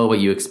 is low, but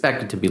you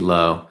expect it to be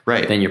low,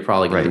 right, then you're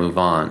probably going to move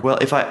on. Well,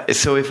 if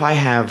I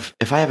have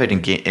a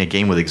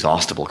game with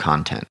exhaustible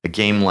content, a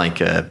game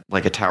like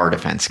a tower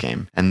defense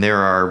game, and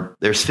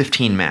there's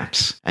 15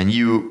 maps, and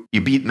you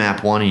beat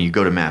map 1 and you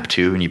go to map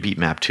 2, and you beat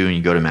map 2 and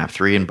you go to map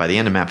 3, and by the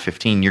end of map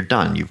 15, you're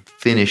done. You've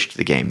finished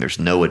the game. There's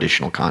no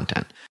additional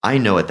content. I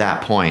know at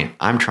that point,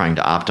 I'm trying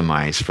to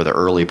optimize for the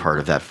early part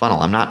of that funnel.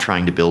 I'm not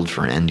trying to build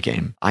for an end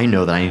game. I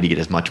know that I need to get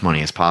as much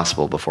money as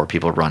possible before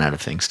people run out of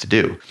things to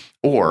do.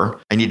 Or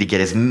I need to get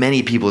as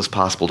many people as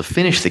possible to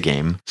finish the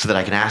game so that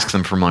I can ask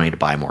them for money to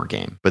buy more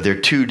game. But there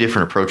are two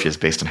different approaches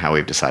based on how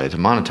we've decided to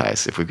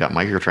monetize. If we've got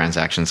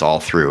microtransactions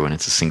all through and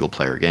it's a single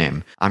player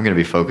game, I'm going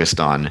to be focused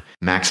on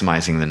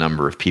maximizing the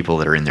number of people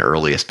that are in the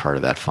earliest part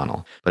of that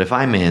funnel. But if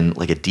I'm in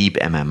like a deep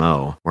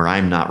MMO where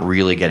I'm not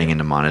really getting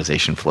into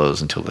monetization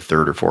flows until the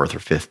 3rd or 4th or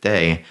 5th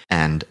day,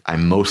 and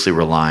I'm mostly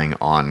relying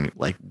on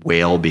like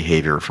whale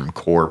behavior from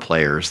core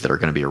players that are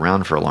going to be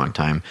around for a long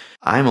time,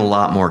 I'm a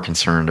lot more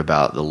concerned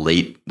about the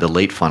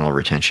late funnel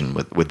retention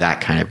with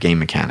that kind of game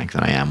mechanic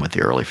than I am with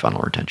the early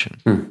funnel retention.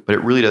 But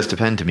it really does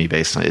depend to me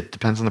it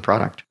depends on the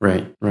product.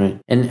 Right.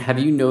 And have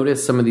you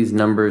noticed some of these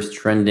numbers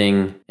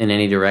trending in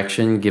any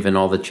direction given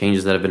all the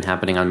changes that have been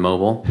happening on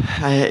mobile?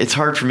 It's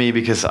hard for me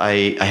because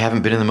I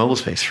haven't been in the mobile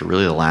space for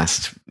really the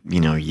last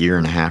year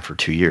and a half or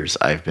 2 years.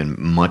 I've been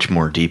much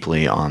more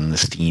deeply on the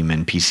Steam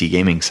and PC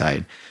gaming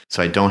side.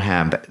 So I don't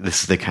have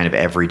the kind of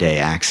everyday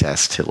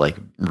access to like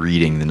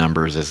reading the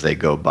numbers as they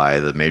go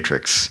by the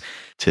matrix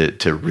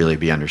to really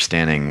be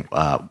understanding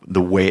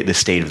the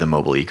state of the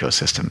mobile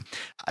ecosystem.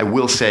 I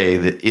will say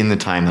that in the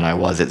time that I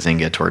was at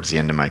Zynga towards the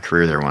end of my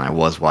career there, when I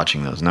was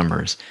watching those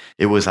numbers,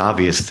 it was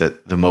obvious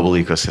that the mobile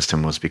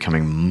ecosystem was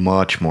becoming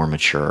much more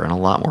mature and a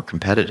lot more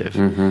competitive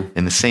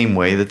in the same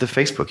way that the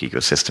Facebook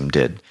ecosystem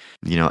did.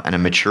 And a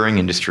maturing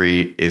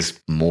industry is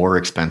more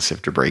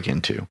expensive to break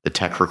into. The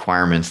tech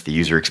requirements, the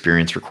user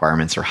experience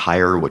requirements are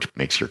higher, which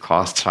makes your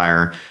costs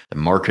higher. The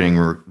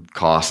marketing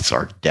costs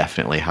are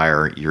definitely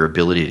higher. Your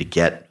ability to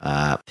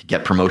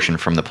get promotion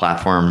from the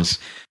platforms,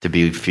 to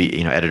be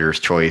editor's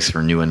choice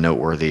or new and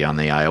noteworthy on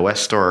the iOS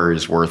store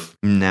is worth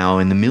now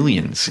in the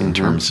millions in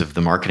terms of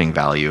the marketing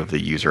value of the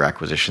user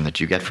acquisition that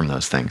you get from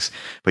those things.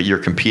 But you're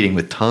competing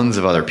with tons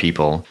of other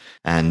people,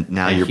 and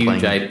now you're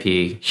playing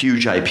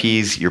huge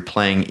IPs. You're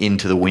playing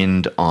into the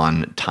wind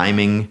on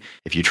timing.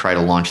 If you try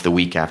to launch the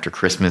week after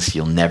Christmas,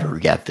 you'll never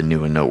get the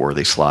new and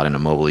noteworthy slot in a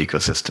mobile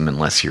ecosystem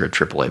unless you're a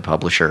AAA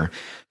publisher,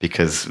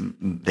 because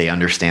they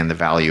understand the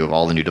value of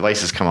all the new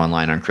devices come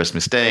online on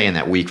Christmas Day, and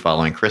that week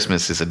following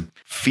Christmas is a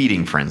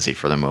feeding frenzy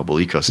for the mobile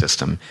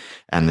ecosystem.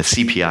 And the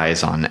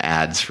CPIs on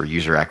ads for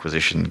user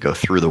acquisition go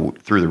through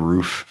the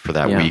roof for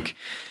that week.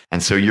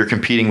 And so you're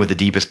competing with the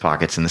deepest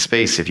pockets in the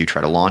space if you try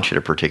to launch at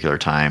a particular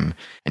time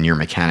and your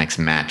mechanics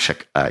match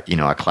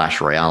a Clash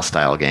Royale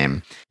style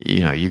game.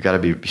 You got to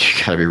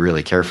be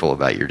really careful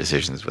about your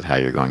decisions with how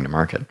you're going to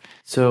market.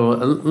 So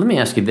let me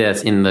ask you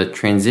this: in the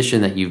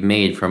transition that you've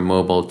made from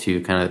mobile to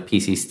kind of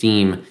PC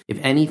Steam, if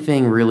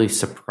anything really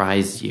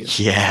surprised you?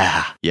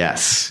 Yeah.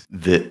 Yes.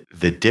 The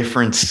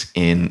difference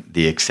in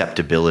the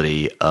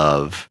acceptability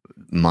of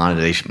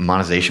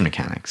monetization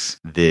mechanics,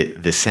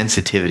 the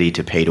sensitivity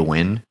to pay to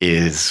win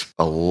is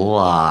a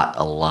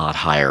lot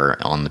higher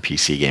on the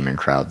PC gaming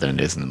crowd than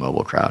it is in the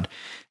mobile crowd.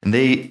 And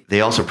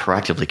they also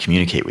proactively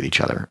communicate with each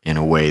other in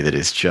a way that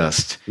is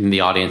just... The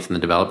audience and the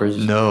developers?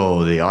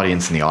 No, the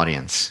audience and the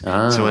audience.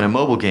 Oh. So in a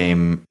mobile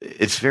game,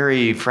 it's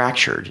very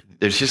fractured.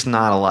 There's just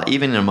not a lot,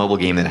 even in a mobile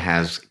game that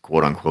has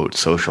quote unquote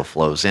social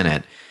flows in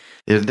it,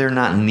 they're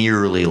not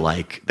nearly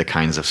like the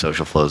kinds of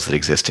social flows that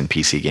exist in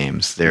PC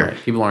games.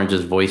 People aren't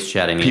just voice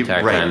chatting the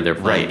entire time they're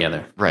playing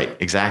together. Right,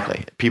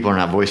 exactly. People are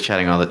not voice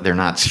chatting all that. They're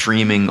not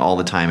streaming all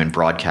the time and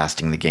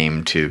broadcasting the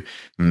game to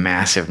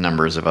massive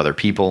numbers of other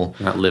people.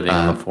 Not living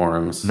on the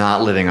forums.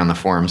 Not living on the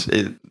forums.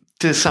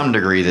 To some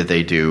degree that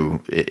they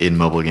do in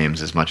mobile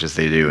games as much as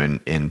they do in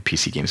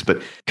PC games.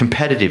 But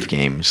competitive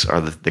games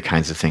are the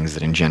kinds of things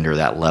that engender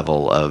that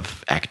level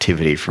of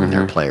activity from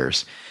their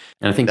players.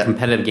 And I think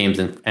competitive games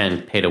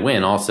and pay to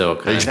win also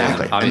kind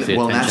of obviously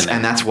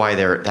that's why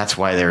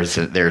there's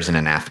an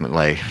anathema.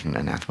 Like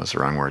anathema's the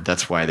wrong word.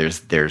 That's why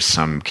there's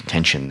some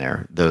contention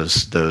there.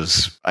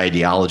 Those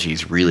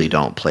ideologies really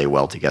don't play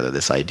well together.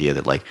 This idea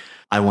that like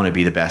I want to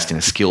be the best in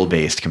a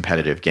skill-based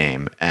competitive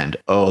game, and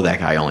that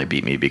guy only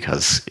beat me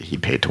because he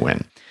paid to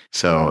win.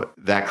 So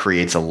that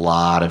creates a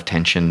lot of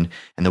tension,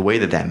 and the way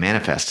that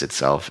manifests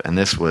itself. And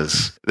this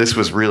was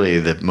really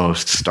the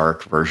most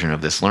stark version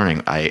of this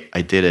learning. I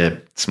did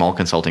a small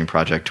consulting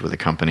project with a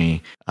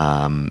company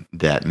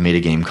that made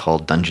a game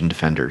called Dungeon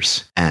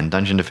Defenders, and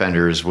Dungeon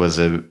Defenders was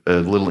a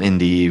little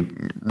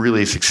indie,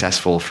 really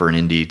successful for an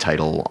indie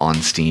title on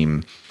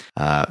Steam.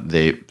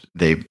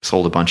 They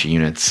sold a bunch of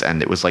units,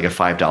 and it was like a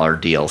 $5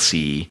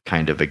 DLC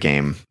kind of a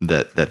game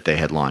that they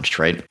had launched,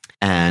 right?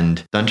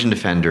 And Dungeon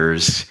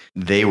Defenders,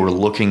 they were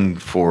looking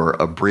for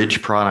a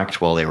bridge product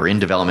while they were in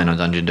development on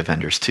Dungeon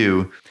Defenders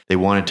 2. They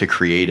wanted to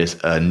create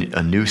a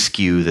new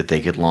SKU that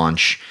they could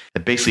launch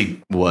that basically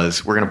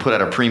was, we're going to put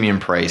out a premium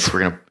price.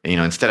 We're going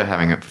to, instead of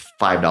having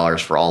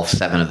 $5 for all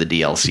 7 of the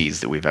DLCs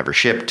that we've ever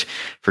shipped,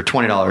 for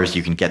 $20,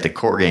 you can get the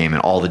core game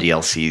and all the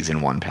DLCs in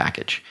one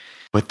package.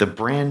 But the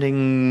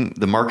branding,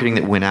 the marketing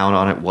that went out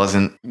on it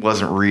wasn't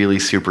really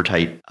super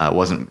tight,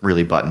 wasn't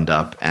really buttoned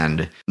up,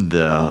 and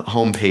the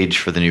homepage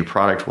for the new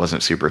product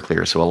wasn't super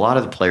clear. So a lot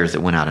of the players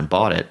that went out and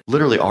bought it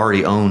literally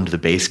already owned the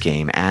base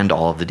game and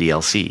all of the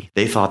DLC.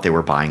 They thought they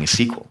were buying a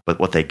sequel, but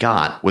what they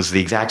got was the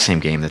exact same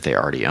game that they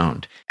already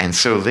owned. And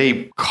so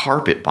they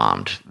carpet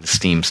bombed the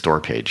Steam store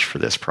page for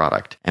this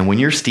product. And when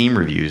your Steam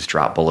reviews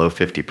drop below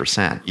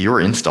 50%, your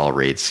install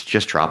rates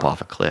just drop off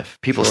a cliff.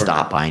 People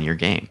stop buying your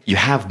game. You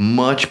have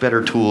much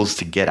better tools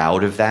to get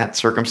out of that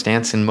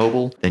circumstance in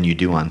mobile than you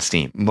do on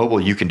Steam.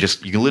 Mobile, you can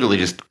literally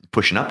just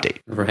push an update,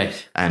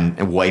 right,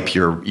 and wipe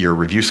your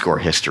review score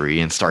history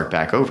and start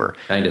back over.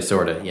 Kind of,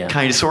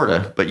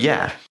 sorta, but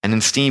yeah. And in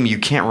Steam, you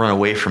can't run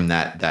away from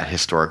that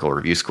historical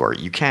review score.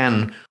 You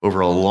can, over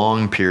a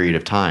long period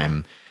of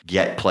time,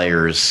 get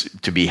players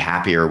to be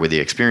happier with the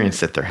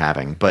experience that they're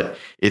having. But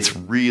it's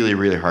really,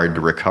 really hard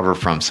to recover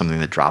from something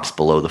that drops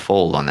below the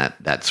fold on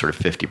that sort of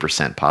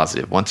 50%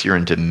 positive. Once you're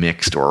into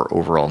mixed or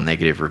overall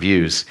negative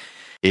reviews,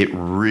 it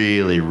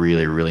really,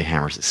 really, really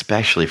hammers,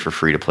 especially for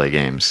free-to-play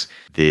games,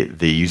 the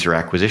user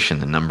acquisition,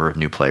 the number of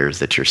new players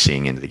that you're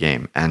seeing into the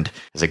game. And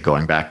as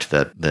going back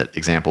to that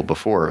example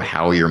before,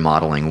 how you're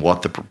modeling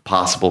what the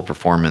possible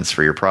performance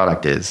for your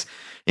product is,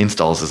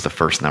 installs is the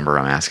first number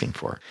I'm asking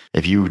for.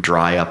 If you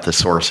dry up the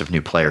source of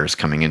new players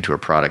coming into a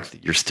product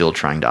that you're still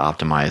trying to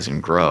optimize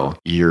and grow,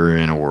 you're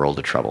in a world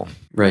of trouble.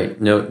 Right.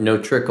 No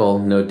trickle,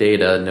 no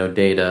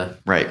data.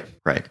 Right.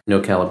 No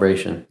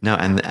calibration. No,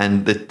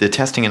 and the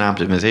testing and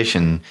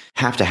optimization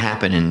have to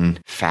happen in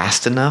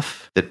fast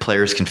enough that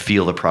players can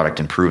feel the product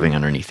improving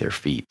underneath their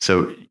feet.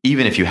 So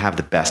even if you have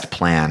the best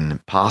plan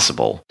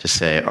possible to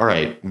say, all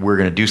right, we're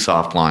going to do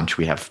soft launch,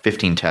 we have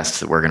 15 tests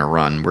that we're going to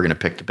run, we're going to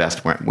pick the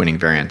best winning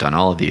variant on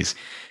all of these.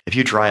 If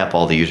you dry up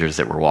all the users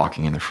that were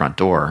walking in the front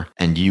door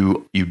and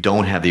you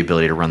don't have the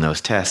ability to run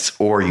those tests,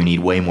 or you need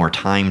way more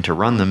time to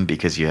run them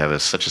because you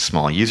have such a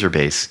small user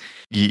base,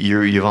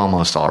 you've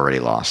almost already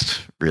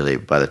lost, really,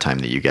 by the time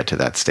that you get to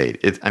that state.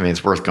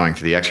 It's worth going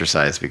through the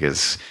exercise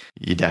because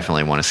you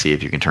definitely want to see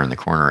if you can turn the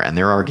corner. And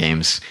there are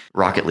games,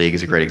 Rocket League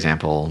is a great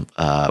example,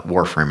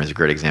 Warframe is a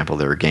great example.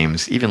 There are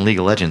games, even League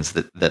of Legends,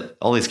 that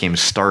all these games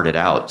started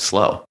out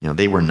slow.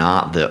 They were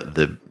not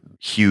the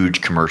huge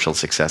commercial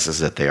successes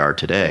that they are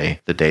today,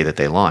 the day that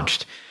they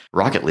launched.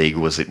 Rocket League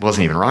wasn't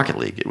even Rocket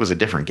League. It was a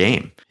different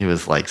game. It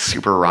was like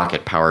super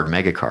rocket powered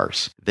mega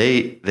cars.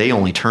 They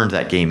only turned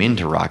that game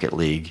into Rocket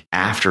League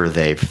after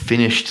they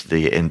finished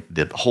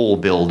the whole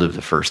build of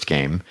the first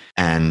game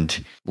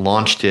and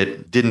launched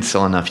it, didn't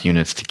sell enough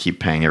units to keep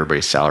paying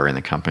everybody's salary in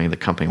the company. The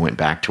company went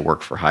back to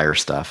work for hire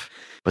stuff.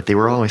 But they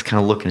were always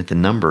kind of looking at the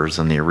numbers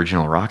on the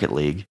original Rocket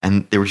League,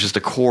 and there was just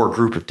a core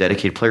group of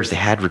dedicated players. They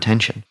had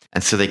retention.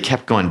 And so they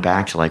kept going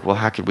back to like, well,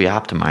 how could we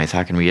optimize?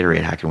 How can we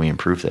iterate? How can we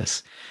improve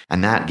this?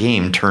 And that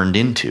game turned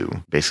into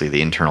basically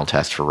the internal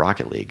test for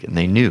Rocket League. And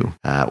they knew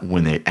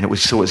it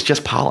was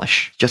just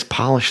polish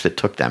that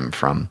took them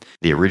from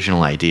the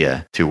original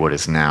idea to what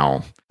is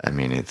now I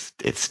mean,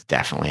 it's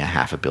definitely a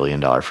 $500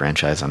 million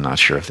franchise. I'm not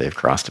sure if they've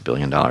crossed $1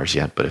 billion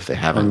yet, but if they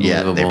haven't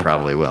yet, they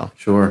probably will.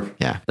 Sure.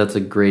 Yeah. That's a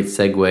great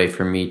segue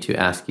for me to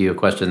ask you a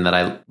question that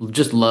I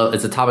just love.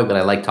 It's a topic that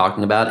I like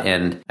talking about,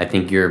 and I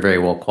think you're very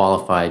well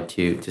qualified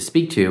to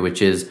speak to,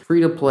 which is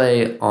free to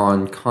play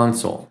on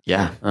console.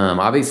 Yeah.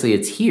 Obviously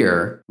it's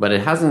here, but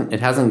it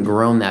hasn't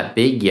grown that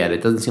big yet.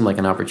 It doesn't seem like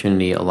an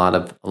opportunity a lot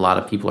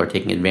of people are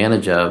taking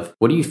advantage of.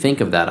 What do you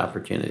think of that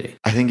opportunity?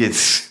 I think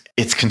it's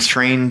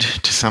constrained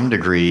to some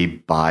degree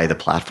by the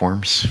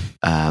platforms.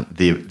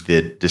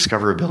 The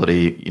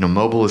discoverability,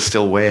 mobile is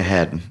still way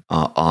ahead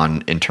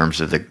in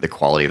terms of the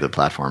quality of the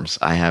platforms.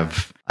 I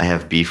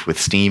have beef with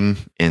Steam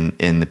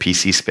in the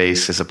PC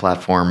space as a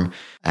platform,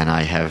 and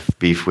I have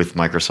beef with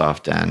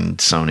Microsoft and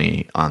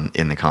Sony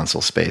in the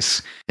console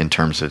space in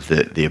terms of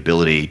the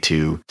ability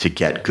to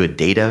get good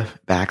data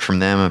back from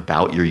them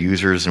about your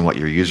users and what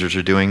your users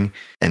are doing,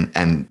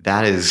 and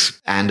that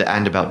is and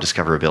about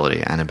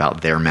discoverability and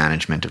about their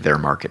management of their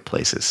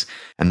marketplaces.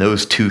 And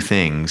those two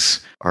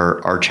things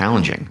are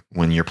challenging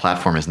when your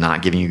platform is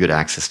not giving you good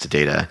access to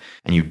data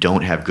and you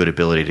don't have good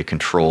ability to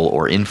control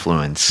or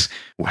influence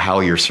how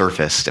you're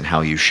surfaced and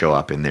how you show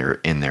up in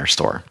their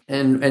store.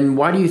 And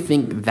why do you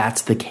think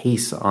that's the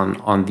case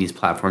on these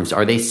platforms?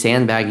 Are they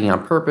sandbagging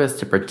on purpose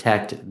to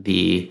protect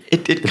the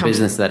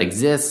business that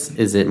exists?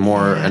 Is it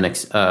more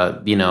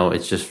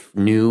it's just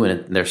new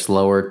and they're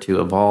slower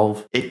to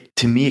evolve?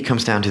 To me, it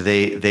comes down to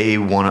they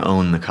want to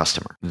own the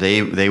customer.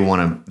 They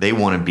want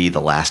to be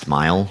the last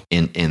mile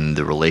in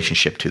the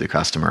relationship to the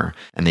customer,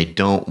 and they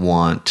don't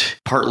want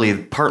partly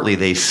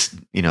they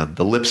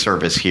the lip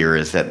service here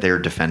is that they're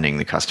defending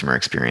the customer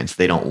experience.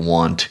 They don't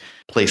want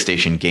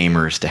PlayStation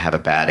gamers to have a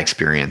bad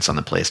experience on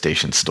the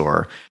PlayStation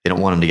Store. They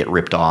don't want them to get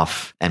ripped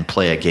off and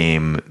play a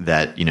game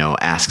that,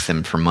 asks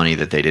them for money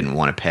that they didn't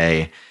want to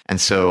pay. And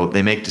so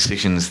they make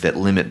decisions that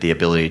limit the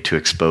ability to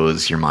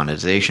expose your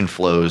monetization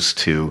flows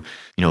to,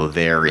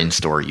 their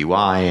in-store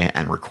UI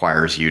and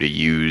requires you to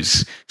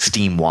use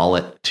Steam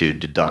Wallet to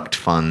deduct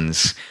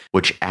funds,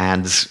 which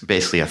adds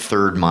basically a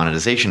third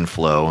monetization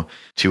flow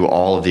to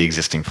all of the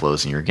existing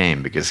flows in your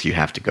game, because you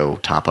have to go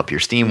top up your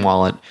Steam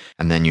Wallet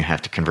and then you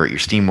have to convert your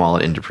Steam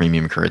Wallet into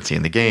premium currency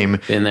in the game.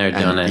 Been there,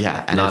 done it.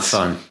 Yeah, and not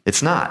fun.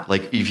 It's not.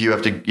 Like if you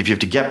have to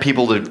get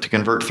people to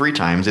convert 3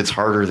 times, it's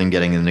harder than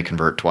getting them to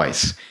convert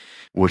twice,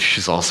 which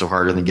is also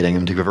harder than getting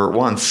them to convert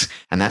once.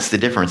 And that's the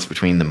difference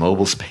between the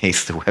mobile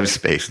space, the web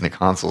space, and the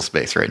console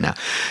space right now.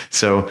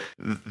 So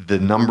the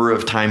number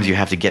of times you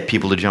have to get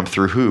people to jump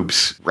through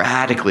hoops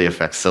radically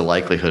affects the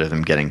likelihood of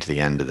them getting to the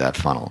end of that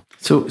funnel.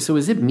 So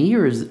is it me,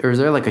 or is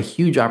there like a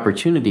huge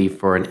opportunity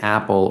for an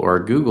Apple or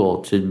a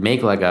Google to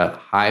make like a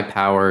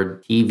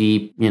high-powered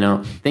TV,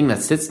 thing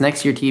that sits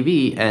next to your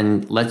TV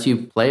and lets you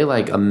play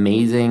like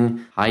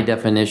amazing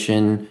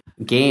high-definition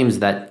games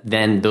that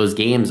then those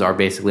games are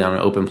basically on an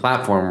open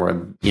platform where,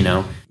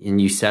 and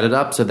you set it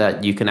up so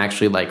that you can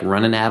actually like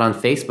run an ad on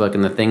Facebook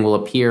and the thing will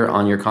appear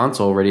on your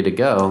console ready to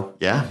go.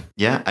 Yeah.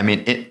 I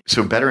mean,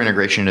 so better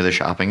integration into the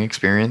shopping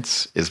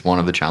experience is one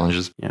of the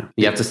challenges. Yeah.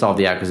 You have to solve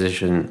the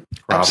acquisition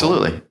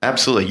problem.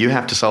 Absolutely. You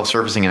have to solve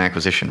surfacing and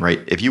acquisition, right?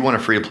 If you want a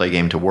free-to-play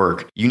game to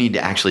work, you need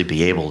to actually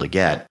be able to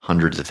get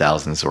hundreds of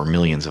thousands or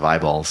millions of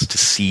eyeballs to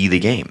see the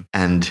game.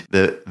 And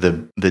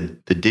the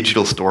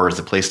digital stores,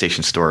 the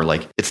PlayStation Store,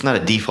 like it's not a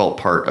default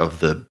part of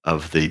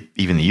the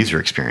even the user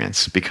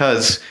experience,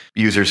 because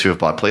users who have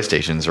bought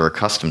PlayStations are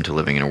accustomed to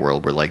living in a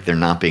world where like they're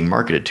not being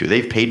marketed to.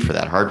 They've paid for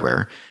that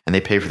hardware and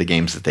they pay for the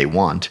games that they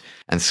want.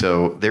 And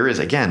so there's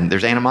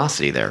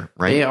animosity there,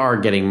 right? They are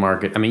getting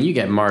marketed. I mean, you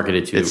get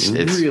marketed to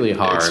really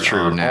hard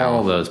on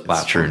all those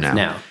platforms. It's true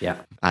now. Yeah.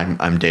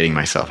 I'm dating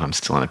myself. I'm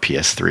still on a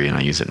PS3 and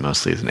I use it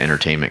mostly as an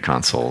entertainment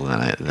console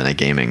than a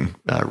gaming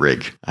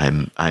rig.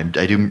 I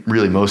do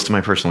really most of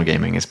my personal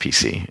gaming is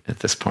PC at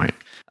this point.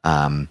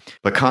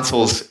 But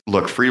consoles,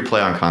 look, free to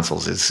play on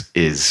consoles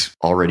is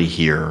already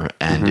here,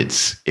 and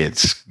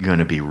it's going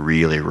to be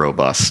really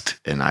robust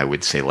in, I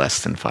would say,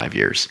 less than 5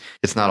 years.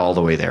 It's not all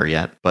the way there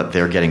yet, but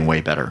they're getting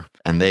way better.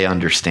 And they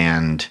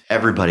understand,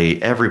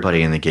 everybody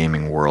in the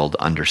gaming world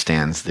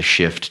understands the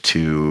shift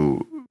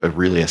to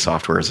really a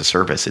software as a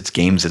service. It's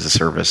games as a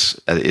service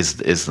is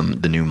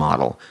the new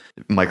model.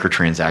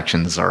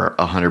 Microtransactions are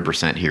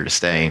 100% here to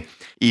stay.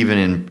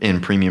 Even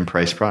in premium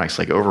price products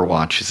like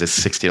Overwatch is a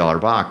 $60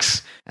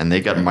 box, and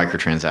they got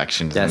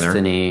microtransactions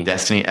in there.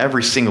 Destiny,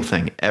 every single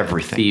thing,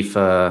 everything.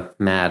 FIFA,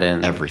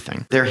 Madden.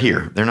 Everything. They're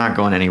here. They're not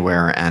going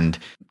anywhere. And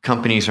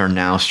companies are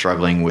now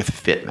struggling with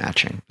fit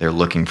matching. They're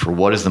looking for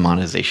what is the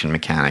monetization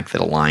mechanic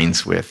that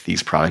aligns with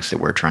these products that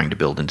we're trying to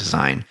build and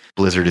design.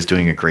 Blizzard is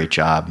doing a great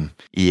job.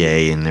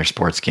 EA in their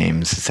sports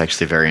games. It's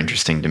actually very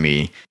interesting to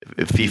me.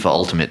 FIFA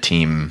Ultimate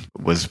Team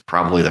was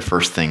probably the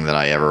first thing that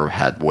I ever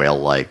had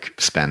whale-like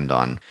spend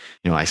on.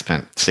 I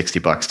spent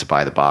 $60 to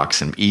buy the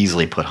box and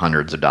easily put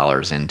hundreds of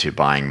dollars into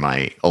buying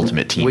my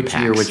Ultimate Team Which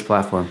packs. year, which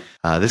platform?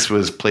 This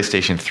was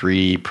PlayStation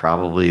 3,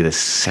 probably the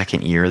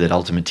second year that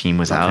Ultimate Team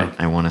was out.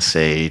 I want to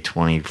say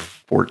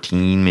 2014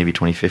 2014, maybe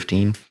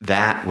 2015.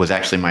 That was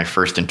actually my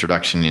first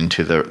introduction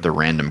into the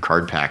random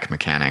card pack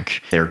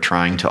mechanic. They're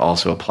trying to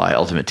also apply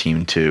Ultimate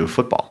Team to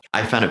football.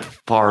 I found it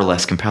far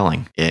less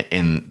compelling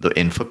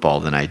in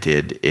football than I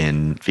did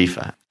in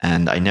FIFA.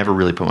 And I never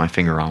really put my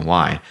finger on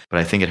why, but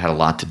I think it had a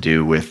lot to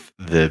do with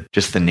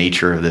just the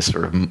nature of this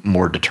sort of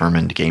more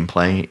determined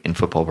gameplay in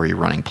football, where you're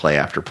running play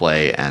after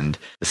play, and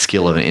the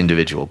skill of an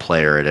individual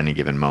player at any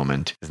given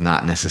moment does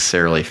not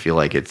necessarily feel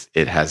like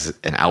it has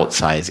an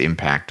outsized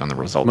impact on the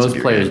results. Most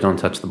players don't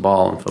touch the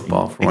ball in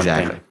football. For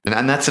exactly,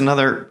 and that's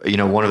another.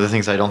 One of the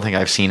things I don't think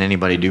I've seen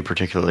anybody do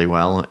particularly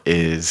well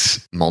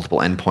is multiple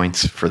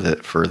endpoints for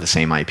the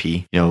same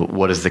IP.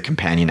 What is the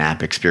companion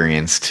app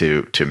experience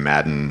to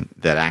Madden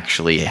that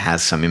actually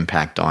has some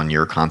impact on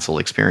your console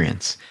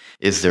experience?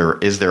 Is there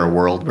a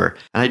world where,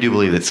 and I do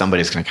believe that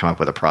somebody's going to come up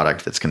with a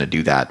product that's going to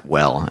do that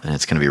well, and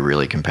it's going to be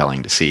really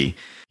compelling to see.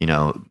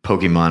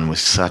 Pokemon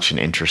was such an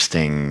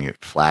interesting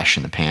flash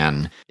in the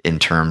pan in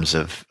terms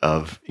of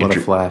what a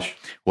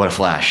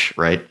flash,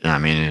 right? I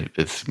mean,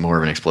 it's more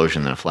of an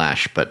explosion than a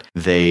flash, but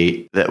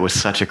that was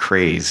such a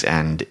craze,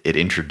 and it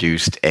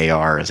introduced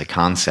AR as a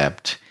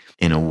concept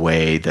in a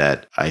way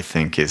that I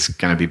think is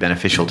going to be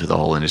beneficial to the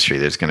whole industry.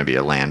 There's going to be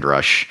a land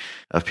rush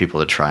of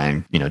people to try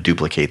and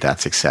duplicate that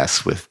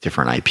success with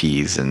different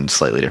IPs and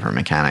slightly different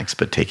mechanics,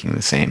 but taking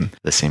the same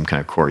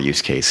kind of core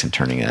use case and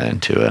turning it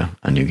into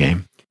a new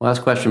game.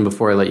 Last question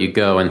before I let you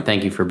go, and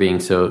thank you for being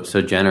so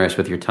generous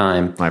with your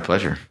time. My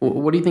pleasure.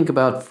 What do you think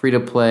about free to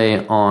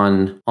play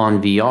on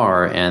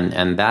VR,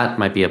 and that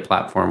might be a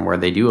platform where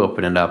they do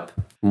open it up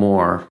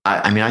more?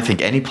 I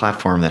think any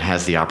platform that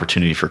has the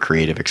opportunity for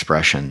creative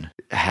expression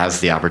has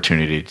the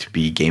opportunity to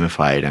be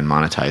gamified and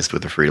monetized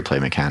with a free-to-play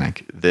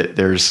mechanic.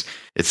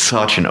 It's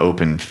such an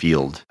open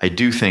field. I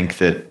do think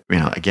that,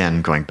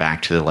 again, going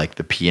back to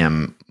the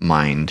PM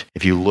mind,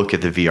 if you look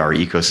at the VR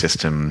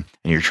ecosystem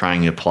and you're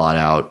trying to plot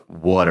out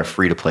what a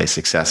free-to-play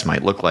success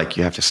might look like,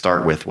 you have to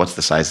start with what's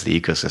the size of the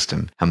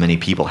ecosystem, how many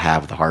people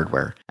have the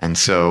hardware. And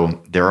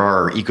so there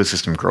are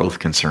ecosystem growth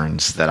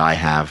concerns that I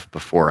have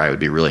before I would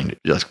be really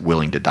just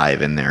willing to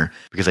dive in there,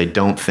 because I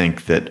don't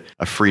think that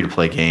a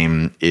free-to-play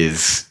game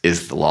is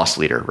the loss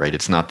leader, right?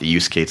 It's not the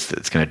use case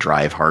that's going to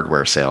drive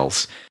hardware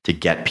sales to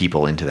get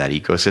people into that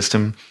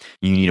ecosystem.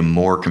 You need a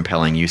more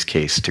compelling use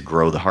case to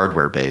grow the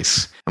hardware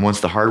base. And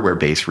once the hardware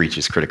base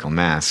reaches critical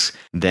mass,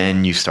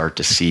 then you start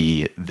to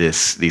see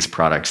these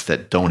products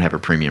that don't have a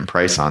premium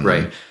price on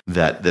them,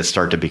 that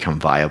start to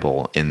become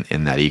viable in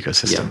that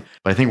ecosystem. Yeah.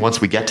 But I think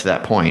once we get to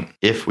that point,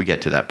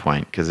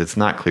 because it's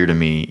not clear to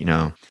me,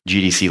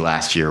 GDC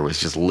last year was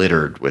just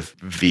littered with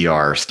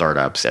VR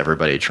startups,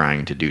 everybody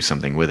trying to do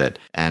something with it.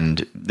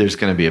 And there's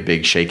going to be a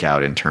big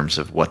shakeout in terms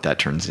of what that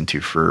turns into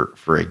for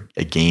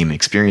a game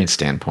experience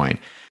standpoint.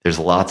 There's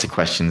lots of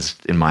questions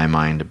in my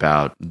mind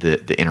about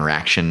the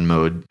interaction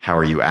mode. How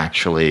are you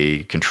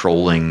actually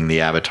controlling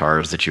the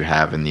avatars that you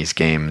have in these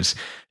games?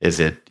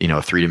 Is it,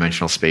 a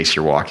three-dimensional space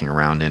you're walking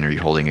around in? Are you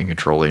holding a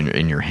controller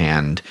in your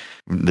hand?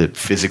 The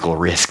physical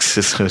risks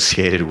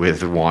associated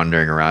with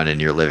wandering around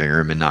in your living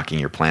room and knocking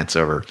your plants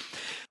over.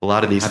 A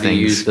lot of these things. Have you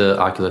used the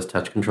Oculus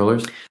Touch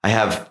controllers? I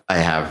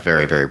have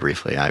very, very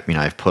briefly.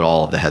 I've put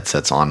all of the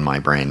headsets on my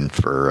brain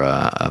for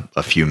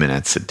a few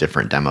minutes at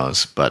different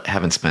demos, but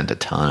haven't spent a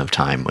ton of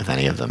time with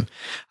any of them.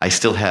 I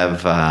still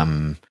have.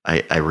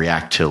 I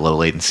react to low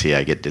latency.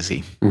 I get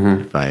dizzy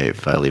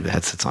if I leave the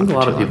headsets on. A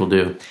lot of people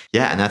do.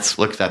 Yeah, and that's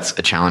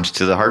a challenge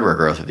to the hardware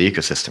growth of the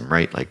ecosystem,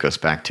 right? Goes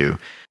back to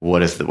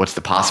what's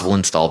the possible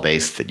install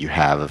base that you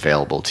have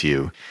available to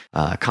you.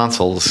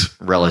 Consoles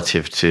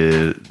relative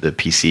to the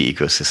PC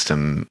ecosystem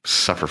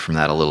suffer from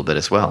that a little bit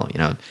as well.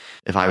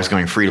 If I was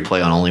going free to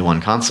play on only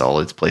one console,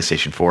 it's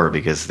PlayStation 4,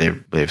 because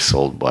they've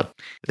sold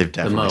they've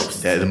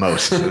definitely the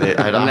most.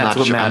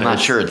 I'm not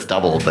sure it's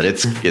double, but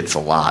it's a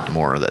lot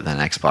more than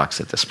Xbox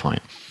at this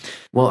point.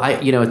 Well,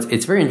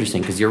 it's very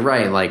interesting, because you're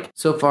right.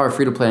 So far,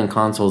 free to play on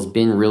consoles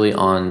been really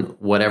on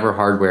whatever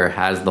hardware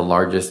has the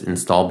largest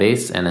install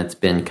base, and it's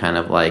been kind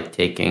of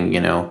taking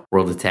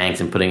World of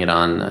Tanks and putting it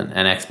on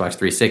an Xbox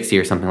 360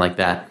 or something like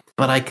that.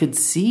 But I could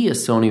see a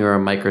Sony or a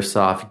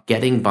Microsoft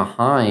getting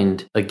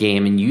behind a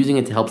game and using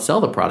it to help sell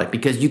the product,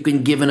 because you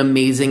can give an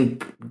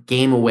amazing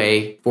game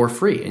away for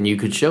free, and you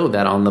could show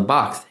that on the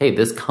box. Hey,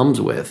 this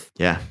comes with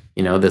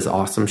this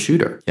awesome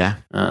shooter. Yeah.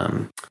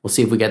 We'll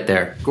see if we get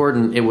there.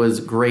 Gordon, it was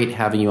great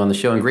having you on the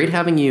show, and great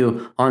having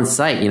you on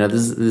site. It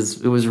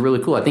was really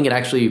cool. I think it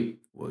actually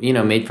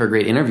made for a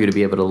great interview to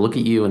be able to look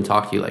at you and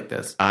talk to you like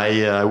this.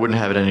 I wouldn't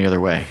have it any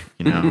other way.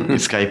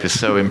 Skype is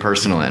so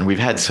impersonal, and we've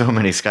had so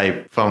many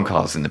Skype phone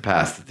calls in the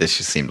past that this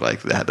just seemed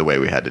like the way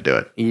we had to do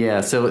it. Yeah.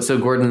 So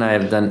Gordon and I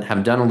have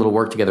done a little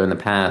work together in the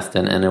past,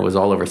 and it was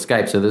all over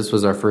Skype. So this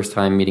was our first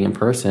time meeting in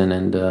person,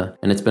 and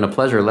it's been a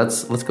pleasure.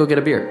 Let's go get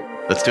a beer.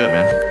 Let's do it,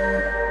 man.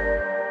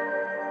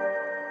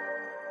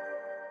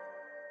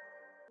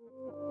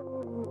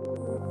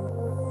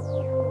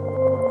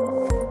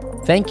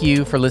 Thank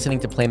you for listening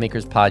to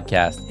Playmakers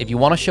Podcast. If you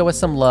want to show us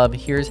some love,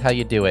 here's how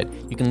you do it.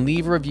 You can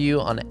leave a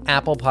review on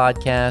Apple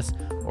Podcasts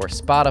or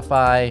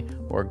Spotify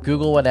or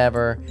Google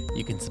whatever.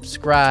 You can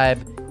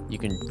subscribe. You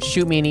can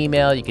shoot me an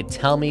email. You can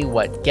tell me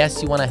what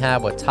guests you want to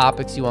have, what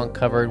topics you want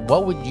covered.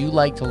 What would you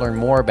like to learn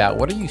more about?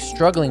 What are you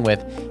struggling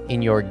with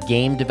in your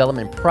game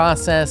development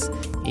process,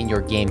 in your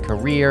game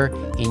career,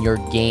 in your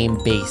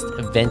game-based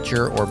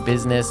venture or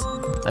business?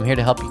 I'm here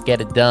to help you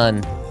get it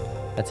done.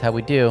 That's how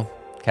we do.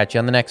 Catch you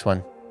on the next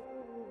one.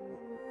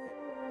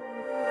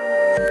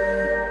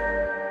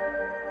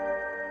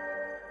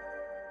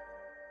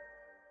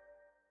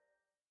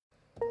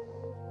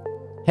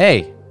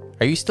 Hey,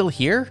 are you still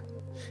here?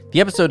 The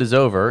episode is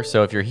over,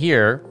 so if you're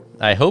here,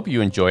 I hope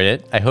you enjoyed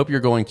it. I hope you're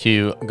going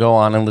to go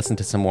on and listen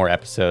to some more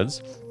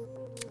episodes.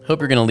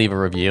 Hope you're going to leave a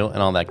review and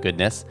all that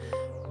goodness.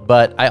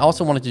 But I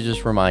also wanted to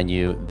just remind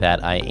you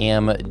that I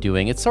am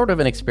doing, it's sort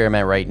of an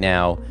experiment right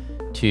now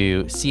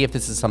to see if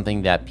this is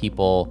something that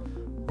people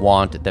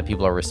want, that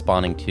people are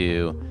responding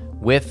to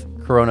with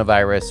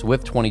coronavirus,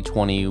 with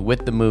 2020,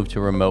 with the move to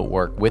remote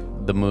work,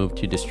 with the move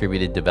to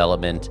distributed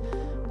development.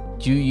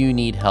 Do you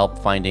need help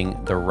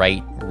finding the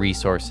right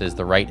resources,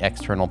 the right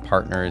external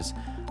partners?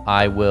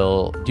 I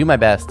will do my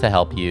best to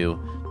help you.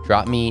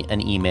 Drop me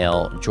an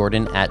email,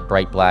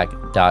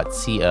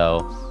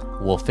 jordan@brightblack.co.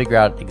 We'll figure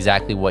out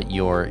exactly what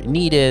your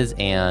need is,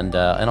 and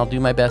I'll do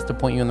my best to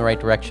point you in the right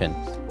direction.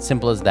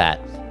 Simple as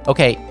that.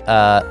 Okay,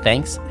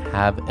 thanks.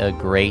 Have a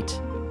great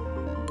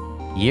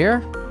year?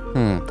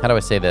 How do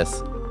I say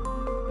this?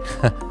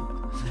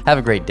 Have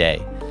a great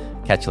day.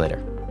 Catch you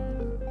later.